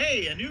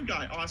 a new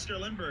guy, Oscar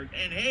Lindbergh,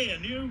 and a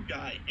new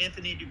guy,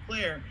 Anthony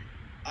Duclair.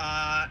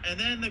 And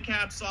then the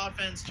Caps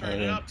offense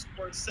turned it up,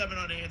 scored 7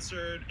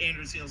 unanswered.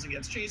 Anders Nielsen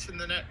gets chased from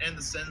the net, and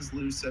the Sens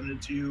lose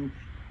 7-2.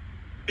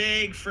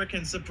 Big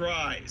frickin'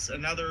 surprise.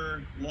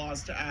 Another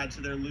loss to add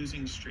to their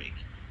losing streak.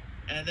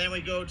 And then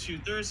we go to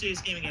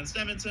Thursday's game against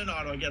Edmonton.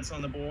 Ottawa gets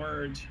on the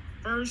board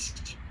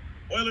first.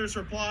 Oilers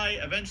reply,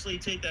 eventually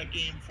take that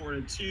game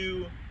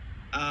 4-2.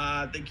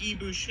 The Guy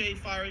Boucher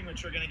firing,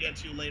 which we're going to get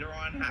to later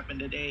on,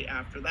 happened a day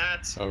after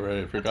that. All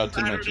right, I forgot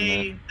to mention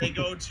that. They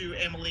go to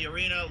Emily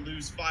Arena,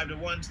 lose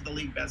 5-1 to the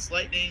league best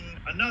Lightning.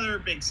 Another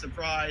big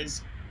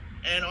surprise.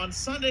 And on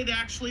Sunday, they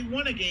actually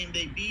won a game.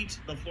 They beat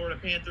the Florida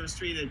Panthers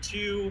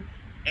 3-2.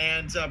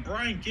 And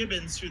Brian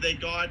Gibbons, who they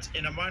got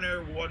in a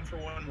minor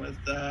 1-for-1 with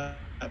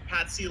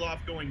Pat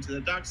Seeloff going to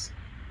the Ducks,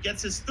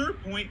 gets his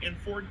 3rd point in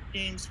 4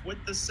 games with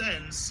the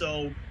Sens.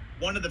 So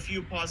one of the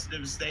few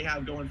positives they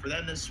have going for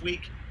them this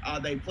week.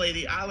 They play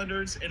the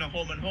Islanders in a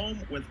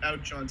home-and-home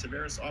without John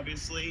Tavares,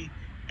 obviously,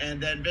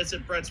 and then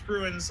visit Brett's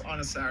Bruins on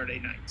a Saturday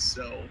night.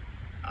 So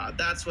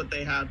that's what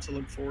they have to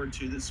look forward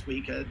to this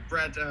week.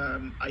 Brett,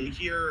 I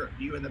hear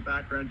you in the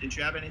background. Did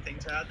you have anything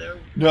to add there?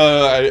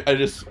 No,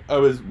 I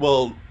was,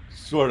 well,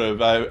 sort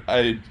of.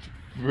 I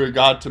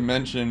forgot to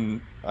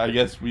mention, I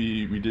guess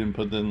we didn't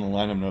put that in the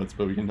lineup notes,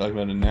 but we can talk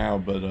about it now.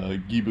 But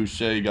Guy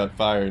Boucher got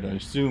fired. I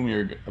assume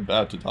you're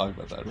about to talk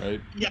about that,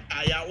 right? Yeah.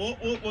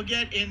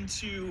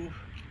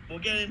 We'll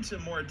get into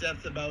more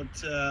depth about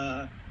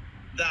that.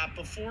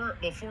 Before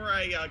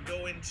I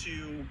go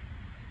into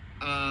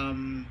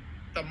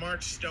the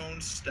Mark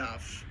Stone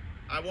stuff,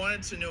 I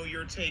wanted to know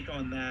your take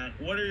on that.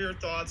 What are your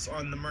thoughts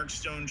on the Mark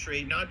Stone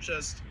trade, not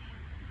just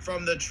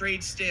from the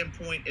trade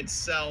standpoint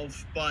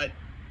itself, but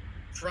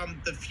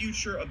from the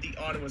future of the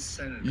Ottawa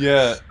Senators?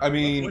 Yeah, I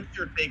mean, what's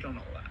your take on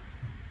all that?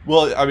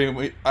 Well, I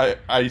mean,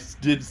 I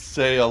did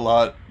say a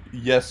lot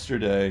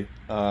yesterday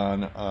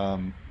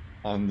on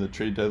the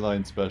trade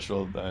deadline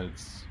special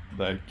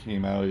that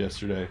came out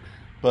yesterday,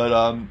 but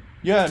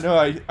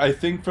I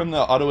think from the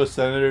Ottawa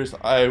Senators,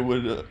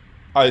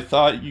 I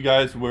thought you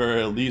guys were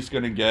at least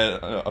going to get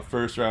a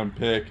 1st-round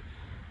pick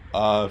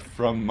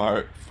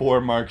for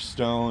Mark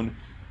Stone.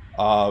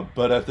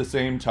 But at the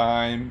same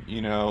time,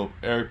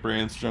 Erik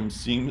Brannstrom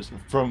seems,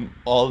 from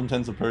all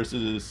intents and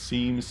purposes,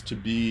 seems to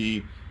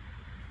be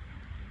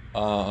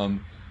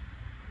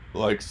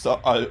like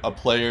a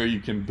player you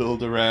can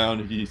build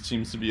around. He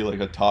seems to be like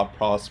a top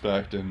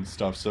prospect and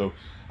stuff. So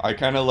I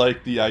kind of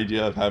like the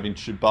idea of having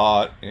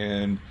Chabot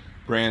and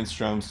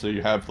Brannstrom, so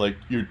you have like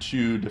your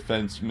 2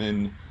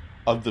 defensemen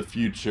of the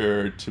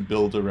future to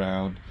build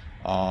around.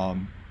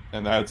 And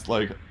that's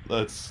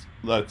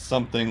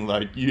something,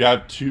 like, you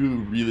have 2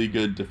 really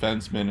good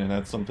defensemen, and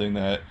that's something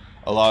that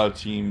a lot of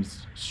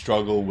teams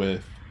struggle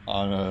with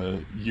on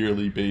a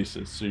yearly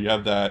basis. So you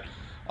have that.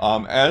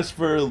 As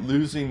for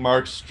losing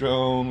Mark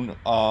Stone,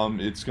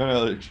 it's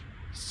going to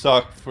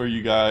suck for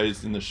you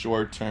guys in the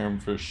short term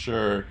for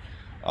sure.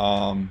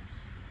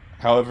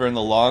 However, in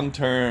the long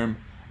term,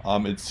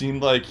 it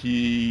seemed like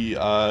he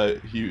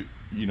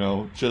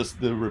just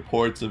the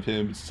reports of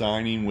him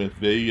signing with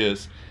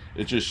Vegas,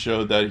 it just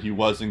showed that he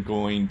wasn't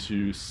going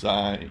to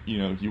sign,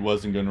 he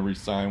wasn't going to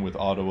re-sign with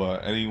Ottawa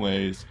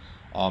anyways.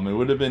 It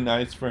would have been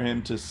nice for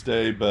him to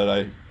stay, but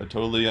I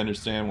totally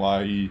understand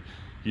why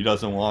he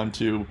doesn't want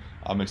to,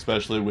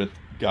 especially with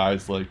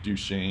guys like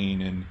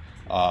Duchesne and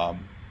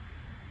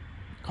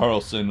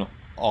Carlson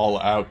all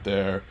out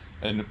there,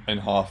 and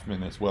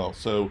Hoffman as well.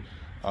 So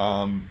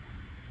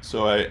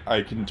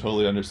I can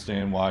totally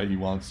understand why he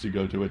wants to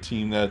go to a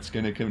team that's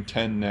going to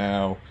contend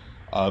now,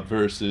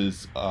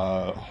 versus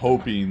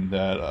hoping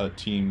that a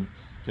team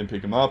can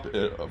pick him up.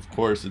 Of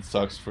course, it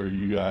sucks for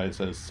you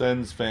guys as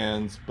Sens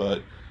fans,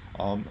 but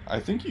I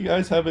think you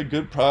guys have a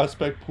good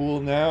prospect pool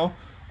now,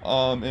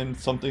 and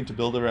something to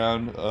build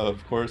around.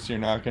 Of course, you're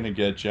not going to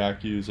get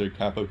Jack Hughes or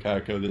Capo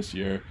Caco this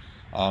year,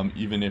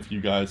 even if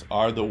you guys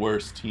are the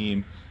worst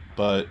team,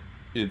 but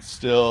it's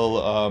still,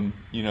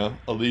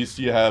 at least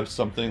you have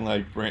something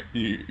like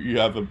you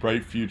have a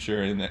bright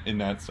future in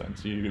that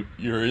sense.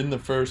 You're in the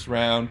first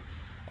round,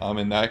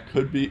 and that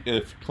could be,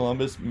 if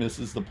Columbus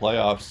misses the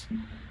playoffs,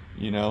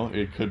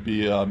 it could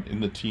be in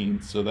the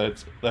teens. So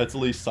that's at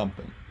least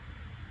something.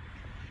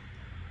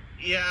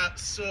 Yeah,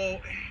 so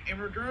in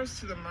regards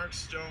to the Mark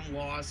Stone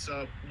loss,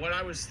 what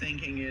I was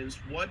thinking is,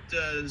 what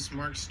does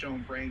Mark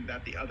Stone bring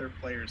that the other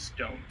players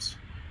don't?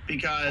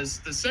 Because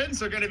the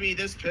Sens are going to be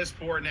this piss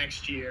poor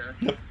next year.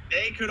 Yep.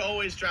 They could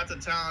always draft the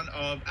talent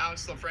of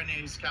Alex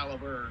Lafreniere's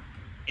caliber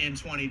in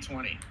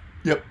 2020.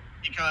 Yep.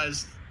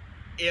 Because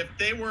if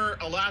they were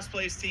a last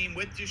place team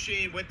with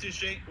Duchesne, with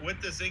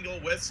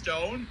Dzingel, with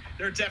Stone,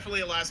 they're definitely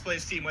a last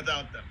place team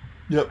without them.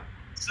 Yep.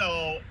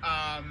 So,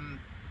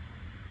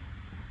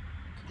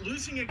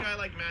 losing a guy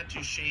like Matt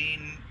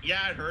Duchesne,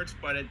 yeah, it hurts,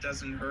 but it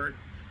doesn't hurt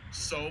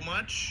so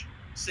much.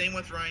 Same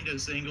with Ryan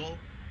Dzingel.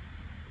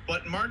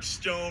 But Mark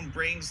Stone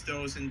brings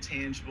those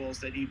intangibles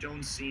that you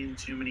don't see in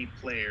too many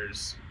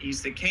players.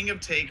 He's the king of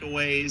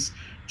takeaways,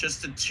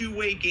 just a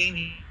two-way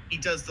game. He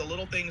does the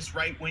little things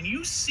right. When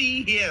you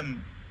see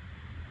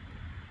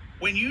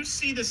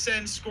the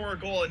Sens score a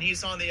goal and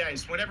he's on the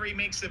ice, whenever he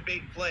makes a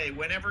big play,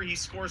 whenever he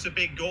scores a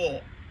big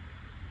goal,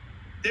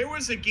 there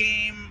was a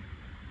game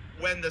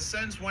when the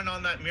Sens went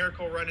on that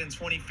miracle run in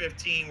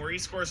 2015 where he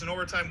scores an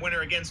overtime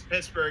winner against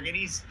Pittsburgh, and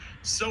he's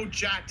so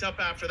jacked up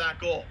after that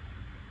goal.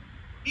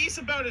 He's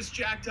about as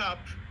jacked up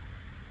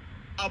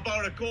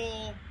about a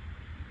goal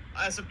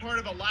as a part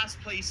of a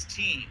last-place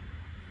team.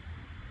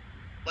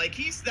 Like,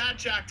 he's that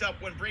jacked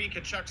up when Brady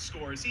Tkachuk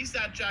scores. He's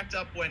that jacked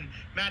up when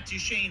Matt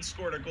Duchesne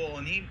scored a goal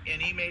and he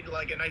made,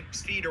 like, a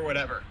nice feed or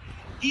whatever.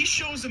 He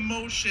shows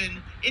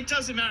emotion. It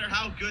doesn't matter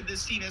how good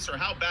this team is or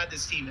how bad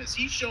this team is.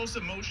 He shows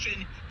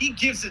emotion. He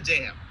gives a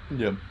damn.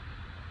 Yep.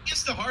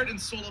 It's the heart and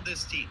soul of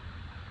this team.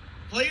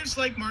 Players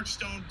like Mark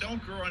Stone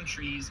don't grow on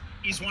trees.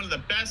 He's one of the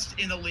best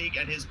in the league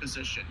at his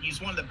position. He's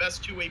one of the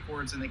best two-way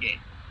forwards in the game.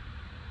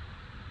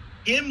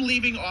 Him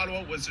leaving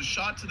Ottawa was a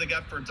shot to the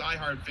gut for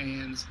diehard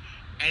fans,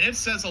 and it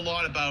says a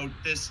lot about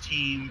this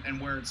team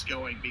and where it's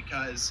going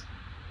because,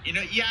 you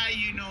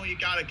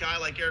got a guy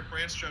like Eric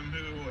Brandstrom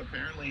who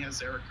apparently has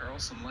Erik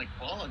Karlsson-like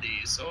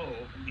qualities. So,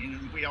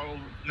 we all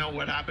know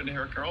what happened to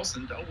Erik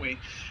Karlsson, don't we?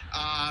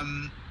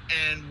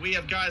 And we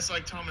have guys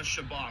like Thomas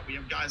Chabot. We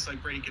have guys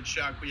like Brady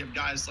Tkachuk. We have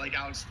guys like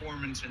Alex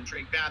Formanton,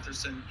 Drake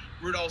Batherson,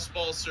 Rudolph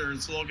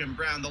Spalzer, Logan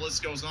Brown. The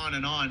list goes on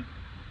and on.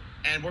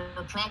 And we're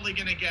probably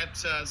going to get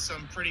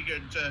some pretty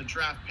good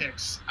draft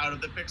picks out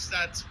of the picks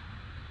that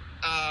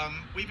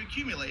we've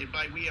accumulated.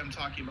 By we, I'm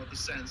talking about the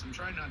Sens. I'm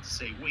trying not to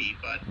say we,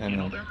 but,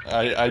 they're...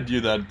 I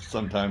do that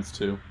sometimes,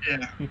 too.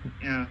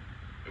 Yeah.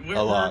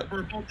 A lot.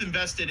 We're both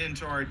invested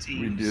into our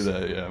teams. We do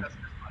that, yeah. That's as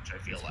much,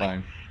 I feel it's like.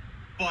 Fine.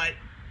 But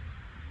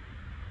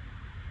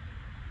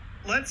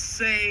let's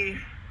say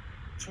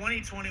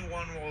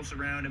 2021 rolls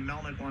around and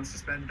Melnyk wants to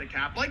spend the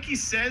cap like he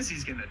says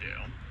he's going to do.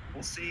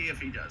 We'll see if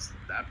he does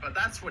that, but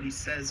that's what he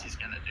says he's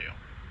going to do.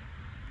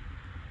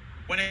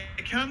 When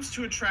it comes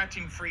to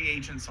attracting free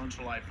agents on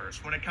July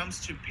 1st, when it comes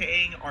to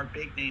paying our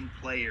big-name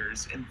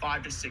players in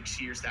 5 to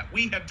 6 years that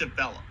we have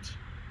developed,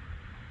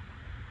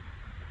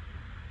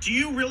 do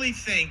you really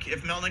think,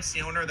 if Melnyk's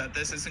the owner, that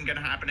this isn't going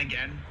to happen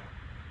again?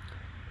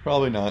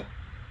 Probably not.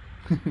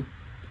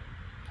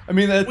 I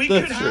mean, we that's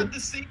could true. have the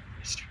same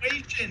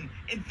situation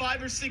in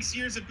 5 or 6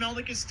 years if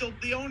Melnyk is still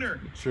the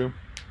owner. It's true.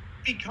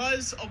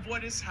 Because of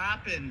what has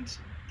happened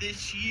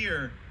this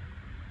year,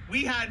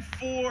 we had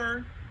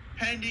 4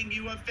 pending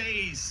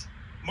UFAs.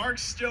 Mark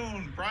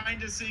Stone, Brian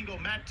Dzingel,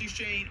 Matt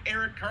Duchesne,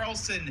 Erik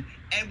Karlsson,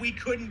 and we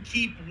couldn't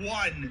keep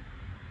one.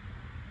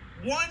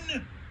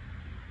 One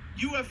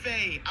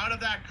UFA out of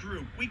that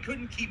group. We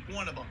couldn't keep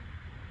one of them.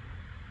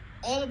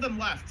 All of them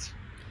left.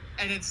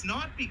 And it's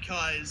not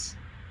because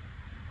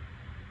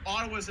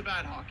Ottawa's a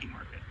bad hockey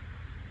market.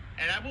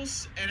 And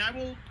I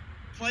will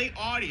play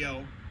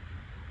audio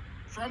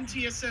from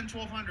TSN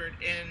 1200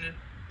 in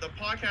the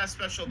podcast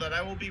special that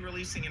I will be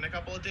releasing in a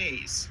couple of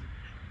days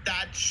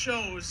that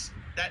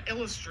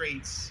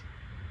illustrates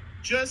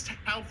just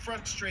how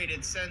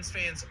frustrated Sens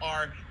fans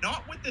are,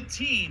 not with the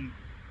team,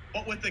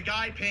 but with the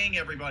guy paying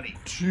everybody.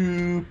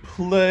 To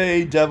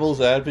play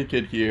devil's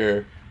advocate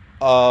here,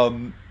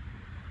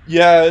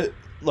 yeah,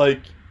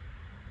 like,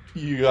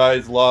 you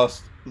guys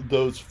lost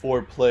those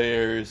 4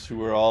 players who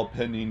were all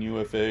pending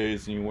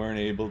UFAs and you weren't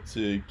able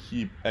to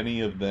keep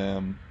any of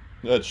them,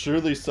 that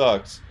surely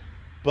sucks.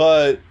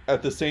 But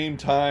at the same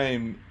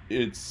time,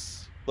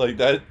 it's like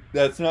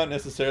that's not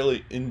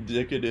necessarily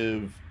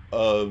indicative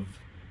of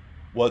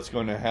what's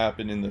going to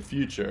happen in the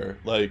future.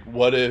 Like,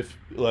 what if,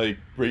 like,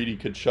 Brady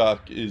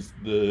Tkachuk is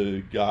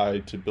the guy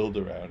to build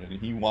around and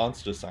he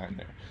wants to sign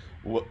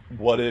there?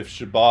 What if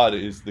Shabbat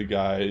is the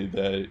guy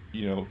that,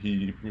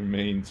 he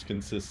remains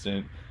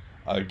consistent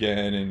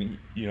again, and,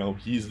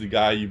 he's the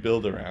guy you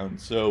build around?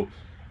 So,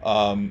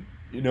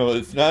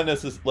 it's not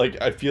necessarily,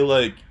 like, I feel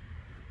like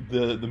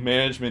the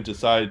management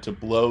decided to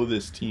blow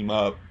this team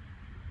up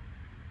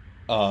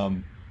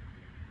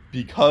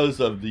because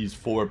of these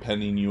 4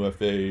 pending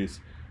UFAs.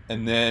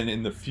 And then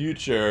in the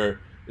future,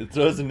 it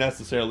doesn't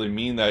necessarily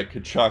mean that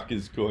Tkachuk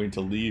is going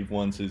to leave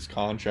once his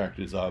contract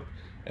is up,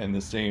 and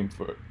the same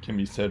can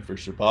be said for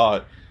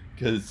Shabbat,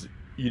 because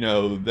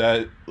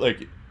that,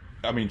 like,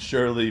 I mean,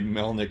 surely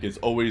Melnyk is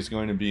always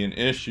going to be an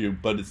issue,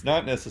 but it's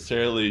not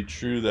necessarily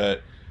true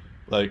that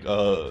like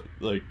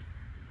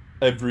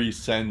every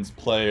Sens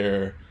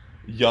player,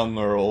 young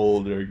or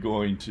old, are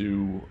going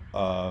to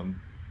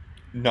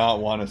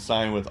not want to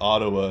sign with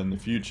Ottawa in the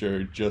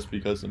future just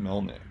because of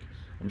Melnyk.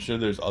 I'm sure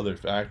there's other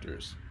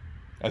factors.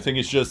 I think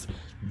it's just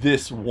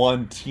this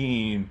one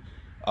team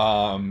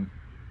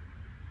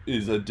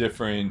is a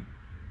different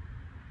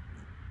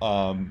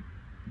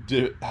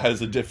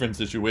has a different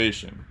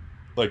situation.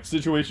 Like,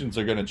 situations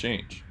are going to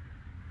change.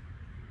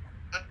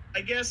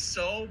 I guess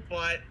so,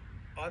 but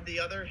on the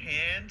other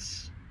hand,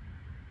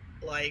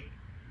 like,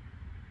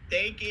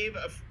 they gave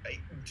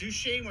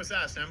Duchesne was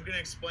asked, and I'm going to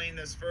explain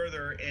this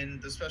further in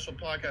the special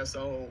podcast.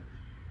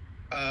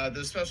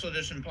 The special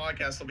edition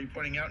podcast I'll be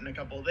putting out in a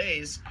couple of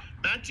days.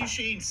 Matt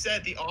Duchesne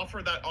said the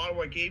offer that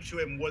Ottawa gave to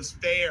him was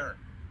fair.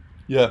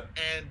 Yeah.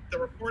 And the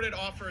reported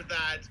offer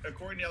that,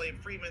 according to Elliot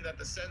Friedman, that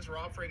the Sens were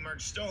offering Mark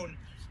Stone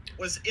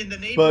was in the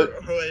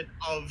neighborhood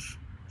of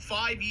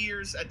 5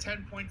 years at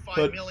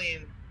 $10.5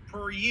 million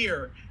per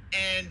year.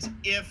 And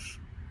if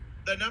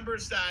the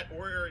numbers that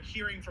we're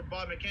hearing from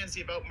Bob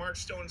McKenzie about Mark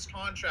Stone's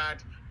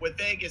contract with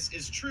Vegas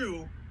is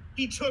true,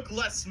 he took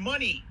less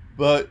money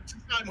to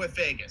sign with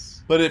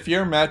Vegas. But if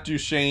you're Matt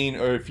Duchesne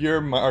or if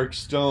you're Mark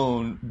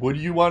Stone, would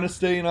you want to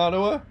stay in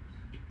Ottawa?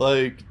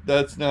 Like,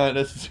 that's not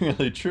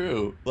necessarily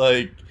true.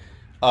 Like,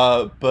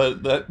 but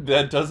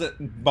that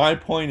doesn't. My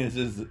point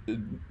is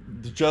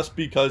just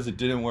because it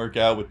didn't work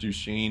out with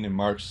Duchesne and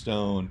Mark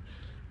Stone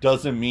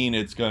doesn't mean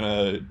it's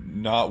gonna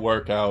not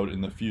work out in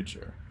the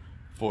future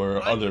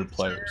for other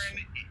players.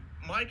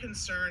 My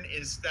concern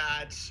is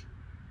that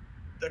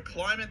the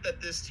climate that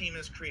this team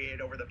has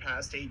created over the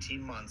past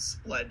 18 months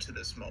led to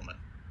this moment.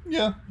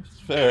 Yeah, it's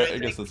fair. I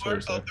guess that's fair.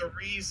 Part of the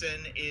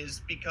reason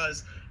is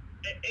because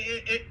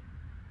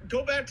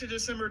go back to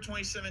December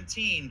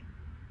 2017.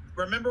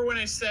 Remember when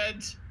I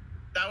said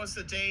that was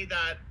the day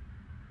that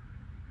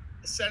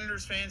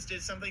Senators fans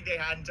did something they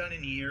hadn't done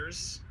in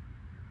years,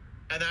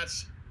 and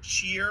that's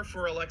cheer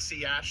for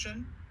Alexei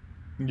Yashin?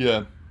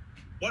 Yeah.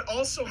 What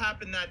also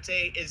happened that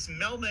day is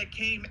Melnyk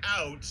came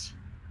out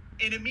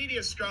in a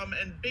media scrum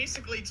and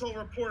basically told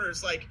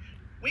reporters, like,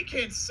 we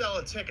can't sell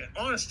a ticket,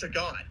 honest to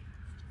God.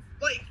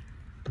 Like,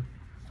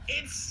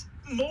 it's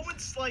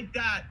moments like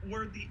that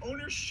where the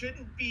owner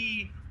shouldn't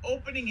be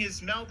opening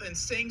his mouth and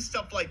saying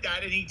stuff like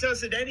that, and he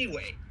does it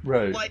anyway.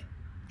 Right. Like,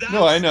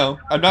 no, I know.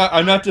 I'm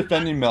not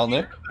defending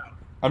Melnyk.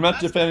 I'm not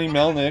defending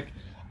Melnyk.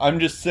 I'm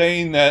just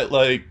saying that,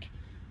 like,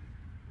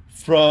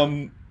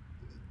 from,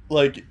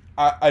 like,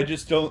 I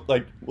just don't,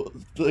 like,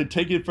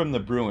 take it from the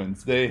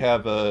Bruins. They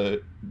have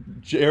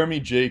Jeremy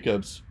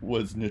Jacobs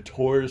was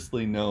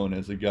notoriously known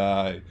as a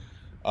guy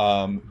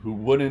who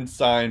wouldn't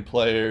sign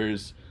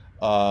players,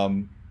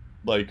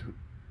 like,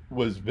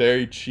 was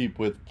very cheap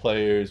with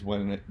players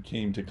when it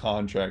came to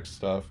contract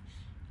stuff.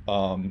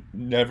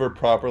 Never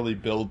properly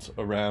built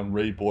around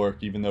Ray Bourque,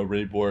 even though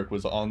Ray Bourque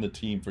was on the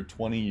team for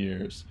 20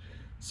 years.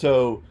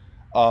 So,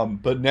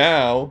 but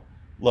now,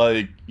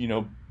 like,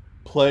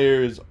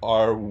 players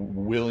are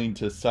willing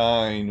to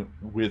sign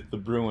with the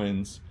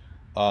Bruins,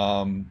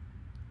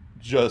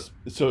 just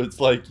so it's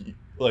like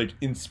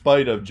in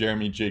spite of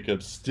Jeremy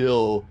Jacobs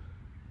still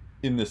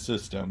in the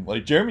system.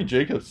 Like, Jeremy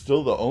Jacobs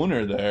still the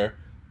owner there,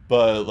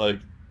 but, like,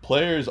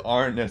 players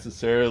aren't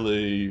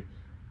necessarily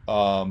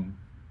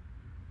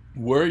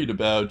worried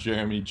about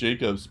Jeremy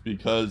Jacobs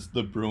because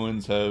the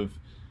Bruins have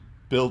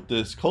built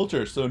this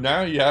culture. So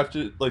now you have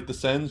to, like, the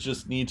Sens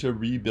just need to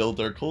rebuild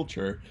their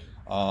culture.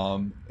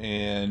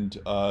 And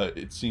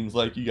it seems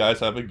like you guys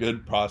have a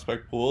good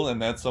prospect pool,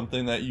 and that's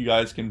something that you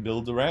guys can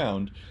build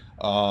around.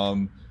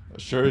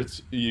 Sure,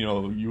 it's,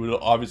 you would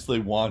obviously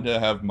want to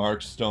have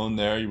Mark Stone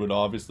there. You would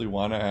obviously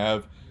want to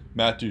have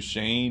Matt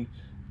Duchesne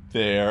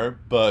there,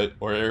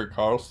 or Erik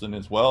Karlsson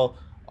as well.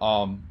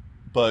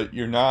 But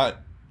you're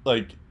not,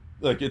 like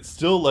it's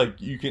still, like,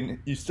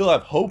 you still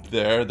have hope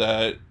there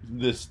that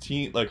this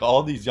team, like,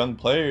 all these young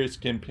players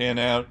can pan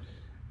out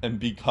and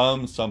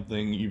become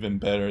something even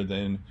better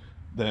than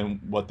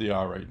what they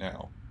are right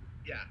now.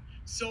 Yeah.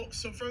 So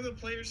from the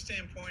player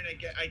standpoint,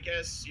 I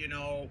guess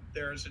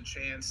there's a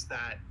chance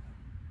that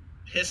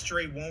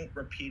history won't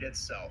repeat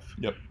itself.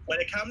 Yep. When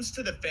it comes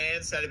to the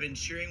fans that have been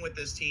cheering with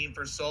this team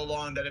for so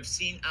long, that have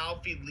seen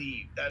Alfie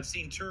leave, that have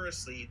seen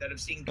Turris leave, that have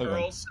seen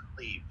Carlson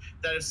leave,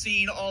 that have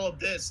seen all of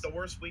this, the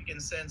worst week in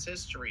Sens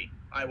history,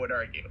 I would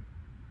argue.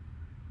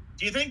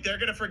 Do you think they're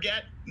going to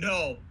forget?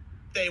 No,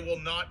 they will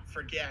not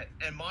forget.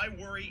 And my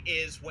worry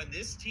is when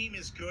this team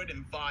is good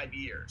in 5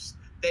 years,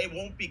 they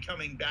won't be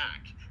coming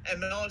back.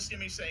 And Mel's going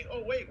to be saying,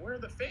 oh, wait, where are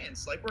the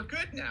fans? Like, we're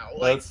good now.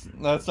 Like,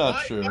 that's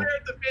not true. Why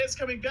aren't the fans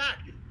coming back?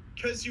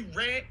 Because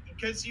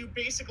you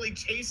basically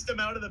chased them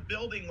out of the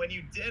building when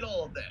you did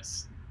all of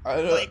this.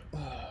 Right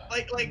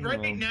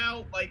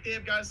now, like they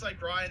have guys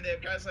like Ryan, they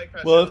have guys like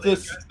Pascal, they have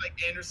guys like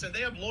Anderson, they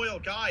have loyal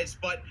guys,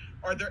 but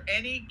are there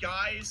any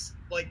guys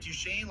like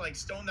Duchesne, like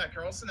Stone, that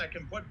Carlson that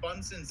can put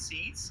bums in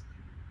seats?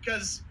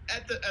 Because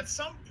at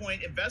some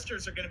point,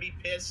 investors are going to be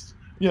pissed.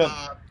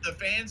 Yeah. The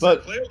fans are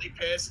clearly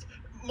pissed.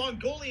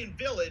 Mongolian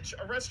Village,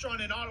 a restaurant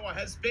in Ottawa,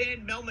 has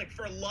banned Melnyk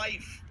for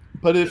life.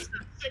 But if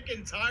they're sick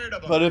and tired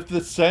of them. But if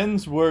the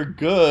Sens were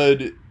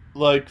good,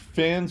 like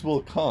fans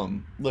will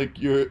come.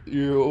 Like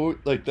you're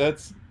like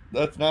that's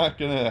not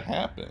gonna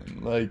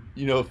happen. Like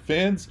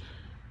fans,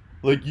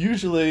 like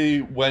usually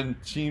when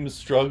teams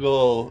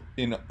struggle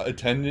in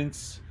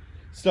attendance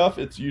stuff,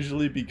 it's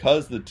usually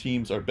because the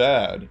teams are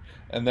bad,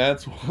 and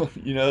that's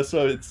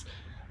so it's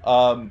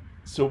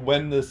so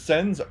when the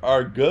Sens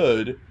are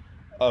good,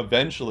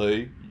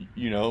 eventually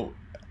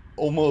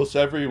almost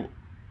every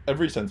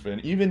Sens fan,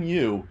 even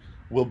you,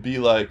 will be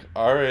like,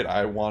 all right,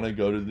 I want to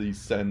go to these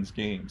Sens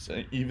games.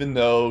 And even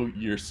though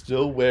you're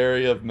still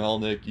wary of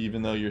Melnyk,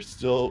 even though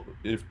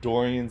if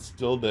Dorian's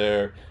still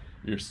there,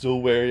 you're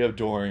still wary of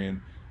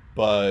Dorian.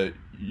 But,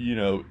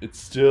 it's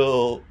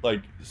still,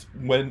 like,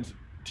 when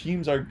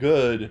teams are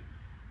good,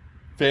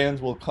 fans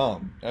will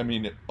come. I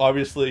mean,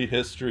 obviously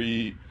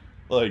history,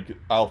 like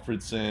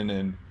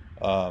Alfredson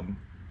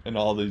and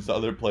all these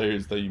other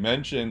players that you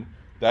mentioned,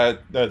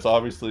 that's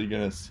obviously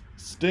going to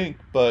stink,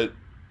 but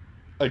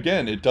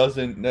again, it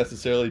doesn't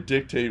necessarily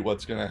dictate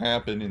what's going to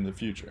happen in the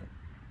future.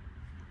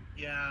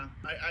 Yeah,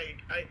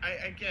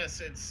 I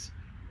guess it's.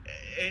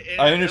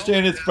 I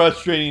understand it's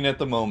frustrating at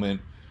the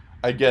moment.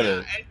 I get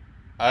it.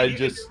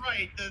 You're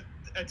right. The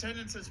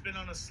attendance has been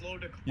on a slow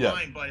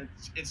decline, but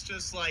it's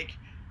just like,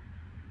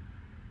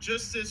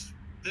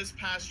 this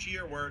past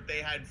year where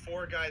they had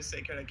 4 guys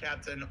they could have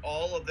kept, and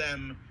all of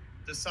them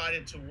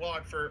decided to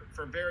walk for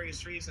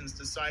various reasons,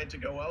 decided to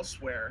go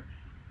elsewhere.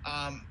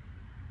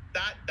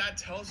 That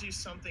tells you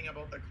something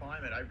about the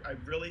climate. I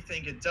really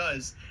think it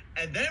does.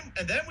 And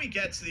then we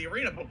get to the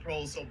arena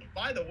proposal.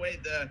 By the way,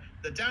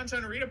 the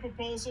downtown arena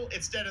proposal,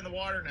 it's dead in the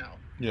water now.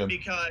 Yeah.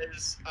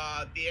 Because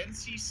the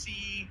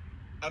NCC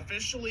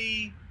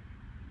officially,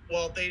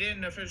 well, they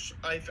didn't officially.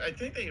 I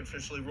think they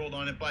officially ruled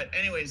on it. But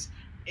anyways,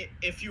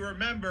 if you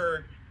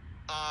remember,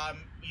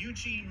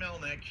 Eugene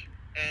Melnyk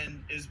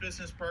and his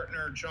business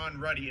partner John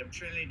Ruddy of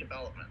Trinity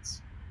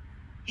Developments,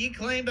 he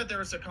claimed that there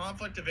was a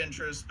conflict of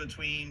interest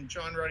between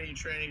John Ruddy,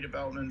 Trinity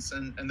Developments,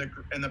 and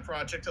the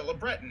project at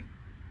LeBreton.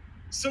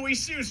 So he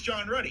sues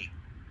John Ruddy.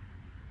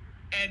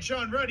 And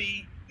John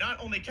Ruddy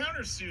not only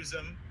countersues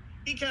him,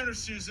 he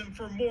countersues him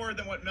for more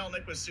than what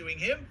Melnyk was suing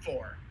him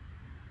for.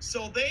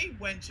 So they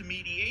went to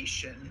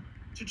mediation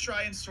to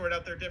try and sort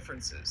out their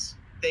differences.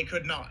 They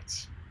could not.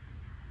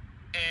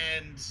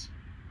 And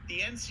the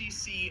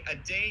NCC, a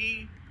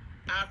day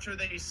after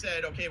they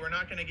said, okay, we're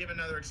not going to give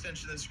another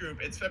extension to this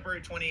group, it's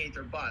February 28th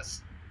or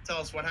bust, tell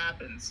us what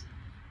happens.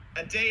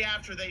 A day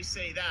after they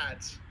say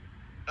that,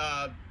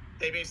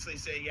 they basically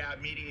say, yeah,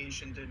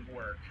 mediation didn't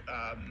work.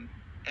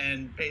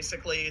 And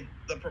basically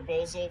the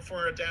proposal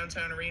for a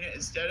downtown arena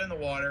is dead in the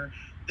water.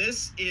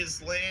 This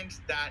is land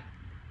that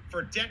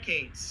for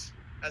decades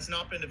has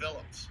not been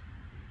developed.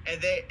 And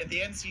the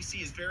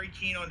NCC is very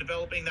keen on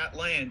developing that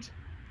land.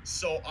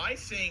 So I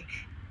think,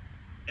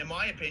 in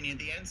my opinion,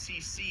 the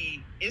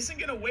NCC isn't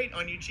going to wait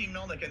on Eugene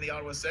Melnyk and the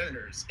Ottawa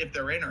Senators if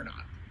they're in or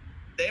not.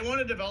 They want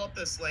to develop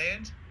this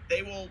land.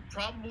 They will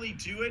probably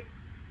do it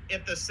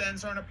if the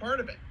Sens aren't a part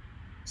of it.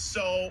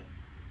 So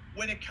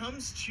when it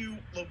comes to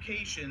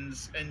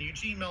locations, and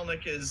Eugene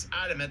Melnyk is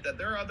adamant that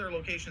there are other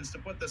locations to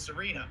put this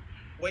arena,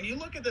 when you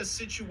look at the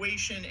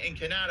situation in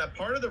Canada,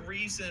 part of the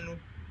reason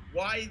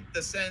why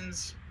the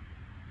Sens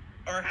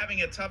are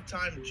having a tough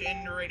time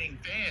generating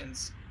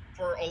fans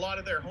for a lot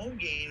of their home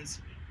games,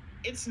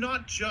 it's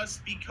not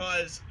just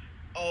because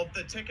of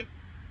the ticket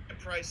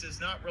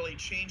prices not really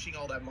changing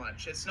all that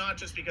much. It's not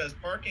just because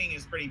parking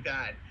is pretty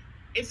bad.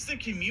 It's the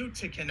commute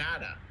to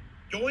Canada.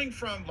 Going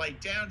from like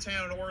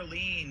downtown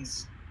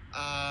Orleans,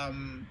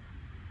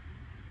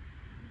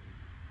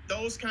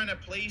 those kind of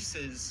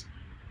places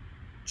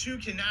to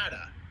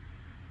Canada.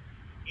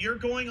 You're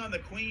going on the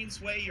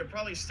Queensway. You're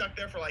probably stuck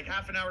there for like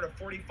half an hour to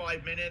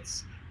 45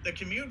 minutes. The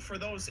commute for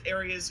those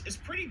areas is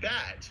pretty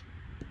bad.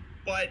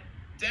 But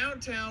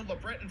downtown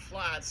LeBreton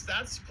Flats,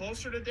 that's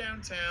closer to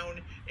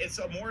downtown. It's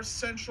a more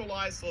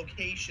centralized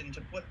location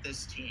to put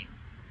this team.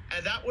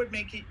 And that would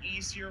make it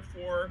easier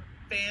for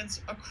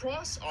fans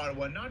across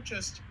Ottawa, not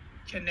just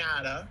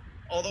Canada,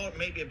 although it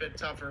may be a bit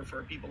tougher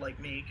for people like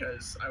me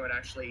because I would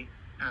actually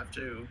have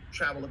to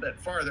travel a bit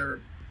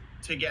farther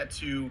to get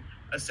to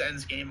a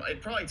Sens game.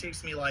 It probably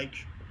takes me like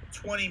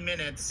 20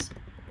 minutes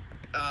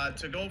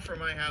to go from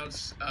my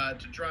house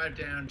to drive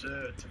down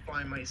to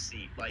find my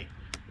seat. Like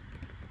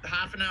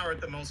half an hour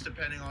at the most,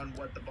 depending on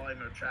what the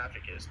volume of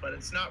traffic is. But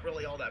it's not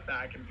really all that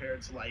bad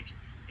compared to like,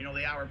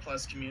 the hour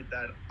plus commute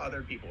that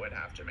other people would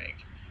have to make.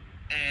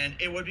 And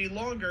it would be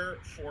longer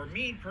for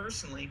me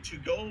personally to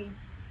go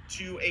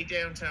to a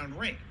downtown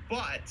rink,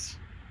 but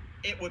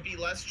it would be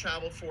less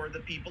travel for the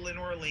people in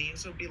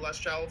Orleans. It would be less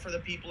travel for the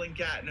people in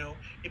Gatineau.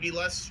 It'd be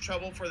less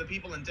trouble for the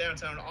people in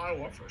downtown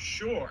Ottawa for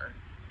sure.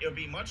 It would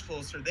be much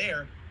closer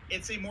there.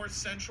 It's a more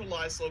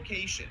centralized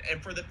location.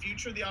 And for the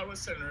future of the Ottawa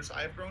Senators,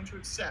 I have grown to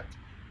accept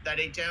that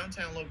a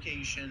downtown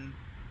location,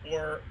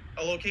 or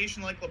a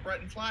location like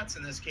LeBreton Flats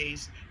in this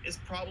case, is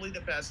probably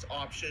the best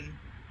option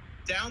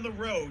down the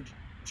road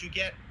to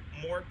get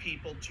more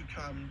people to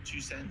come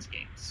to Sens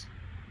games.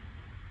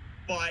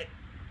 But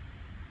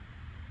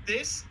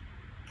this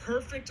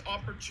perfect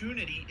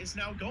opportunity is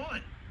now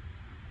gone.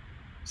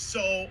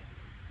 So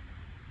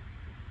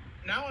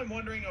now I'm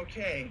wondering,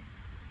 okay,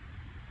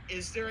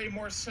 is there a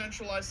more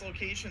centralized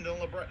location than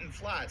LeBreton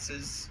Flats?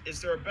 Is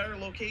there a better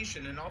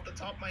location? And off the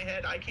top of my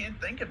head, I can't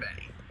think of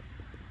any.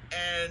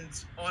 And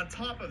on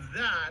top of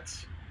that,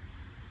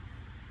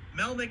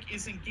 Melnyk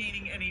isn't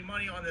gaining any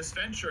money on this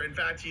venture. In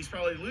fact, he's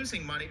probably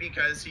losing money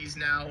because he's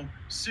now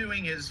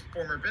suing his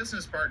former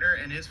business partner,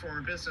 and his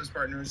former business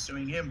partner is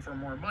suing him for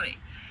more money.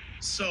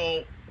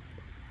 So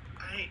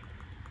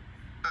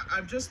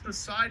I'm just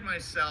beside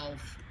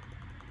myself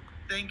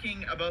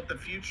thinking about the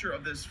future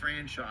of this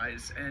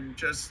franchise and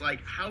just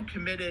like how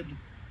committed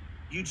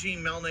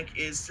Eugene Melnyk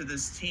is to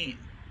this team.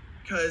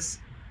 Because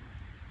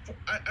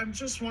I'm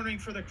just wondering,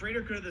 for the greater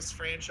good of this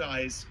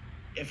franchise,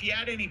 if he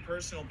had any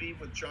personal beef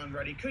with John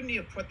Ruddy, couldn't he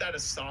have put that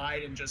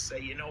aside and just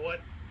say, you know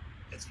what?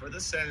 It's for the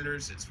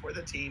Senators, it's for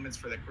the team, it's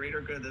for the greater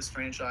good of this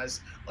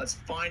franchise. Let's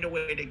find a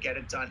way to get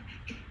it done.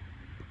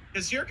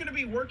 Because you're going to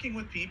be working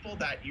with people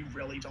that you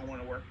really don't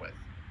want to work with.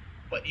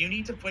 But you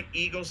need to put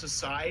egos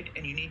aside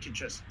and you need to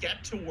just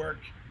get to work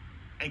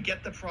and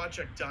get the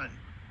project done.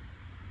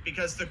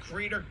 Because the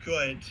greater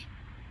good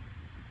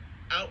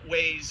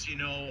outweighs,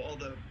 all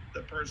the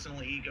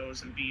personal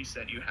egos and beefs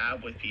that you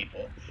have with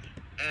people.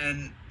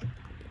 And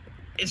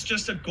it's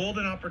just a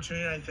golden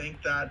opportunity, I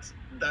think, that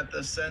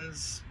the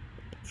Sens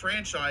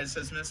franchise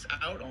has missed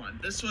out on.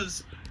 This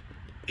was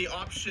the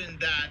option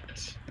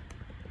that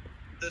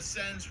the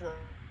Sens were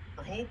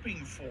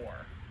hoping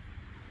for,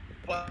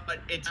 but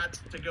it had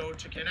to go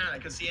to Canada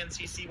because the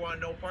NCC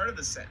wanted no part of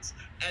the Sens.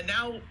 And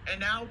now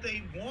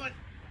they want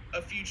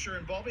a future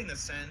involving the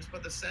Sens,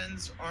 but the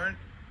Sens aren't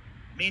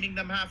meeting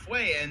them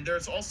halfway. And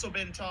there's also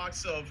been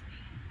talks of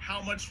how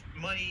much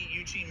money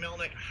Eugene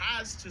Melnyk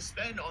has to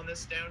spend on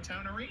this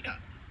downtown arena.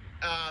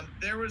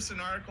 There was an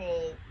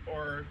article,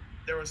 or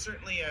there was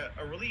certainly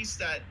a release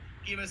that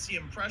gave us the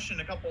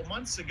impression a couple of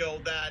months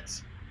ago that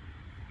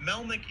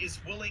Melnyk is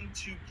willing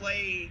to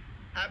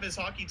have his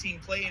hockey team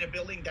play in a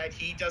building that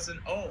he doesn't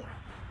own,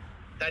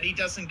 that he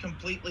doesn't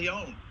completely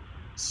own.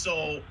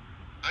 So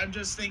I'm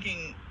just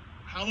thinking,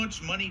 how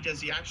much money does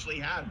he actually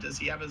have? Does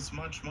he have as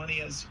much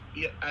money as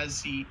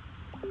he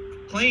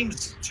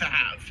claims to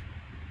have?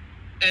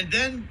 And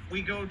then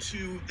we go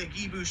to the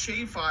Guy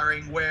Boucher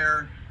firing,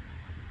 where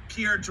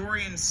Pierre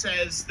Dorian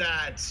says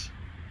that,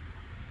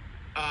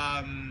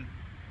 I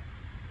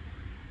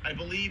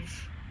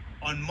believe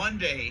on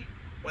Monday,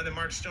 when the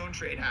Mark Stone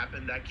trade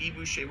happened, that Guy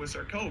Boucher was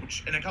our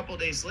coach. And a couple of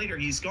days later,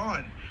 he's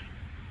gone.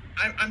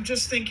 I'm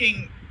just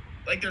thinking,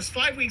 like, there's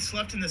 5 weeks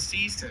left in the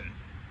season.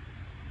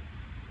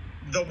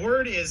 The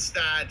word is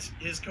that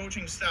his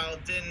coaching style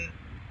didn't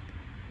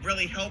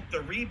really help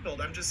the rebuild.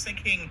 I'm just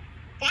thinking,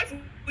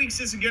 5 weeks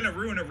isn't going to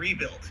ruin a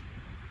rebuild.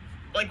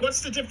 Like,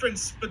 what's the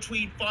difference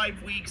between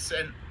 5 weeks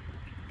and...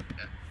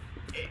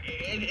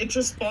 It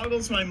just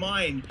boggles my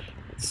mind,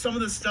 some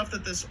of the stuff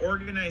that this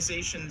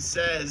organization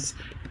says,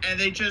 and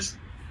they just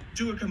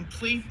do a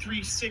complete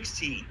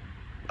 360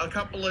 a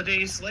couple of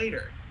days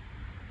later.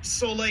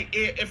 So, like,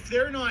 if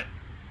they're not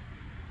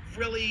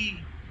really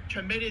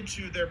committed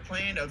to their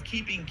plan of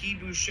keeping Guy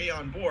Boucher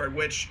on board,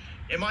 which,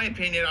 in my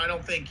opinion, I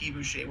don't think Guy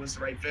Boucher was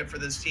the right fit for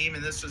this team,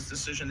 and this was a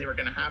decision they were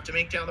going to have to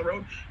make down the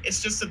road.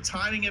 It's just the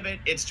timing of it.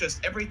 It's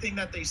just everything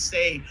that they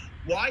say.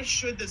 Why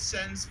should the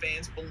Sens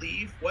fans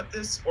believe what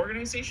this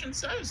organization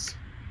says?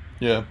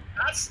 Yeah.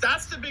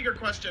 That's the bigger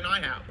question I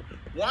have.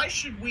 Why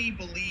should we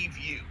believe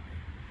you?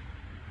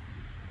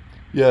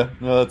 Yeah,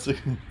 no,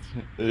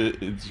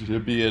 it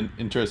should be an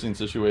interesting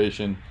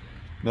situation.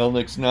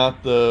 Melnyk's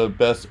not the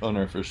best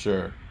owner for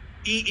sure.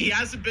 He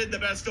hasn't been the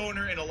best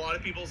owner in a lot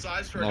of people's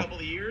eyes for a couple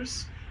of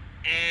years,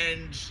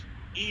 and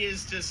he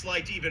is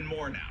disliked even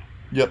more now.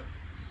 Yep.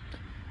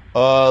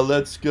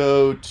 Let's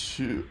go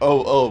to...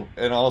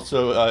 and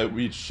also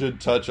we should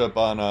touch up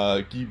on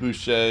Guy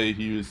Boucher.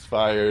 He was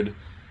fired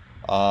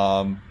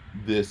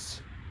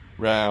this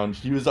round.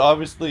 He was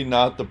obviously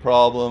not the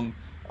problem.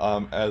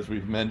 as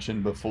we've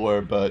mentioned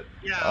before. But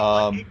Yeah,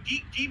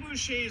 Guy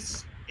Boucher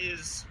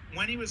is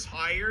when he was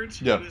hired,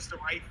 Yeah. he was the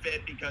right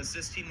fit because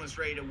this team was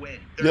ready to win.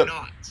 They're Yep.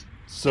 not.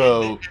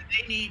 So And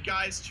they need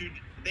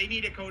they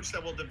need a coach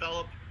that will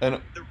develop and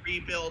the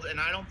rebuild, and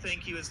I don't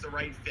think he was the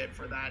right fit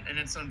for that. And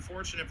it's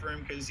unfortunate for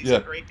him because he's Yeah.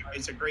 a great guy.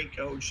 He's a great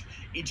coach.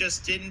 He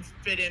just didn't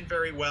fit in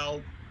very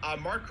well.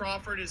 Mark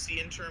Crawford is the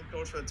interim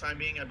coach for the time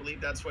being. I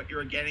believe that's what you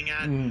were getting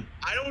at.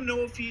 I don't know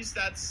if he's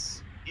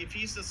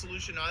the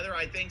solution either.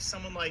 I think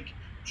someone like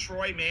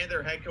Troy Mann,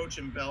 their head coach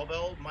in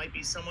Belleville, might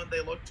be someone they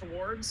look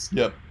towards.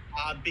 Yep.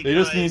 They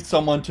just need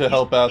someone to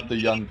help out the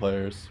young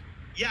players.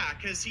 Yeah,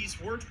 because he's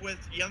worked with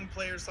young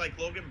players like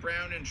Logan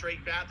Brown and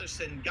Drake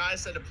Batherson,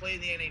 guys that have played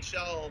in the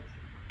NHL,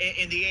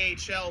 in the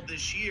AHL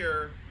this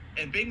year,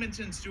 and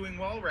Binghamton's doing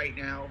well right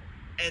now.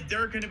 And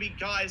there are going to be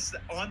guys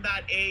on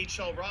that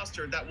AHL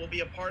roster that will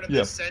be a part of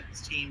the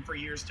Sens team for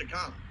years to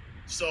come.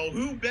 So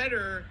who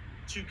better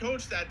to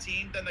coach that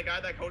team than the guy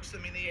that coached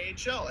them in the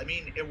AHL? I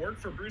mean, it worked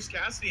for Bruce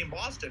Cassidy in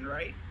Boston,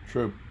 right?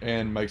 True,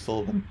 and Mike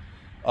Sullivan.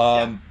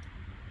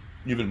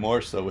 Even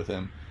more so with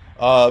him.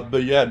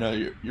 But yeah, no,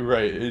 you're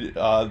right.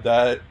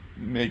 That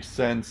makes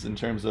sense in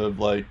terms of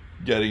like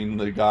getting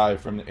the guy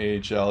from the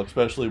AHL,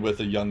 especially with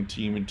a young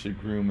team, and to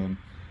groom him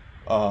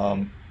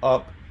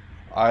up.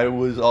 I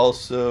was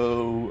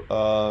also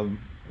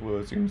what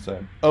was I going to say?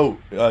 Oh,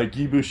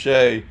 Guy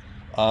Boucher.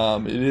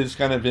 It is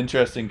kind of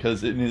interesting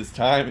because in his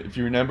time, if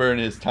you remember, in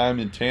his time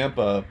in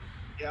Tampa,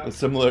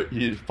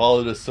 he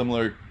followed a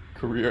similar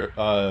career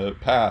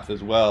path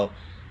as well.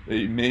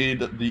 They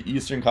made the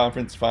Eastern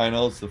Conference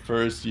Finals the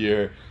first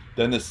year.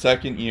 Then the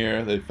second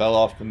year, they fell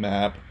off the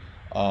map.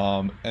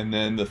 And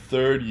then the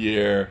third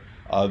year,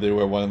 they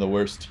were one of the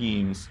worst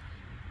teams.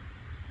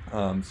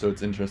 So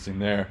it's interesting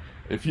there.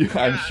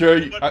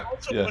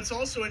 What's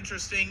also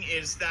interesting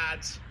is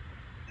that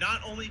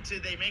not only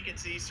did they make it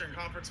to the Eastern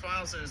Conference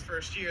Finals in his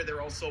first year,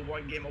 they're also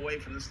one game away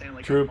from the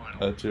Stanley Cup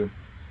final. True, too.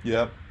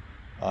 Yeah.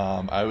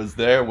 I was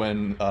there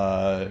when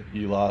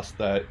he lost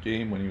that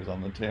game when he was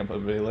on the Tampa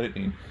Bay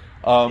Lightning.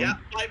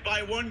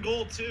 By one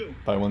goal, too.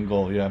 By one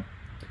goal, yeah.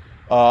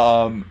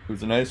 It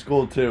was a nice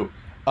goal, too.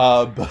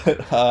 What was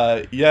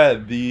I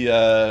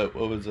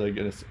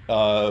going to say?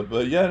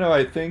 But yeah, no,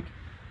 I think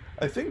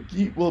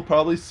we'll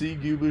probably see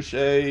Guy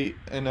Boucher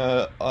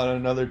on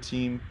another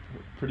team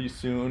pretty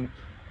soon.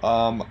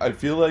 I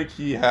feel like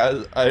he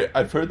has.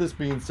 I've heard this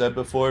being said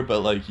before,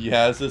 but like he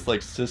has this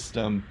like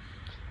system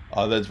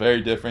that's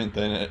very different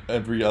than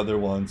every other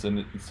one's,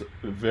 and it's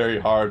very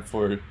hard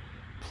for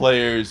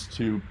players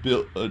to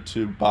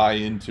buy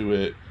into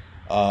it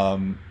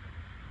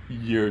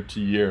year to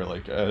year.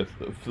 Like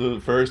for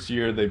the first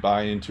year they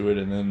buy into it,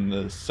 and then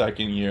the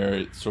second year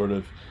it sort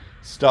of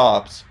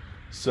stops.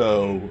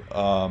 So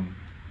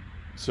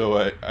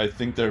I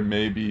think there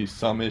may be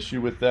some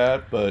issue with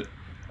that, but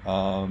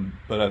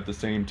at the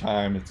same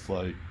time, it's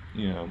like,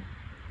 you know,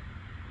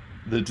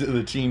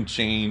 the team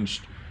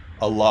changed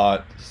a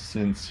lot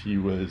since he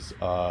was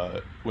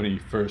when he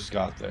first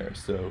got there.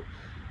 So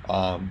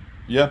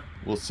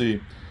we'll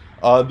see.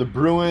 The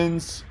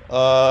Bruins,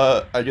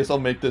 I guess I'll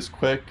make this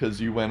quick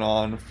because you went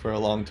on for a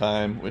long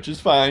time, which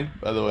is fine,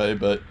 by the way,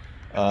 but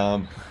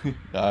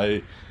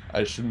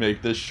I should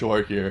make this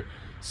short here.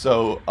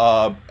 So,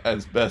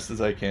 as best as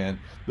I can.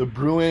 The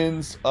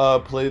Bruins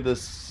played the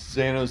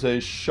San Jose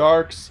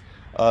Sharks.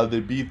 They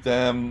beat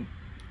them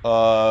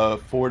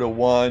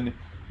 4-1.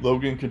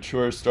 Logan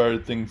Couture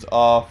started things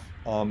off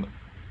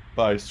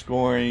by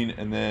scoring,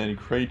 and then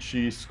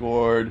Krejci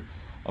scored.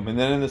 And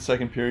then in the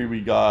second period,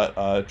 we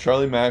got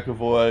Charlie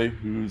McAvoy,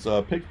 who's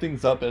picked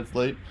things up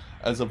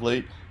as of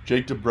late.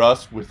 Jake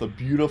DeBrusk with a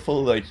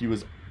beautiful, it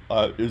was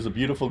a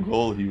beautiful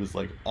goal. He was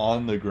like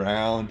on the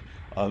ground.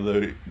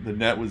 The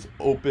net was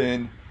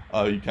open.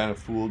 He kind of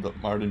fooled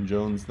Martin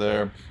Jones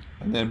there.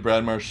 And then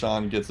Brad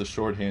Marchand gets a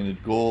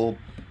shorthanded goal.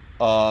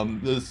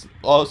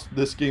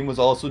 This game was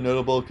also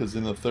notable because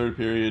in the third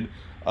period,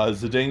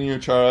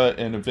 Zdeno Chara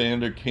and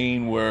Evander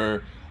Kane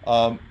were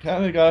kind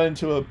of got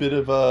into a bit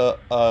of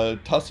a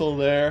tussle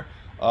there.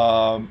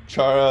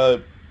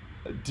 Chara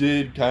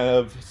did kind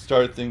of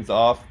start things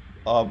off.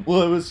 It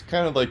was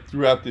kind of like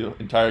throughout the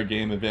entire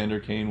game, Evander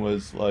Kane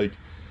was like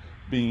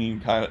being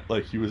kind of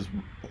like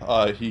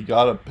he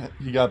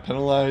got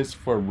penalized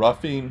for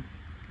roughing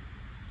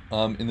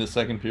in the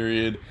second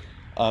period,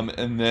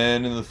 and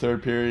then in the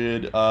third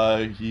period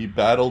he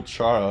battled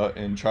Chara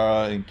and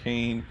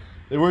Kane.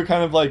 They were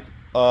kind of like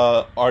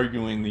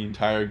arguing the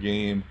entire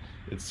game,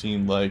 it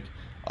seemed like,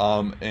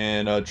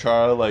 and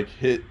Chara like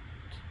hit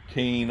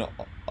Kane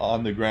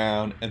on the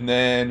ground, and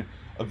then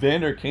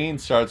Evander Kane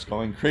starts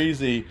going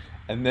crazy,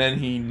 and then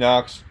he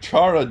knocks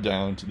Chara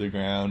down to the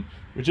ground,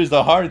 which is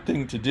a hard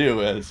thing to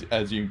do,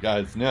 as you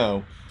guys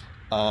know.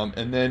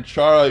 And then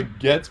Chara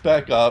gets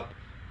back up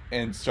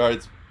and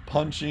starts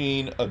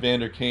punching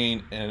Evander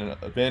Kane, and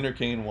Evander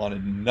Kane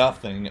wanted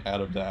nothing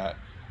out of that.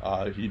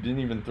 He didn't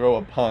even throw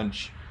a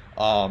punch.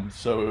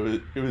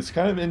 So it was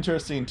kind of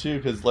interesting too,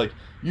 because like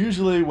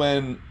usually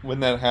when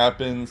that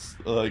happens,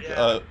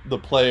 the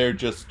player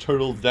just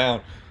turtles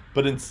down.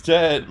 but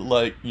instead,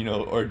 like,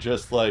 or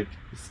just like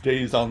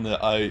stays on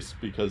the ice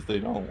because they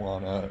don't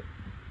want to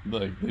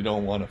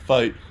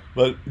fight.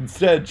 But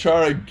instead,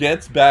 Chara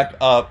gets back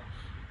up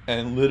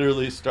and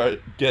literally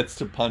gets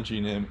to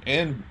punching him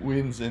and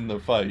wins in the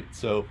fight.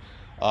 So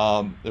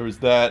there was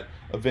that.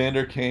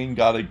 Evander Kane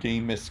got a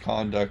game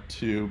misconduct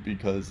too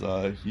because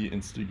he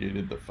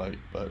instigated the fight,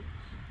 but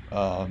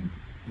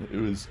it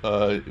was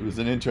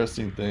an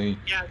interesting thing.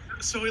 Yeah,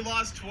 so he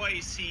lost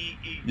twice. He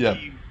got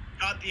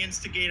the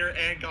instigator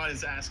and got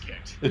his ass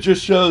kicked. It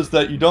just shows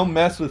that you don't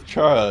mess with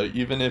Chara,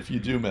 even if you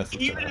do mess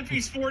with Chara. Even if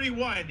he's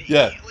 41,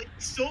 yeah, he's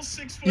still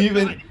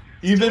 6'9".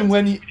 Even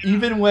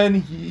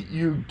when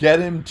you get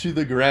him to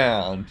the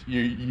ground,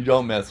 you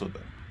don't mess with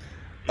him.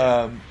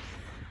 Yeah.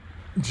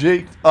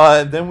 Jake,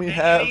 then we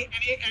have... And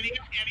he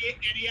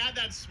had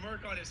that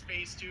smirk on his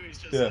face, too. He's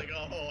just like,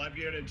 oh, I'm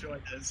here to enjoy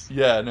this.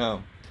 Yeah,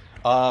 no.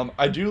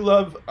 I do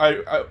love...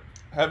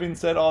 having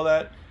said all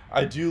that,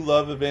 I do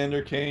love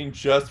Evander Kane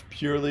just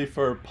purely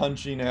for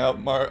punching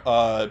out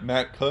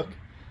Matt Cook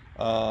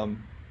a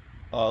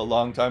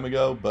long time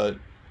ago, but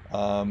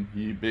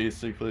he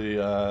basically...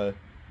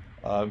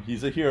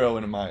 he's a hero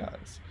in my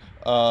eyes.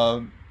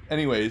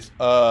 Anyways,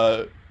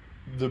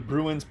 the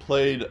Bruins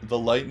played the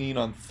Lightning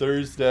on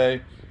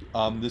Thursday.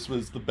 This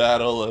was the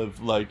battle of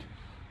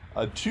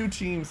two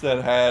teams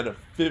that had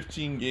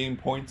 15-game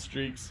point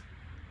streaks.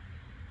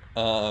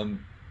 I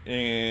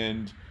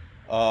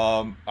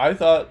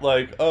thought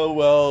oh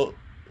well,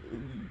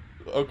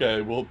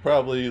 okay, we'll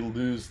probably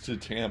lose to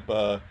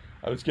Tampa.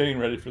 I was getting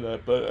ready for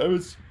that, but I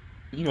was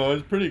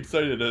pretty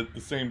excited at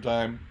the same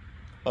time.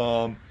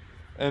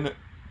 And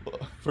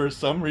for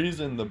some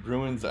reason, the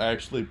Bruins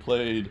actually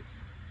played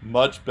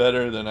much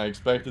better than I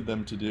expected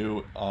them to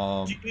do.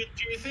 Do you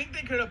think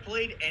they could have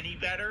played any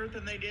better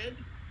than they did?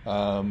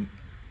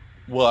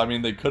 Well, I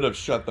mean, they could have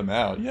shut them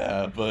out,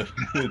 yeah, but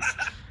it's...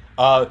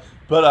 I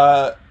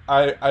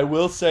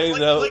will say,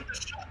 though...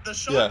 The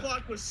shot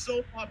clock was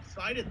so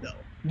lopsided, though.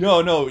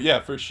 No,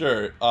 yeah, for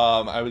sure.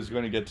 I was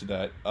going to get to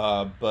that.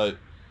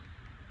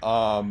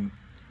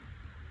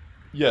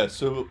 Yeah,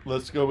 so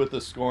let's go with the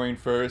scoring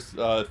first.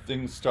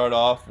 Things start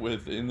off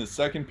with, in the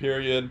second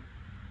period,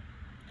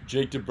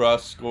 Jake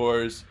DeBrusk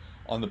scores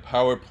on the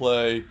power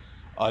play.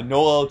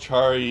 Noel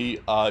Acciari,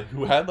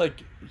 who had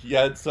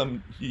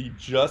he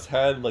just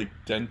had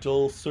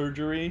dental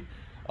surgery.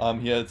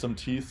 He had some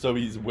teeth, so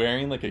he's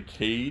wearing a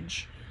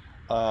cage,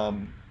 a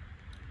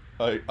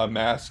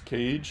mask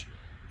cage,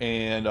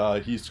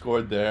 and he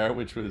scored there,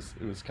 which was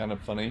kind of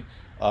funny.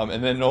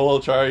 And then Noel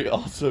Acciari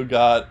also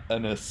got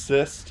an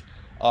assist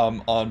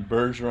on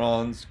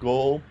Bergeron's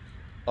goal,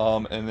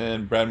 and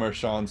then Brad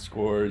Marchand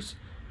scores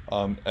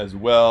as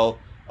well.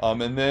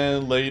 And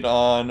then late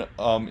on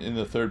in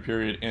the third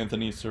period,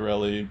 Anthony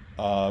Cirelli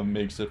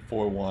makes it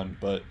 4-1,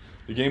 but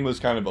the game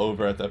was kind of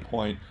over at that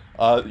point.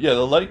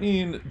 The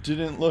Lightning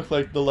didn't look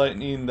like the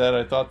Lightning that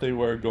I thought they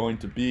were going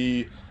to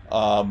be,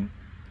 but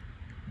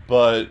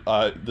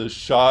the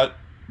shot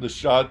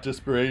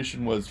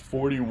desperation was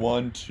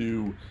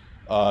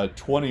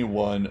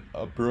 41-21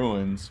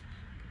 Bruins.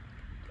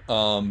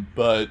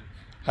 But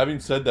having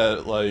said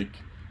that,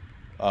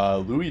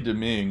 Louis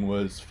Domingue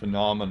was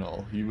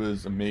phenomenal. He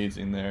was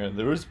amazing there.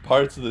 There was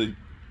parts of the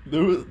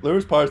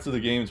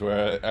games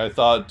where I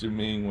thought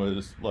Domingue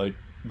was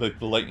the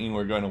Lightning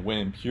were going to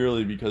win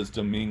purely because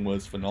Domingue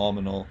was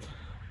phenomenal.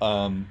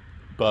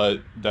 But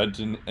that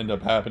didn't end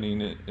up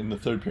happening. In the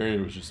third period,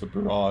 it was just a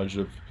barrage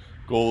of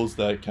goals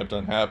that kept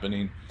on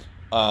happening.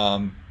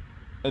 And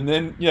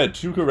then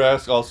Tuukka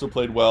Rask also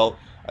played well.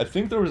 I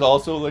think there was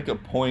also a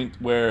point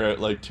where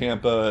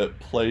Tampa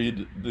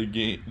played the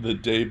game the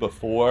day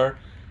before,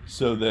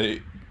 so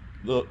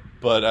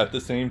but at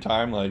the same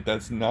time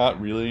that's not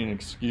really an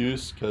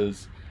excuse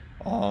because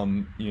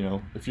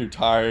if you're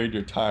tired,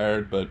 you're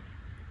tired, but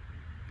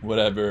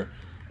whatever.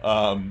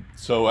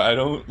 So I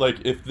don't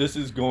if this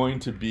is going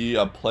to be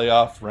a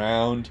playoff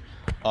round,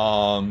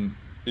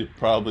 it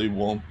probably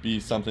won't be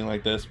something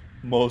like this,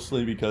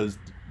 mostly because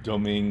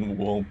Domingue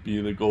won't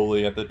be the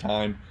goalie at the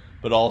time,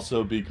 but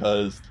also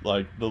because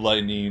the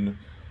Lightning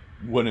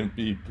wouldn't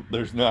be,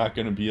 there's not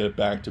going to be a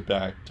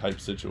back-to-back type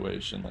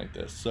situation like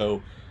this.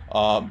 So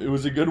it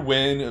was a good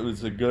win. It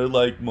was a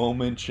good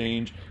moment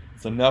change.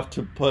 It's enough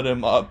to put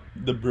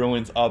the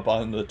Bruins up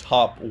on the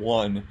top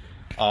one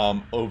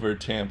over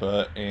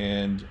Tampa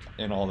and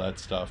all that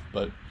stuff.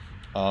 But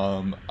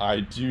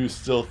I do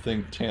still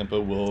think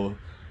Tampa will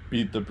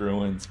beat the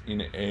Bruins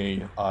in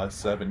a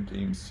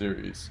 7-game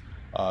series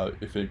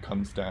if it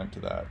comes down to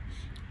that.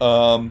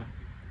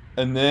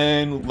 And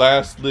then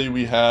lastly,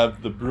 we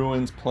have the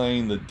Bruins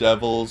playing the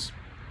Devils.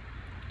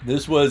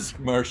 This was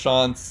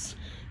Marchand's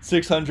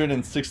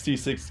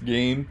 666th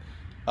game,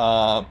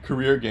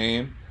 career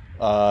game,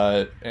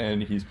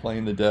 and he's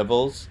playing the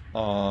Devils.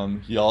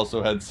 He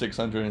also had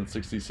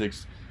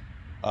 666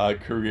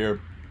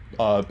 career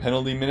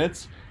penalty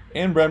minutes,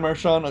 and Brad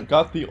Marchand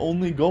got the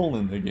only goal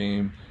in the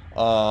game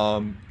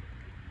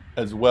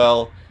as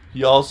well.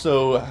 He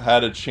also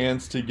had a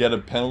chance to get a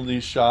penalty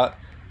shot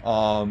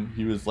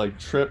He was like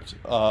tripped,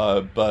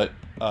 but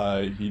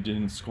he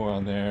didn't score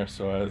on there.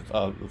 So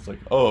I was like,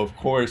 oh, of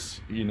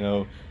course,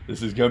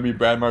 this is going to be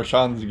Brad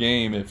Marchand's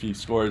game if he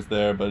scores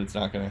there, but it's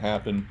not going to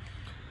happen.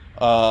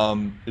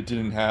 It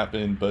didn't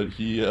happen, but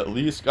he at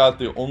least got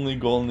the only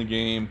goal in the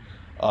game.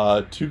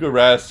 Tuukka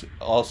Rask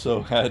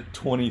also had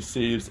 20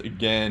 saves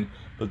again,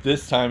 but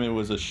this time it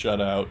was a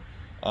shutout,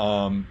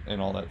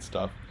 and all that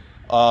stuff.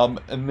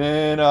 And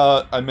then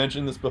I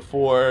mentioned this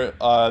before,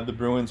 the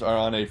Bruins are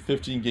on a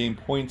 15-game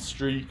point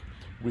streak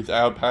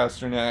without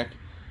Pasternak,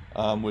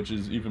 which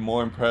is even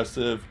more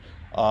impressive.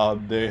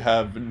 They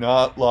have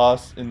not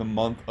lost in the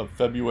month of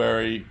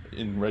February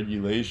in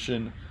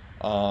regulation,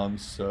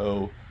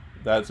 so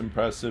that's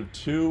impressive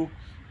too.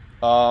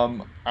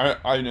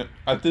 I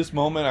at this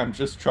moment I'm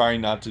just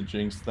trying not to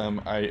jinx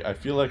them. I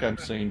feel like I'm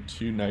saying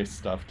too nice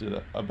stuff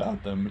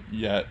about them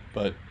yet,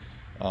 but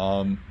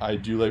I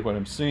do like what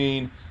I'm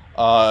seeing.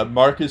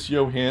 Marcus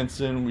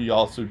Johansson, we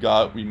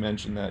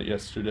mentioned that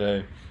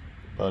yesterday,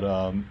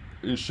 but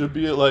it should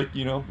be like,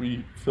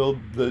 we filled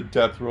the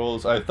depth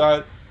roles. I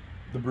thought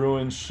the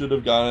Bruins should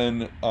have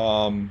gotten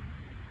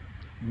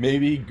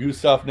maybe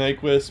Gustav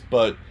Nyquist,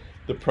 but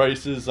the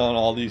prices on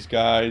all these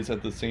guys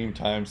at the same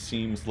time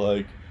seems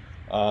like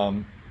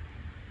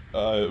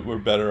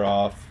we're better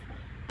off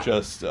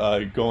just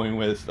going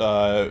with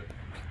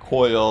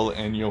Coyle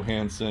and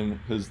Johansson,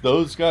 because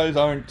those guys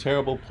aren't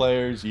terrible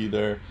players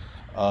either,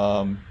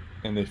 and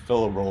they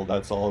fill a role.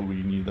 That's all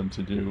we need them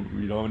to do.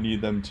 We don't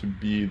need them to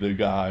be the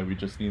guy. We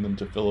just need them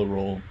to fill a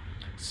role.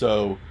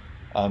 So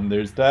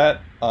there's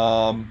that.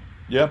 The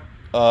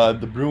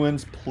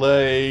Bruins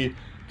play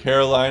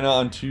Carolina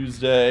on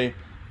Tuesday,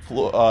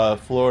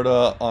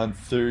 Florida on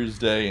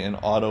Thursday, and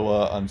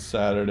Ottawa on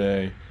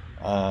Saturday.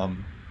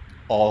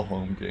 All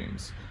home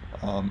games.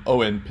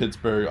 And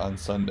Pittsburgh on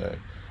Sunday.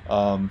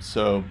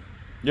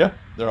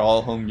 They're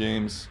all home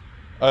games.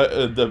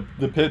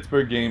 The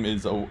Pittsburgh game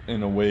is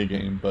an away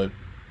game, but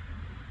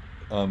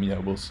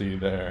we'll see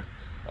there.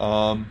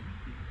 I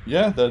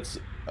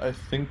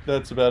think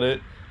that's about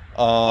it.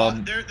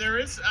 There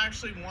is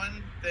actually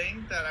one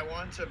thing that I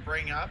want to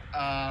bring up.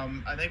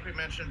 I think we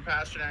mentioned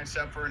Pasternak's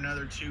out for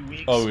another 2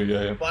 weeks. Oh,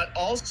 yeah. But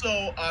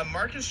also,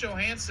 Marcus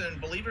Johansson,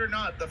 believe it or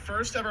not, the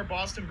first ever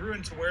Boston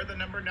Bruin to wear the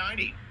number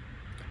 90.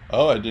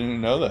 Oh, I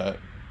didn't know that.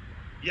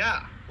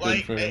 Yeah.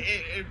 Like,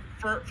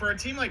 for a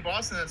team like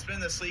Boston that's been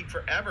in this league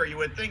forever, you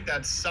would think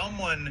that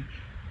someone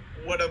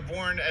would have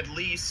worn at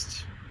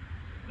least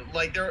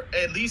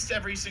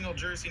every single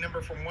jersey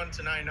number from 1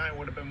 to 99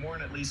 would have been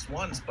worn at least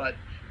once, but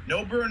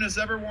no Bruin has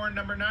ever worn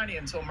number 90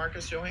 until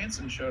Marcus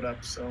Johansson showed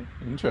up. So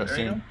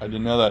interesting. I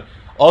didn't know that.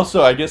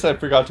 Also, I guess I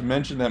forgot to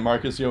mention that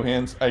Marcus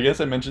Johansson, I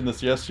guess I mentioned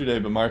this yesterday,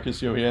 but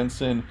Marcus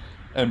Johansson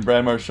and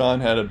Brad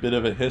Marchand had a bit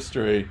of a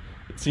history.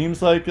 It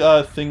seems like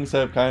things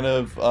have kind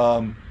of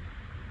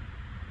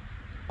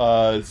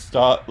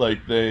stopped,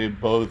 like they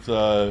both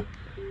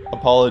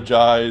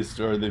apologized,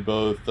 or they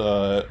both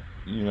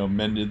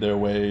mended their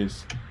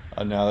ways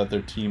now that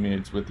they're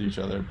teammates with each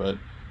other. But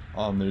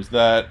there's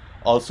that.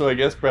 Also, I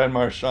guess Brad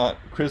Marchand,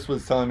 Chris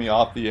was telling me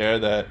off the air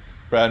that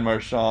Brad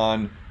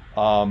Marchand,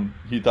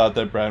 he thought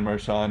that Brad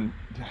Marchand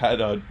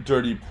had a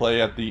dirty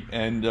play at the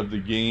end of the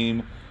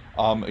game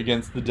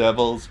against the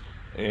Devils,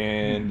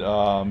 and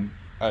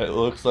it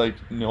looks like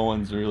no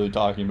one's really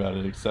talking about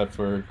it except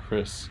for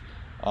Chris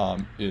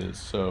is.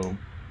 So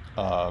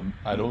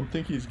I don't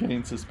think he's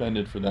getting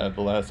suspended for that,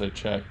 the last I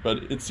checked,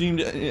 but it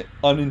seemed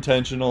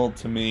unintentional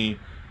to me.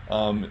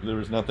 There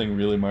was nothing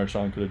really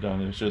Marchand could have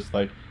done. It's just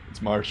like, it's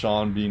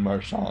Marchand being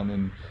Marchand,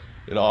 and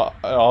it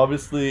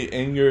obviously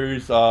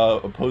angers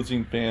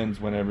opposing fans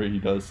whenever he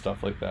does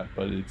stuff like that.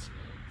 But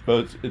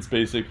it's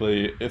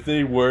basically, if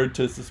they were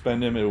to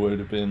suspend him, it would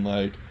have been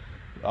like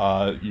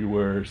you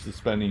were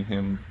suspending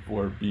him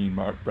for being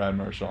Brad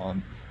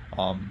Marchand.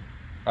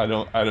 I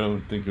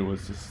don't think it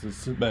was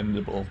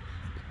suspendable.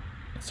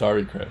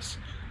 Sorry, Chris.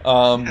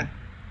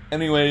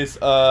 Anyways,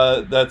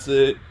 that's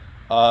it.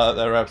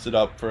 That wraps it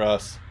up for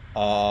us.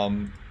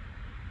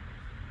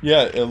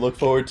 Look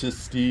forward to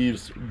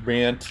Steve's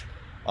rant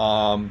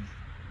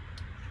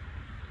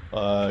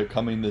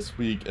coming this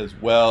week as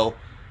well.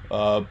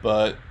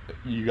 But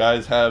you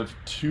guys have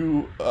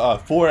 2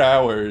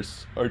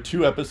 episodes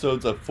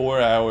of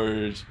 4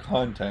 hours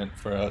content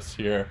for us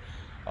here.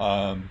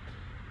 You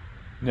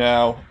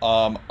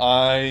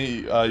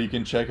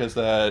can check us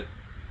at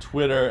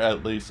Twitter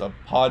at Lace Up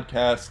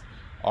Podcast.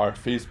 Our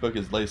Facebook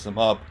is Lace 'em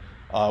Up.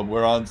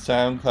 We're on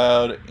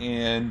SoundCloud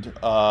and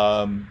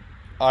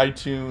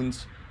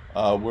iTunes.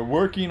 We're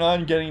working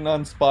on getting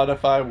on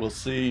Spotify. We'll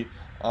see.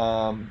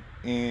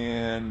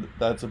 And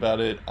that's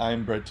about it.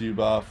 I'm Brett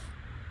Duboff.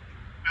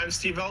 I'm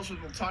Steve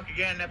Ellsworth. We'll talk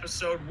again in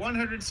episode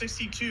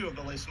 162 of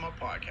the Lace 'em Up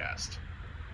Podcast.